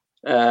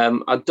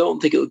 I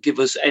don't think it will give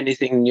us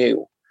anything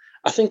new.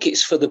 I think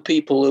it's for the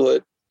people who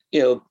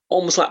are,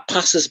 almost like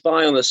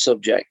passers-by on the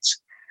subject,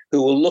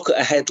 who will look at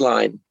a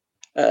headline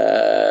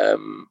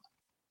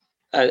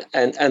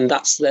and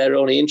that's their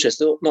only interest.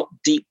 They're not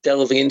deep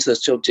delving into the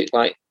subject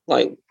like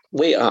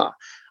we are.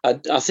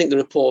 I think the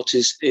report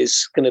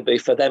is going to be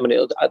for them, and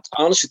I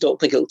honestly don't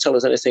think it'll tell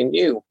us anything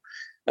new.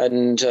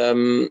 And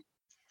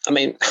I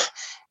mean,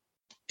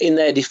 in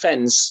their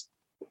defence,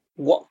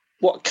 what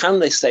can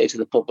they say to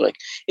the public?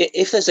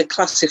 If there's a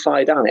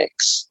classified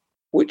annex,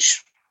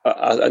 which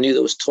I knew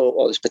there was talk,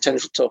 or there's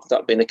potential talk of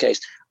that being the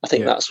case, I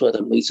think that's where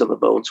the meat on the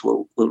bones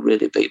will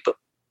really be. But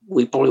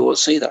we probably won't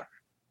see that.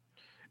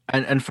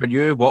 And for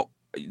you,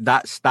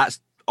 that's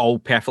all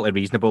perfectly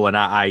reasonable, and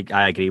I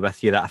agree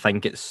with you that I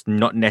think it's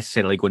not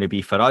necessarily going to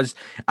be for us.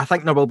 I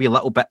think there will be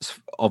little bits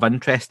of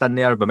interest in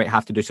there. We might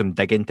have to do some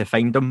digging to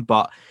find them,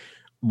 but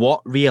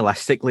what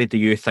realistically do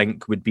you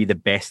think would be the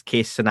best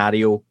case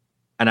scenario?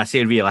 And I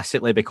say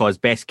realistically because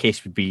best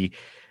case would be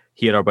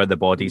here are where the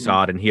bodies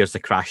are and here's the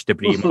crash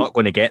debris. We're not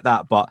going to get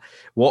that, but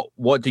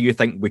what do you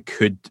think we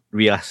could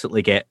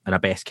realistically get in a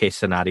best case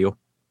scenario?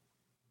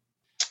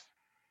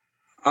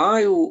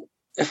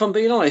 If I'm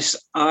being honest,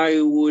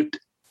 I would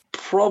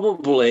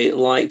probably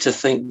like to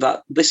think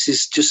that this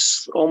is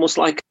just almost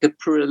like a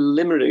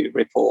preliminary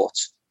report,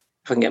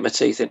 if I can get my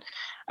teeth in.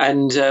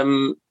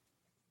 And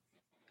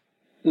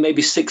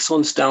maybe 6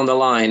 months down the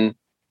line,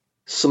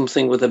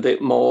 something with a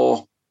bit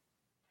more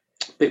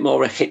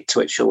a hit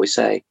to it, shall we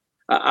say.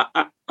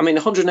 I mean,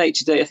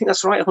 180 days, I think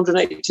that's right,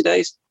 180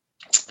 days.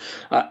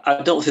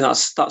 I don't think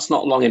that's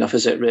not long enough,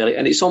 is it, really?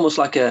 And it's almost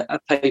like a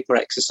paper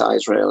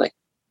exercise, really.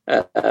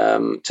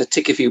 to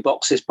tick a few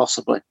boxes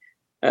possibly,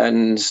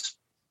 and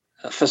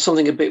for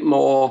something a bit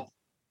more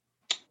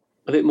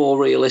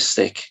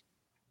realistic.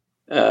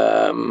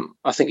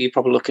 I think you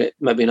probably look at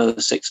maybe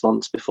another 6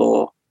 months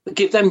before. To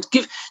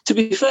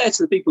be fair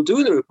to the people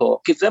doing the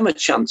report, give them a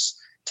chance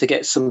to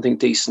get something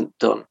decent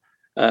done.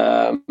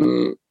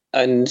 And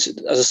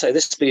as I say,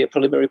 this will be a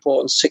preliminary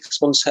report, and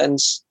 6 months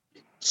hence,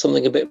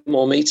 something a bit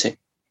more meaty.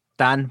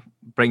 Dan,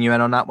 bring you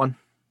in on that one.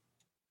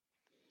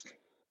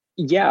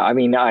 Yeah, I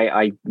mean,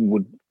 I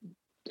would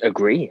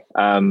agree.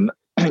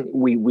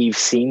 We've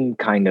seen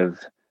kind of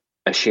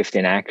a shift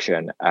in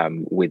action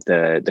with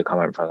the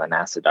comment from the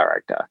NASA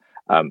director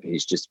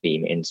who's just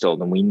been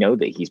installed, and we know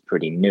that he's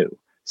pretty new.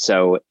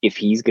 So if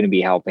he's going to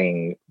be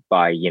helping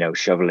by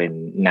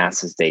shoveling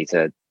NASA's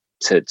data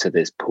to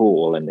this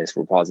pool and this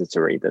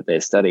repository that they're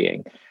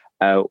studying,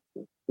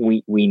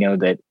 we know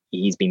that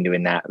he's been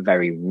doing that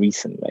very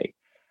recently.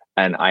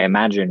 And I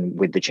imagine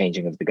with the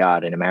changing of the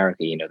guard in America,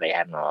 they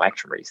had an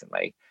election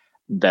recently,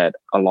 that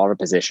a lot of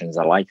positions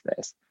are like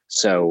this.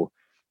 So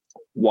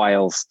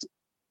whilst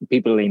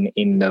people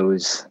in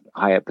those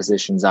higher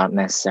positions aren't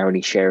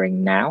necessarily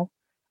sharing now,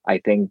 I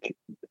think,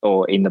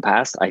 or in the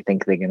past, I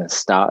think they're going to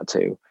start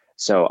to.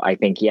 So I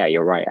think, yeah,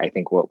 you're right. I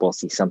think we'll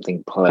see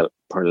something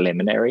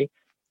preliminary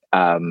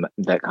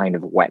that kind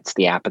of whets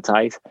the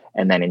appetite.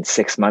 And then in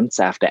 6 months,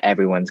 after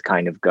everyone's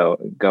kind of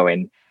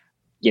going,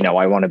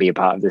 I want to be a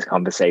part of this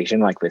conversation,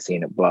 like we're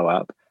seeing it blow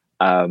up.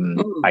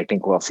 I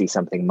think we'll see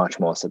something much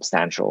more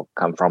substantial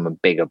come from a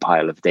bigger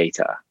pile of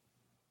data.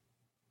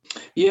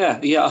 Yeah.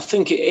 I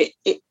think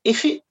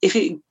if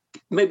it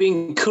maybe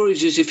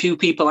encourages a few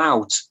people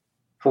out,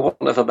 for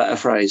want of a better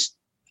phrase,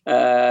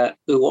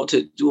 who want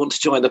to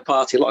join the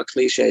party, a lot of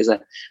cliches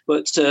there,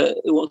 but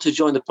who want to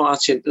join the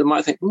party, they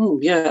might think,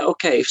 yeah,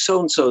 okay, if so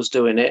and so's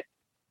doing it,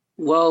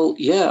 well,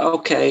 yeah,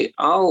 okay,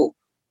 I'll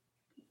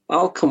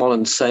come on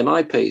and say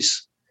my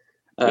piece.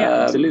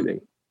 Yeah,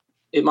 absolutely.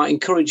 It might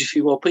encourage a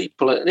few more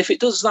people, and if it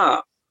does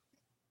that,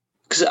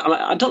 because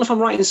I don't know if I'm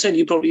right in saying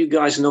you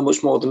guys know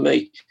much more than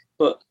me,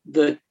 but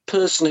the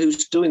person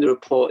who's doing the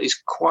report is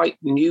quite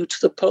new to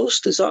the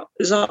post. Is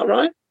that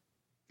right?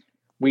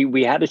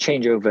 We had a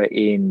changeover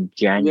in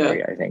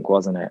January, I think,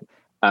 wasn't it?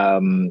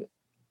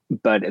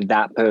 But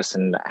that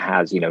person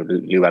has, Lou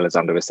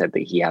Elizondo has said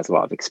that he has a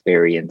lot of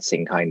experience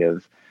in kind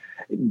of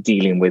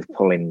dealing with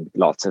pulling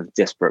lots of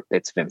disparate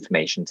bits of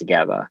information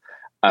together.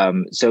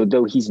 So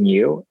though he's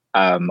new,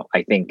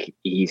 I think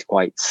he's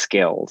quite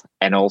skilled.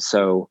 And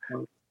also,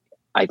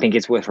 I think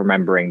it's worth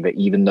remembering that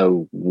even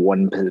though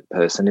one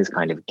person is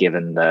kind of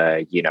given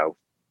the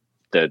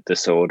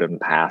sword and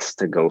pass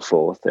to go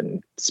forth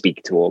and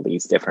speak to all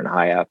these different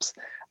high ups,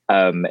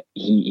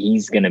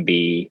 he's going to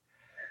be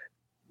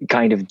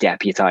kind of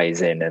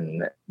deputizing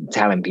and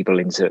telling people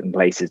in certain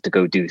places to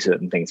go do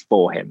certain things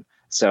for him.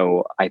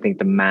 So I think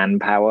the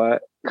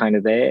manpower kind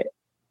of there,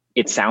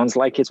 it sounds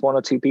like it's one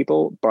or two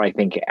people, but I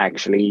think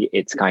actually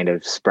it's kind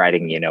of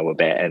spreading, a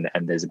bit,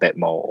 and there's a bit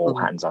more all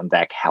hands on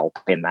deck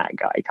helping that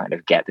guy kind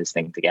of get this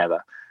thing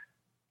together.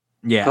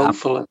 Yeah,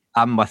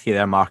 I'm with you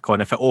there, Mark,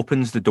 on if it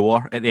opens the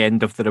door at the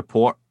end of the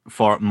report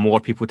for more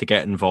people to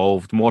get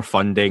involved, more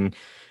funding,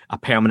 a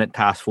permanent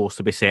task force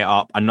to be set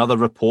up, another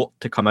report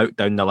to come out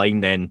down the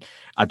line, then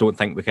I don't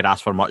think we could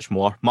ask for much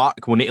more. Mark,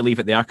 we'll need to leave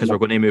it there because we're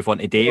going to move on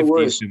to Dave.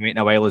 Dave's been waiting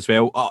a while as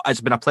well. Oh,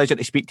 it's been a pleasure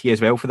to speak to you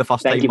as well for the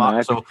first time,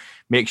 Mark. So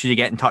make sure you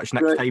get in touch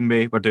next time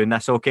we're doing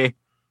this, okay?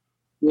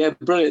 Yeah,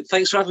 brilliant.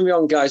 Thanks for having me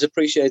on, guys.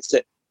 Appreciate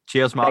it.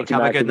 Cheers, Mark.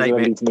 Have a good night,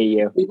 mate. To meet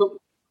you.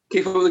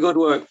 Keep up with the good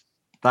work.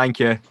 Thank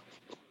you.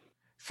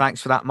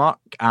 Thanks for that, Mark.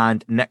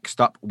 And next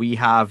up, we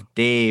have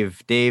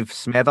Dave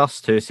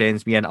Smethurst, who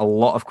sends me in a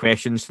lot of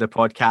questions to the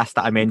podcast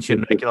that I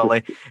mention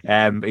regularly.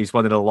 He's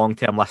one of the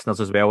long-term listeners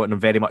as well, and I'm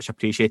very much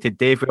appreciated.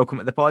 Dave, welcome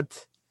to the pod.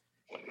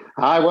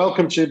 Hi,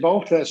 welcome to you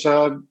both. It's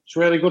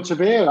really good to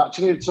be here,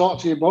 actually, to talk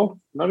to you both.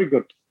 Very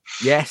good.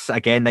 Yes,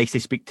 again, nice to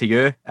speak to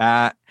you.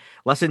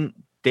 Listen,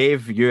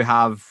 Dave, you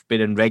have been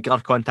in regular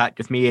contact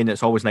with me, and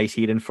it's always nice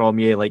hearing from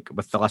you, like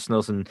with the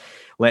listeners, and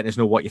letting us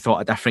know what you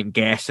thought of different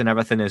guests and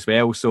everything as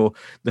well. So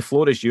the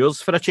floor is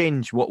yours for a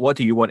change. What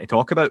do you want to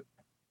talk about?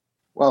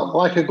 Well,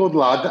 like a good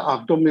lad,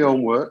 I've done my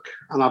own work,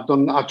 and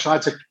I've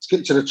tried to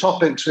get to the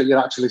topics that you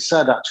actually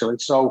said, actually.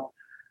 So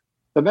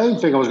the main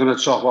thing I was going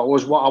to talk about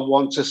was what I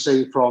want to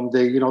see from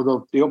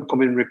the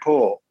upcoming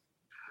report.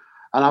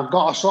 And I've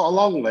got a sort of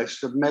long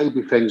list of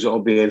maybe things that will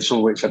be in, some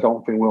of which I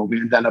don't think will be,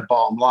 and then a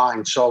bottom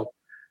line. So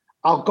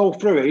I'll go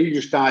through it. You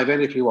just dive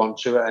in if you want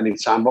to at any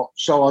time.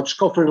 So I'll just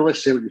go through the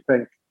list, see what you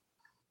think.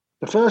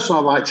 The first one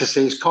I'd like to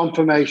see is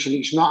confirmation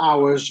it's not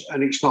ours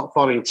and it's not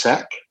foreign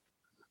tech.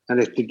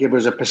 And if they give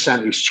us a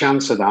percentage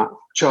chance of that,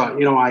 sure,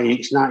 i.e.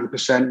 it's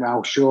 90%,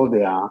 well, sure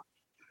they are.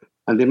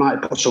 And they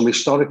might put some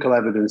historical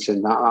evidence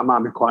in that. That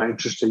might be quite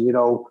interesting,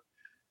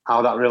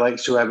 how that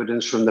relates to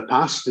evidence from the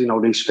past.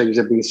 These things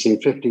have been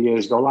seen 50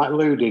 years ago, like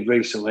Lou did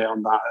recently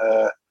on that,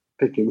 I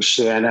think it was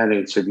CNN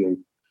interview.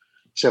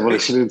 He said, well,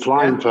 it's been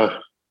flying for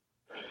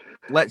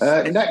let's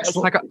next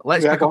pick up.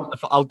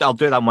 I'll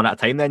do them one at a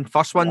time then.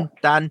 First one,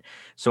 Dan.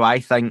 So I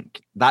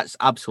think that's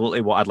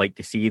absolutely what I'd like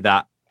to see.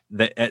 That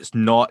it's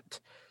not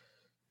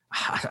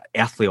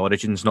earthly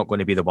origin's not going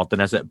to be the wording,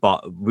 is it?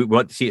 But we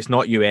want to see it's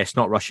not US,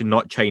 not Russian,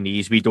 not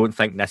Chinese. We don't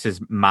think this is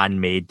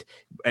man-made.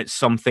 It's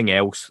something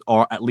else,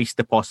 or at least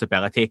the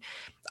possibility.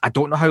 I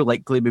don't know how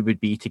likely we would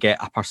be to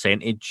get a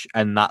percentage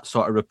in that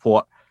sort of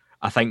report.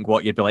 I think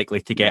what you'd be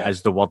likely to get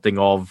is the wording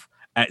of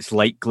it's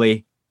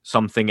likely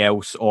something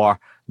else, or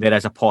there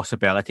is a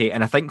possibility.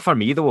 And I think for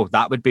me, though,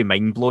 that would be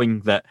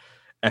mind-blowing that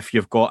if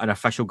you've got an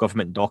official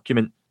government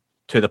document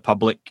to the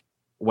public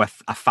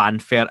with a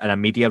fanfare and a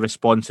media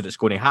response that it's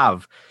going to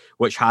have,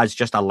 which has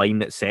just a line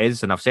that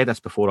says, and I've said this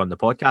before on the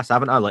podcast,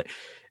 haven't I? Like,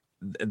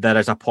 there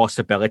is a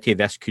possibility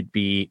this could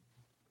be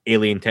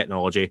alien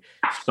technology,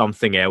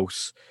 something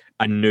else,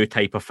 a new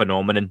type of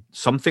phenomenon,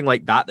 something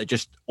like that, that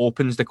just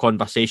opens the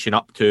conversation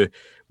up to,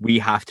 we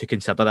have to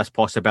consider this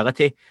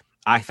possibility.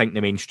 I think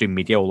the mainstream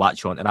media will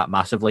latch onto that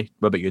massively.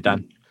 What about you,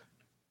 Dan?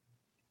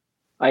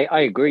 I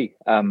agree.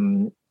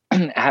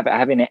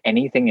 Having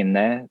anything in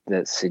there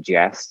that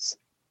suggests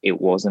it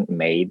wasn't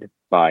made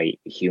by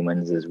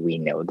humans as we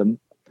know them.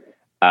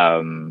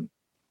 I'm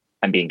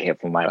being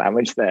careful with my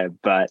language there,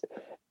 but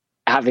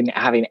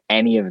having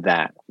any of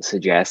that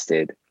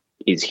suggested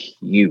is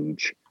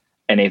huge.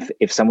 And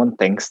if someone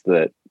thinks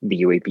that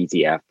the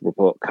UAPTF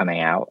report coming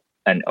out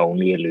and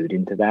only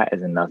alluding to that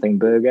is a nothing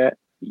burger,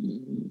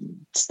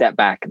 step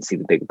back and see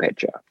the bigger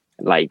picture.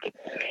 Like,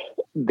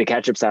 the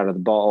ketchup's out of the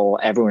bottle,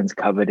 everyone's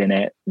covered in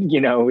it,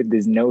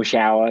 there's no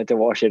shower to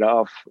wash it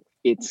off.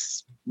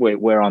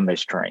 We're on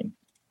this train.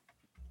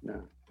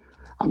 Yeah.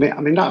 I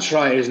mean that's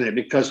right, isn't it?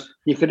 Because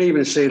you could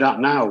even see that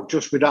now,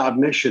 just with that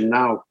admission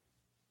now.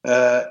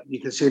 You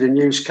can see the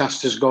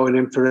newscasters going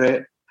in for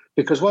it,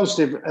 because once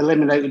they've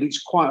eliminated,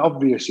 it's quite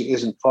obvious it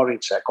isn't foreign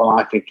tech. Well,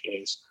 I think it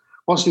is.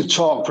 Once they've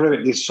talked through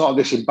it, there's sort of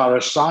this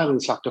embarrassed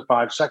silence after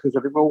 5 seconds.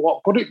 I think, well,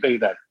 what could it be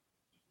then?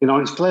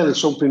 It's clearly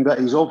something that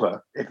is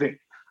other.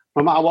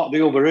 No matter what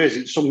the other is,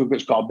 it's something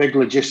that's got a big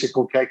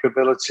logistical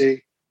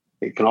capability.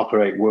 It can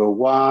operate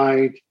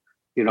worldwide.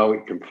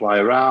 It can fly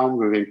around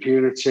with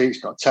impunity. It's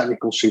got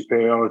technical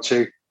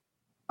superiority.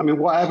 I mean,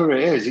 whatever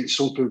it is, it's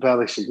something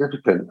fairly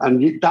significant.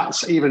 And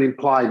that's even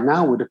implied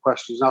now with the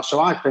questions now. So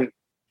I think,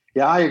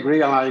 I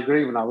agree. And I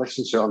agree when I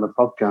listen to it on the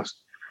podcast.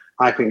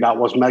 I think that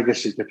was mega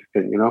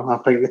significant, I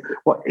think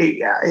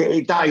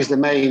that is the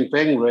main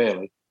thing,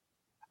 really.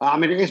 I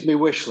mean, it is my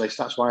wish list.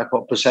 That's why I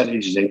put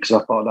percentages in, because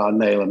I thought I'd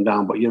nail them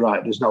down. But you're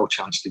right, there's no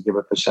chance to give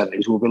a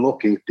percentage. We'll be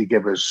lucky if they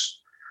give us,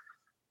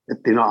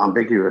 if they're not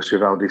ambiguous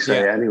with how they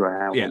say it anyway.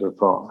 I would have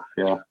thought,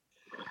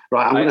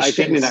 Right, I'm going to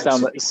skip I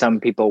think some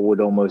people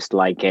would almost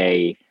like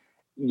a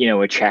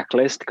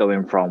checklist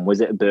going from, was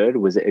it a bird?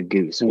 Was it a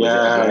goose?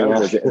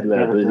 Was it a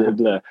blur? Was it a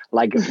blur?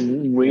 Like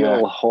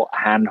real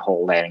hand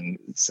holding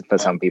for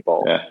some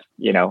people.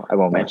 I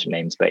won't mention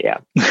names, but yeah.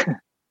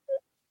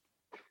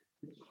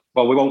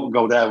 Well, we won't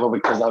go there,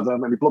 because I don't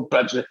have any blood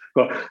pressure.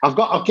 But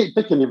I keep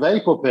picking the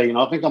vape up here.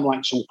 I think I'm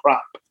like some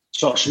crap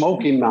sort of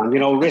smoking man.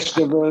 Risk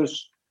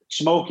averse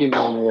smoking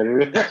man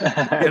here.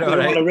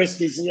 What a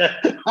risk is,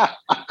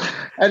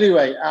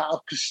 Anyway,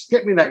 I'll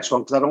skip my next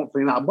one because I don't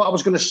think that. What I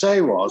was going to say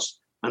was,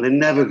 and they're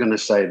never going to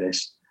say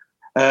this,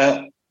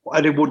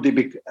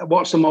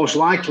 what's the most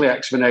likely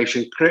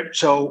explanation,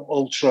 crypto,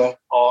 ultra,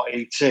 or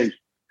ET?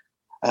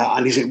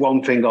 And is it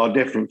one thing or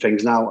different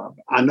things? Now,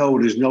 I know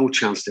there's no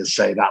chance to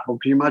say that,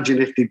 but can you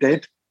imagine if they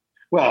did?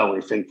 Well,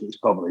 we think it's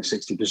probably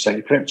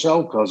 60%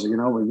 crypto because,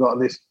 we've got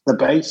the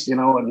base,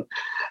 and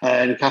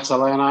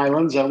Catalan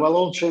Islands. Well,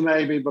 ultra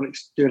maybe, but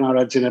it's doing our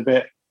heads in a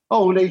bit.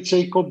 Oh, an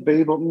ET could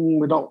be, but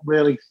we're not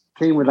really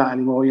keen with that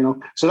anymore,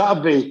 So that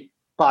would be,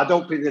 but I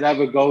don't think they'd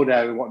ever go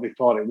there with what they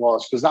thought it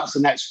was, because that's the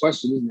next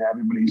question, isn't it?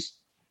 Everybody's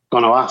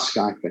going to ask,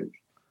 I think.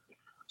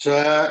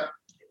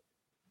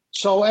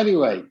 So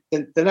anyway,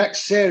 the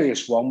next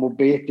serious one would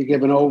be if they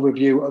give an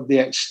overview of the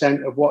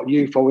extent of what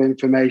UFO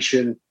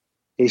information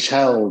is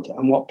held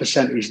and what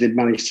percentage they've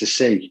managed to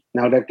see.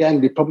 Now,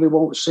 again, they probably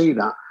won't see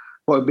that,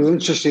 but it'd be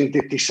interesting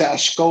if they set a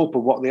scope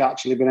of what they've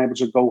actually been able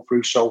to go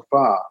through so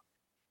far.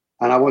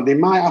 And they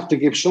might have to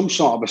give some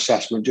sort of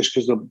assessment just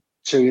because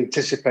to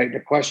anticipate the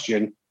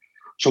question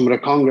some of the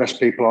Congress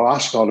people will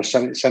ask, or the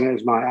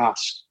senators might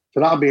ask. So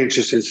that'll be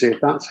interesting to see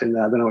if that's in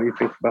there. I don't know what you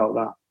think about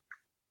that.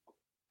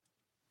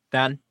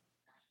 Dan?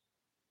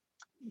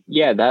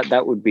 Yeah,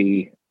 that would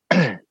be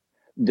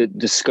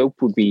the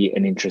scope would be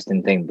an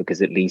interesting thing,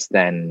 because at least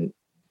then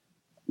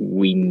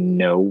we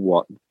know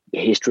what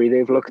history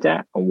they've looked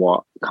at and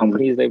what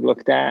companies they've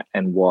looked at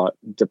and what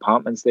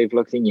departments they've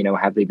looked in.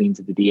 Have they been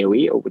to the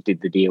DOE, or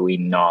did the DOE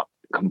not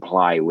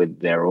comply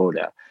with their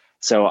order?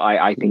 So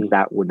I think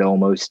that would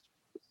almost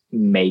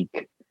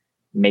make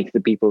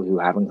the people who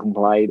haven't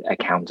complied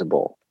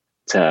accountable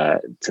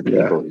to the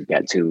people who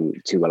get to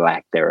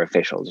elect their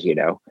officials.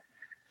 Yeah.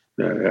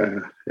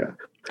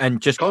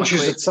 And just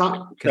conscious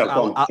of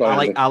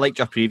that, I liked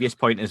your previous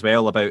point as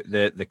well about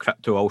the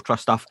crypto ultra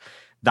stuff.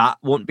 That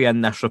won't be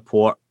in this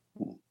report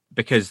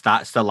because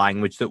that's the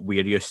language that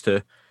we're used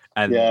to.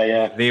 and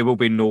Yeah. they will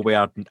be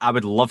nowhere. I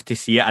would love to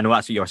see it. I know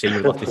that's what you were saying.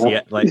 You'd love to see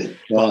it, like,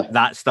 but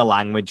that's the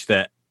language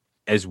that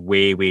is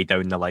way, way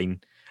down the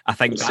line. I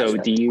think. So,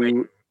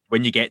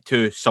 when you get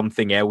to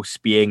something else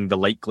being the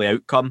likely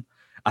outcome,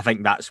 I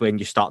think that's when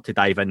you start to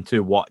dive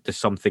into what does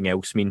something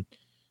else mean.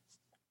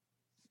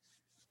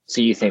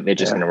 So you think they're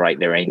just going to write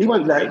their angel? He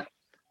went there.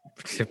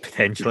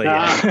 Potentially,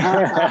 yeah.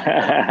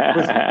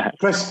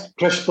 Chris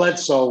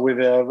Bledsoe with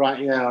I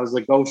was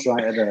the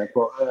ghostwriter there,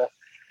 but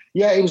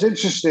yeah, it was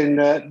interesting.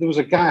 There was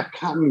a guy, I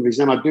can't remember his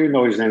name. I do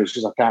know his name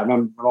because I can't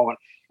remember the moment.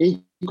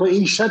 He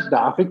said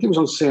that, I think it was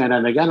on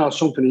CNN again or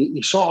something.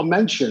 He sort of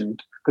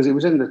mentioned, because it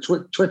was in the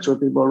Twitter,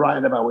 people were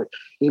writing about it.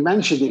 He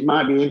mentioned it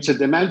might be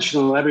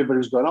interdimensional.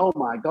 Everybody's going, "Oh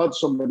my God,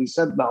 somebody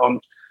said that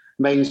on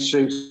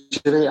mainstream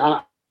TV."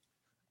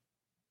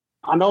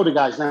 I know the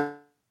guy's name.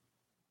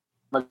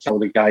 I know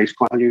the guy's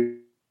quite new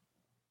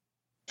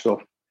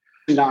stuff.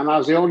 And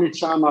that's the only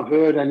time I've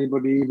heard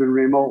anybody even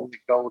remotely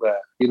go there,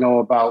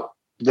 about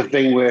the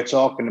thing we're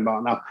talking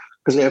about now.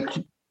 Because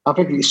I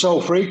think it's so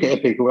freaky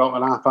to people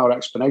without an half-hour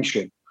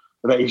explanation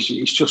that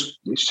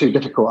it's too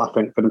difficult, I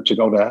think, for them to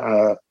go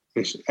there.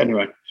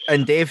 Anyway.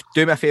 And Dave,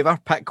 do me a favour,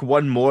 pick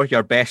one more,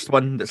 your best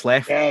one that's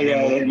left.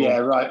 Yeah,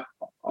 right.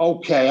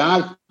 Okay,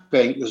 I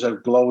think there's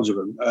loads of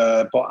them,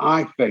 but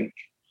I think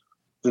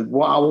that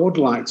what I would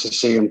like to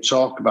see them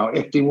talk about,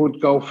 if they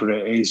would go for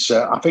it, is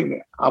I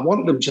think I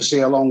want them to see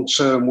a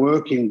long-term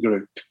working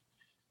group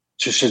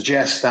to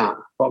suggest that.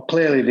 But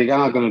clearly they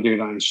are going to do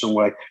that in some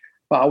way.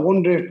 But I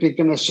wonder if they're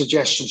going to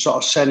suggest some sort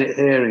of Senate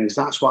hearings.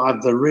 That's what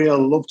I'd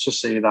real love to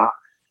see that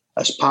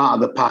as part of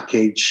the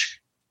package.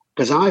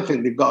 Because I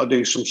think they've got to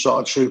do some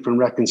sort of truth and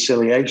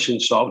reconciliation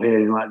sort of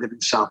hearing like they did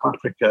in South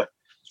Africa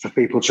for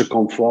people to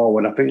come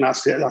forward. I think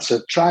that's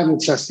a tried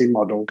and tested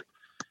model.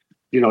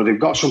 They've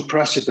got some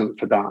precedent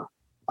for that,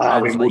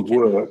 how it would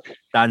work.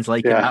 Dan's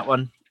liking that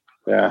one.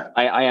 Yeah.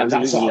 I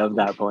absolutely love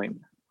that point.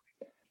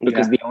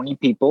 Because the only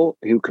people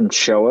who can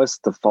show us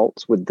the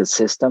faults with the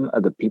system are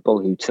the people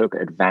who took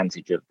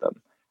advantage of them.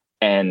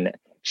 And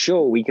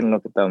sure, we can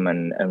look at them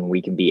and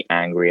we can be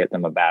angry at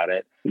them about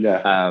it.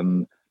 Yeah.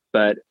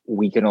 But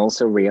we can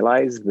also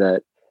realize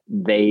that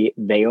they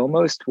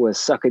almost were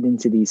suckered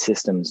into these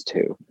systems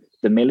too.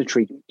 The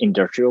military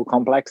industrial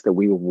complex that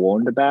we were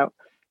warned about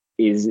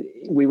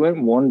we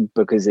weren't warned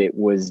because it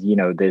was,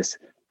 this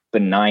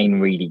benign,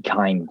 really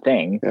kind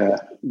thing. Yeah.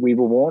 We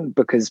were warned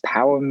because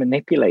power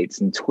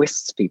manipulates and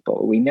twists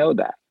people. We know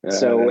that. Yeah.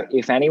 So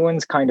if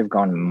anyone's kind of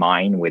gone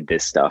mine with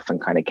this stuff and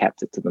kind of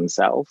kept it to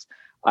themselves,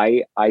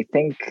 I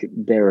think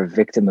they're a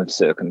victim of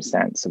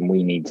circumstance, and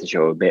we need to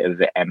show a bit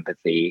of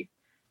empathy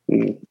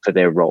for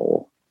their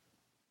role.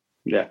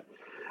 Yeah.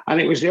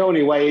 And it was the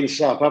only way in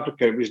South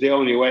Africa, it was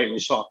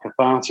sort of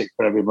cathartic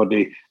for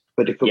everybody,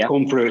 but they could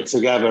come through it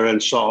together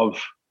and sort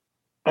of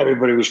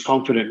everybody was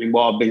confident in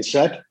what had been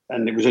said,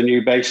 and it was a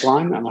new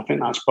baseline. And I think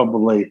that's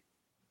probably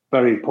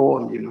very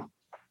important,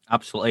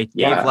 Absolutely.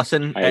 Dave,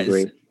 listen,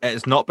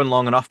 it's not been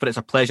long enough, but it's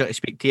a pleasure to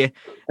speak to you.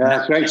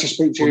 It's great to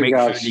speak to you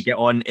guys. Make sure you get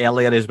on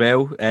earlier as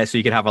well, so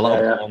you can have a little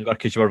bit longer,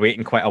 because you were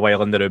waiting quite a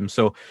while in the room.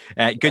 So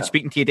good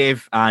speaking to you,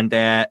 Dave, and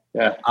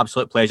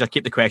absolute pleasure.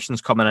 Keep the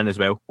questions coming in as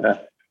well. Yeah.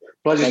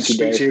 Pleasure to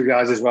speak to you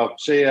guys as well.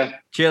 See ya.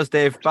 Cheers,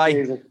 Dave.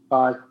 Bye.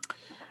 Bye.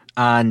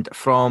 And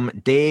from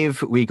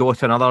Dave, we go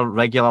to another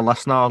regular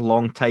listener,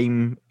 long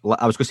time.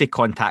 I was going to say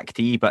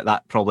contactee, but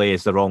that probably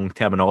is the wrong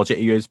terminology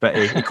to use. But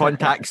he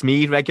contacts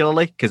me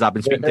regularly because I've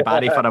been speaking to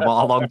Barry for a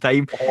long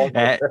time.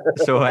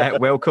 So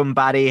welcome,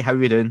 Barry. How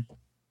are you doing?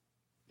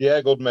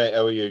 Yeah, good, mate.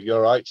 How are you? You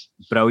all right?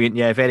 Brilliant.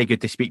 Yeah, very good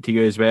to speak to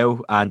you as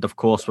well. And of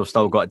course, we've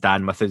still got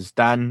Dan with us.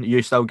 Dan,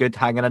 you still good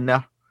hanging in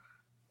there?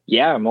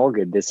 Yeah, I'm all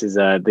good. This is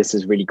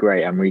really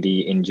great. I'm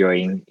really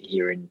enjoying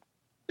hearing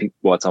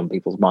what's on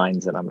people's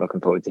minds, and I'm looking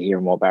forward to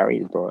hearing what Barry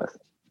has brought us.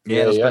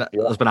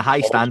 There's been a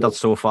high standard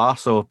so far.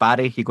 So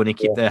Barry, you going to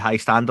keep the high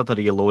standard, or are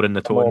you lowering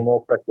the tone?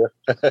 No pressure.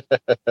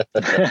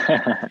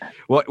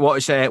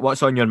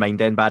 What's on your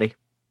mind then, Barry?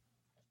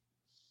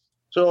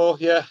 So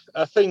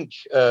I think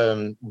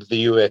the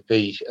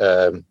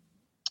UAP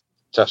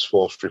task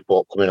force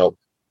report coming up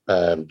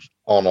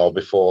on or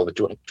before the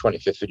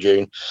 25th of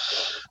June,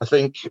 I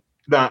think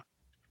that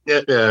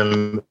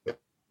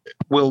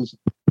will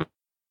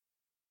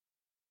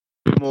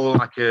more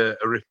like a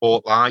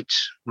report light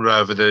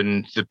rather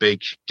than the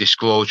big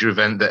disclosure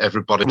event that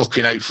everybody's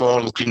looking out for,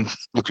 looking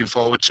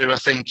forward to. I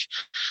think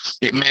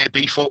it may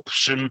beef up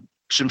some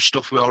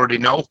stuff we already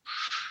know.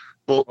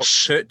 But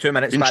 2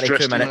 minutes, Barry.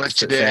 2 minutes.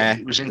 Today,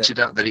 it was hinted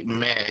at that it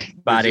may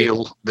Barry,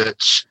 reveal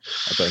that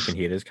I don't think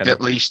it is,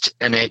 at least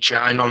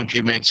NHI,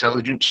 non-human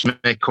intelligence,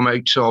 may come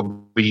out or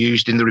be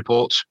used in the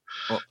report.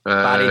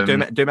 Barry,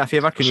 do me a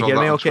favour. Can you hear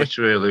me? Okay.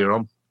 Earlier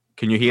on.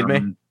 Can you hear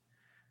me?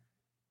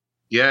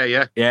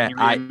 Yeah.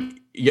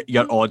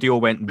 Your audio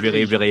went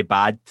really, really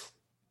bad.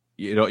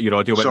 Your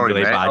audio went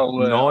really bad.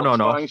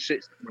 No.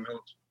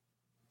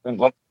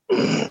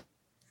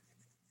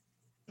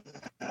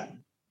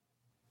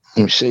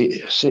 You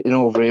see, sitting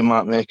over here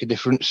might make a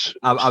difference.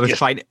 I was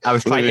trying to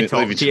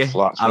talk to you.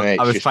 I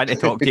was trying to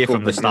talk to you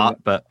from the start,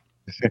 but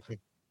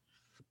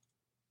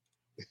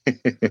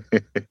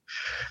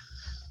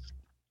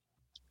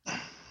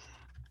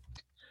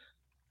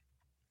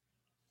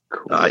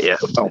Cool. Yeah.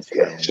 Oh,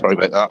 sorry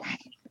about that.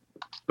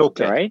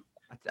 Okay. All right.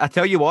 I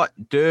tell you what,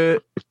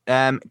 because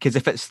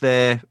if it's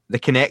the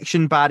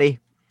connection, Barry,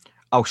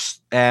 I'll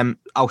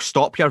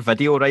stop your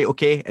video, right?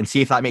 Okay, and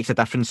see if that makes a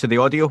difference to the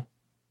audio.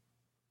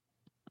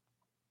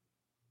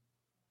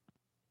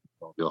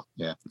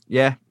 Yeah.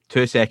 Yeah,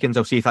 2 seconds.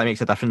 I'll see if that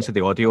makes a difference to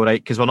the audio,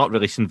 right? Because we're not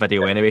releasing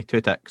video anyway.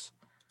 2 ticks.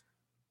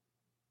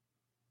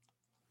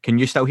 Can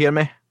you still hear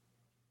me?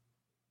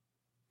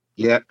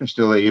 Yeah, I can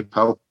still hear you,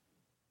 pal.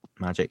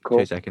 Magic. Cool.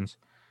 2 seconds.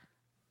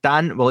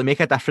 Dan, will it make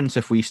a difference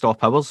if we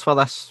stop hours for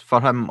this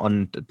for him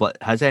on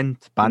his end?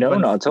 Bandwidth? No,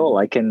 not at all.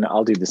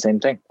 I'll do the same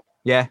thing.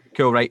 Yeah,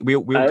 cool. Right,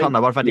 we'll turn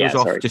our videos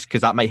off just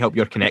because that might help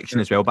your connection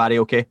as well, Barry.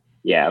 Okay.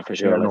 Yeah, for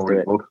sure. Let's do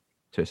it.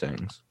 2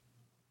 seconds.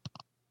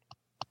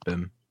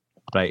 Boom.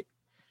 Right.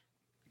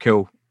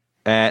 Cool.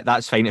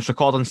 That's fine. It's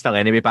recording still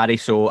anyway, Barry.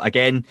 So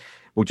again,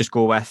 we'll just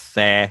go with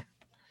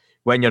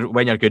when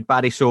you're good,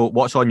 Barry. So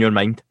what's on your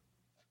mind?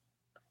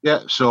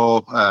 Yeah.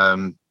 So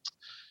I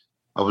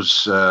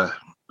was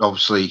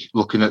obviously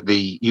looking at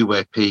the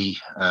UAP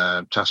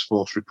task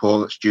force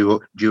report that's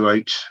due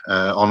out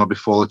on or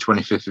before the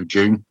 25th of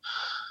June.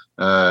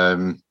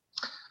 I'm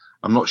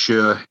not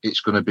sure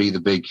it's going to be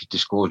the big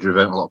disclosure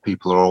event a lot of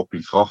people are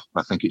hoping for.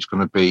 I think it's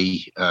going to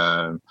be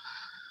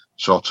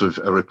sort of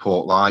a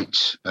report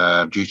light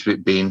due to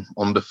it being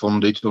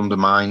underfunded,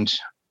 undermined.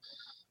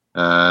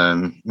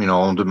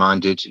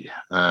 Undermined.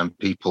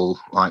 People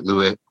like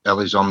Louis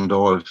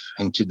Elizondo have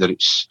hinted that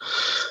it's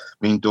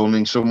been done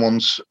in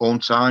someone's own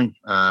time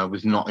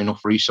with not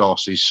enough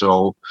resources.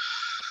 So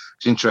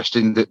it's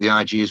interesting that the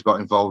IG has got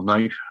involved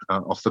now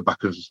off the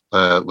back of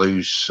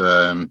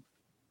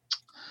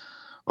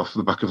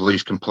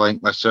Lou's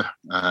complaint letter.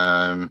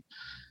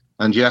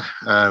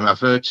 I've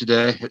heard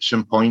today at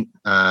some point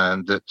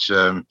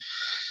that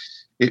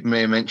it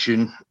may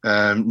mention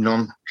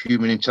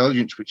non-human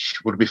intelligence, which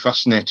would be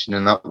fascinating,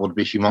 and that would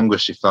be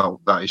humongous if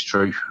that is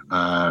true.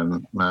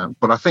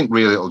 But I think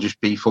really it'll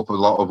just beef up a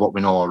lot of what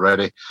we know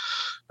already.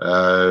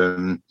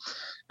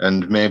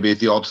 And maybe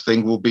the odd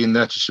thing will be in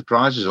there to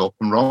surprise us up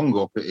and wrong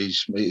up. It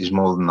is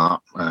more than that.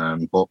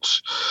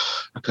 But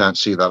I can't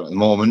see that at the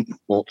moment.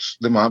 But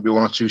there might be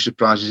one or two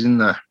surprises in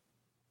there.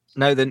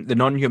 Now, the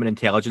non-human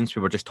intelligence,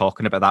 we were just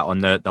talking about that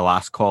on the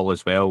last call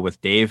as well with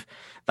Dave.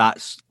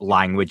 That's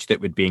language that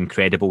would be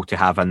incredible to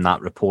have in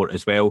that report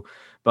as well.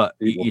 But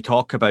you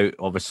talk about,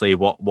 obviously,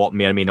 what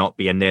may or may not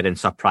be in there and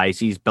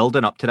surprises.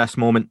 Building up to this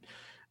moment,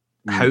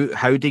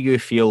 how do you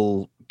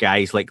feel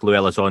guys like Lou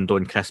Elizondo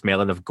and Chris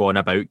Mellon have gone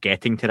about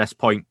getting to this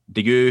point? Do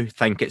you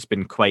think it's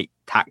been quite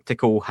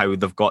tactical how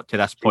they've got to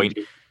this point?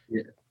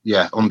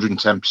 Yeah,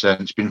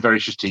 110%. It's been very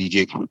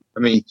strategic. I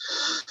mean,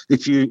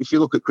 if you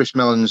look at Chris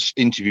Mellon's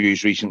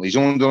interviews recently, he's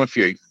only done a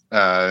few.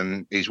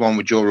 He's one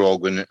with Joe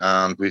Rogan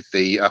and with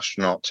the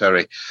astronaut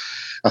Terry.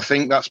 I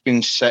think that's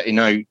been setting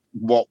out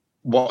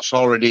what's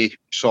already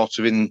sort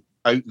of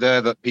out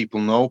there that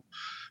people know.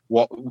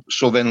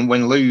 So then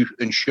when Lou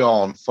and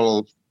Sean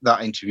follow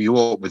that interview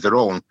up with their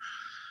own,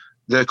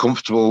 they're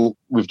comfortable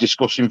with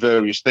discussing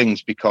various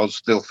things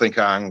because they'll think,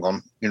 hang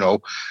on,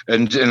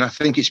 and I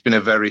think it's been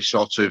a very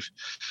sort of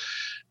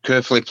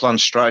carefully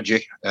planned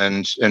strategy,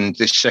 and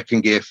this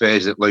second gear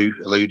phase that Lou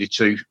alluded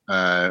to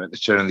at the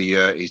turn of the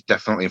year is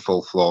definitely in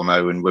full flow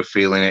now, and we're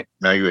feeling it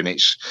now, and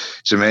it's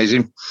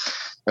amazing,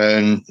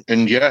 and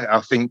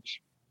I think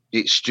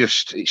it's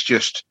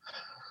just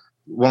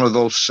one of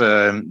those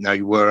now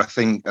where I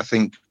think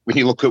when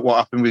you look at what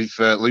happened with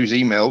Lou's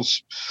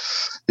emails,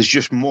 there's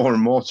just more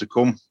and more to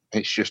come.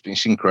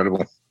 It's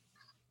incredible.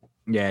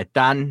 Yeah,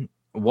 Dan,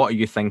 what are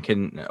you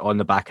thinking on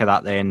the back of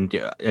that then?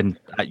 And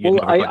you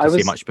never got to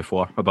say much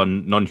before about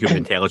non-human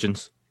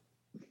intelligence.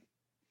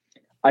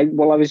 I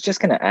was just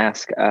going to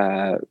ask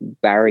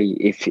Barry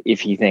if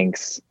he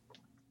thinks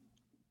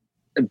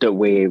that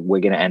we're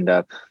going to end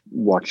up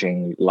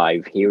watching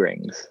live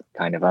hearings,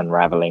 kind of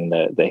unraveling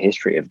the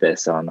history of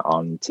this on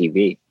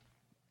TV.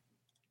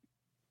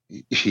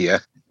 Yeah,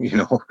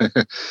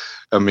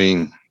 I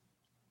mean,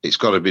 it's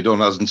got to be done,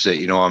 hasn't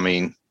it? I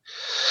mean,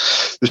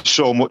 there's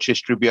so much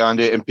history behind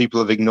it, and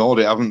people have ignored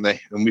it, haven't they?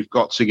 And we've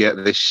got to get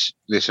this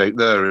out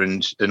there,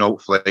 and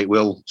hopefully it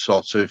will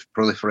sort of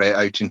proliferate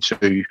out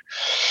into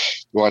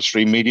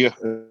widestream media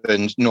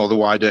and the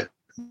wider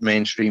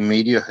mainstream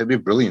media. It'd be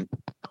brilliant,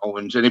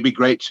 and it'd be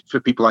great for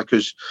people like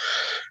us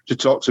to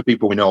talk to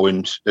people we know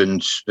and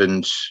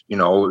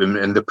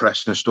the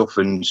press and stuff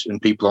and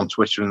people on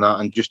Twitter and that,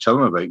 and just tell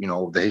them about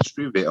the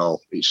history of it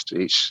all.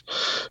 It's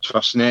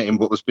fascinating,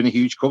 but there's been a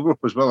huge cover up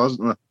as well,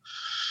 hasn't there?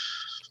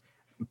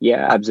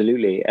 Yeah,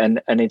 absolutely,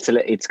 and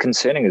it's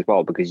concerning as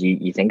well, because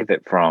you think of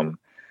it from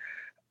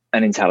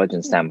an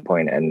intelligence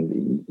standpoint,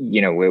 and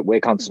we're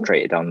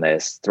concentrated on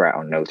this threat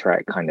or no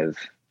threat kind of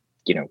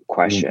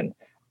question.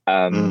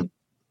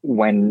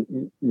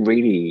 When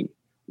really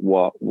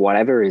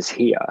whatever is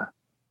here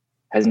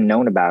has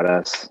known about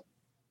us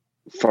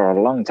for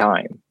a long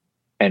time,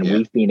 and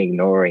we've been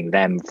ignoring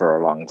them for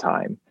a long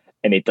time.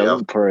 and it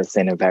doesn't put us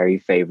in a very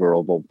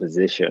favorable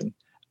position.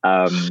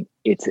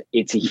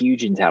 It's a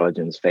huge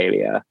intelligence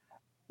failure,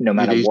 no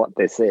matter what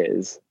this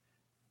is.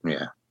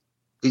 Yeah.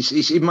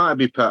 It might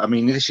be part. I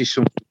mean, this is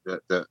something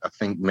that I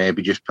think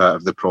maybe just part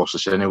of the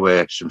process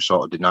anyway. Some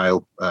sort of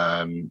denial.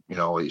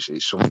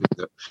 It's something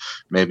that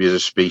maybe as a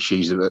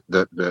species that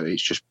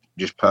it's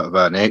just part of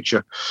our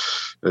nature.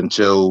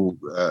 Until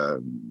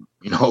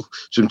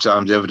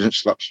sometimes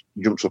evidence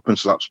jumps up and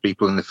slaps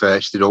people in the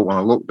face. They don't want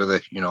to look, do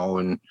they?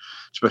 And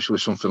especially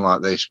something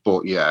like this.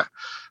 But yeah,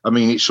 I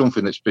mean, it's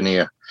something that's been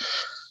here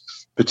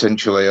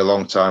potentially a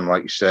long time,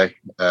 like you say.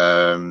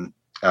 And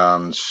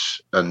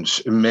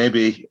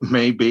maybe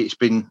it's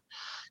been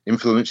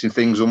influencing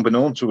things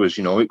unbeknown to us.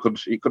 It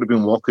could have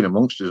been walking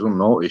amongst us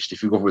unnoticed.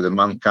 If you go with the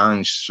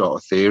mankind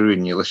sort of theory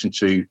and you listen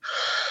to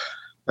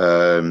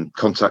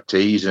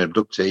contactees and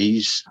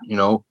abductees,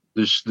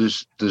 there's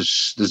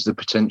the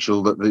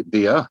potential that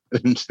they are,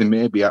 and they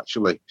may be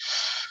actually,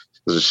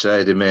 as I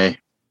say, they may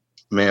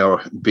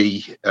or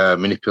be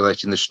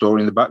manipulating the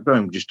story in the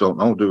background. We just don't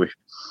know, do we?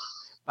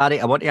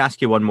 Barry, I want to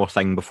ask you one more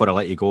thing before I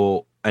let you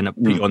go and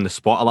put you on the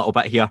spot a little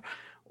bit here.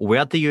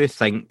 Where do you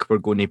think we're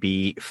going to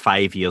be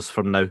 5 years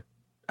from now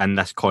in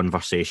this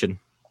conversation?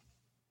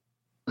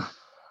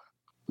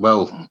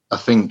 Well, I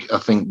think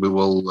we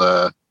will.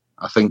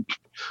 I think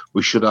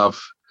we should have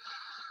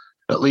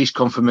at least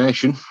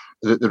confirmation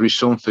that there is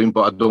something,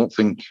 but I don't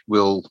think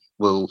we'll.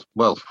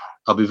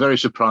 I'll be very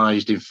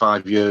surprised in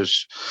 5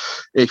 years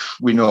if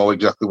we know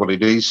exactly what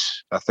it is.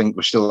 I think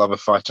we still have a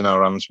fight in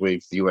our hands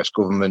with the US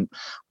government.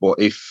 But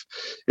if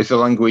the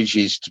language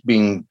is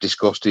being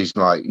discussed is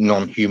like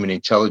non-human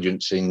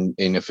intelligence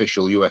in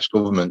official US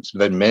governments,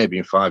 then maybe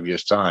in 5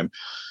 years' time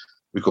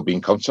we could be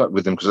in contact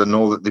with them, because I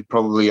know that they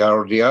probably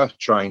already are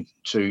trying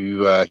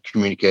to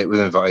communicate with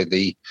them via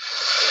the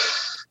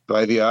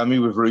army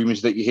with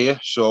rumours that you hear.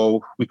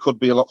 So we could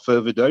be a lot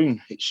further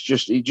down. It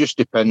just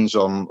depends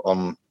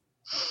on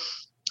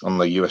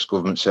the US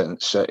government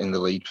setting the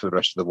lead for the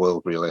rest of the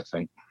world, really, I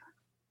think.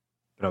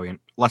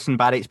 Brilliant. Listen,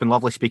 Barry, it's been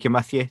lovely speaking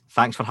with you.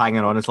 Thanks for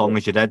hanging on as long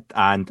as you did,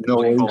 and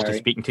look forward to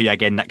speaking to you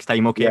again next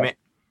time, okay, mate?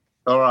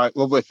 All right,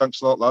 lovely.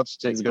 Thanks a lot, lads.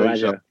 Take care of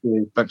yourself.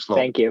 Thanks a lot.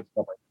 Thank you.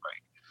 Bye-bye.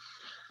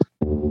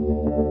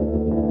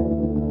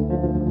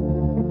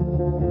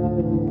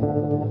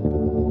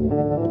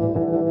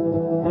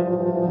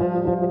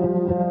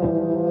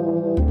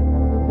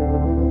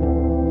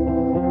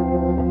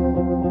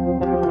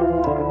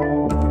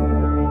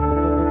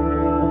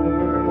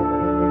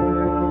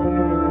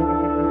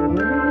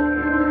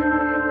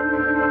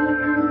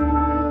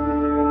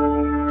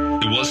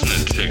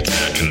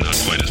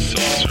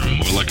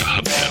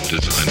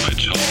 Designed by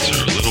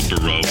Chaucer, a little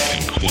baroque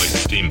and quite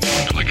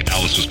steampunk, like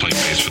Alice was playing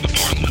bass for the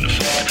Parliament of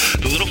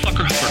Folk. The little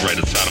fucker hovered right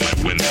outside of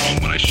my window,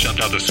 and when I shoved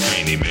out the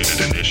screen, he made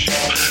it an issue.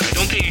 I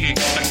don't think he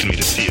expected me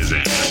to see his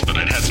ass, but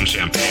I'd had some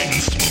champagne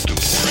and smoked a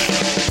little around.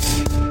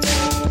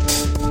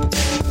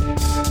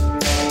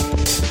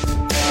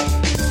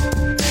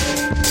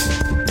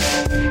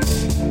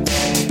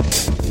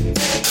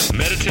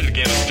 Meditative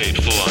gamma state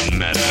full on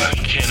meta.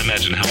 Can't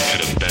imagine how it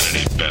could have been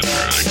any better.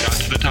 I got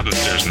to the top of the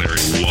stairs and there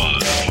he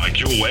was. Like,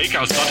 you awake?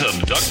 I was about to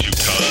abduct you,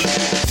 cuz.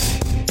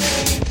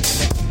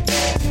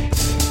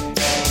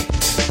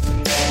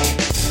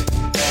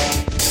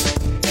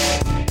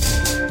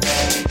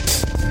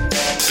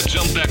 I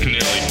jumped back and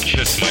nearly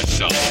kissed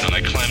myself, and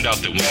I climbed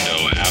out the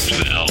window after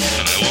the elf,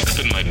 and I woke up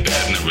in my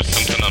bed and there was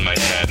something on my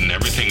head and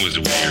everything was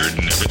weird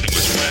and everything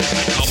was red. And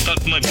I called out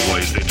to my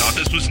boys. They thought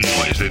this was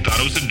noise. They thought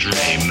it was a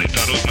dream. They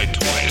thought it was my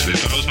toys. They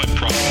thought it was my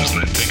problems,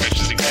 and they think I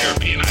should seek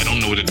therapy, and I don't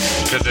know what to do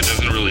because it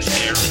doesn't really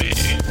scare me.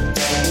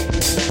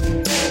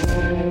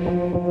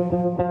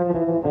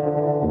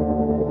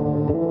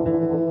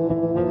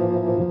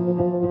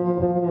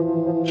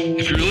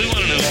 If you really want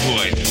to know who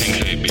I think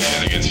I beat, I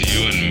think it's you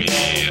and me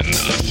and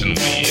us and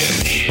we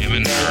and him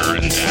and her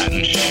and that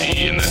and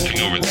she and that thing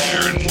over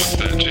there and what's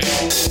that, Jay?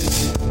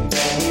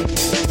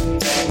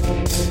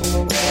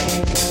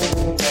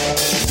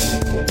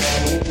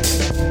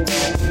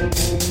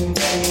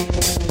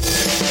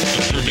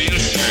 But for being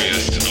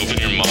serious, open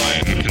your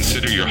mind,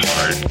 consider your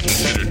heart,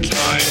 consider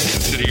time,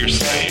 consider your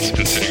space,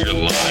 consider your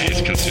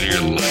lies, consider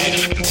your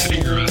life, consider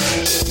your eyes.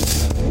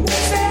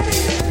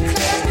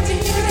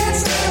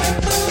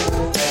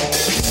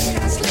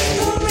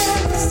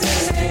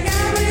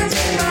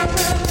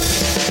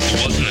 It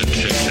wasn't a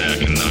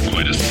tic-tac and not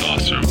quite a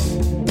saucer.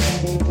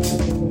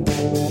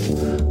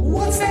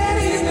 What's that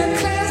in the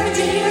class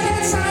between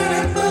that sun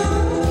and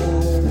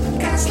moon?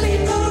 Got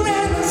sleep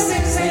around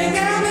 6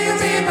 a.m.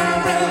 in my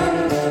room.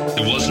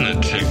 It wasn't a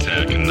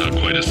tic-tac and not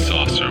quite a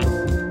saucer.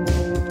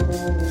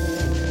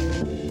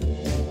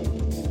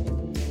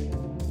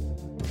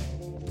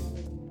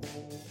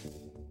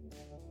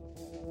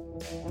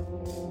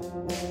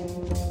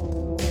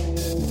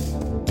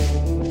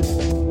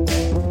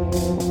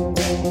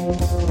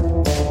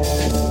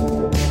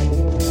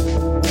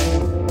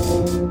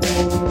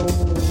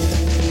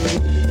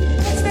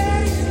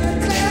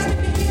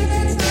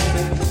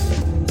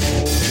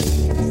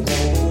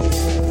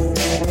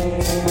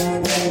 Thank you.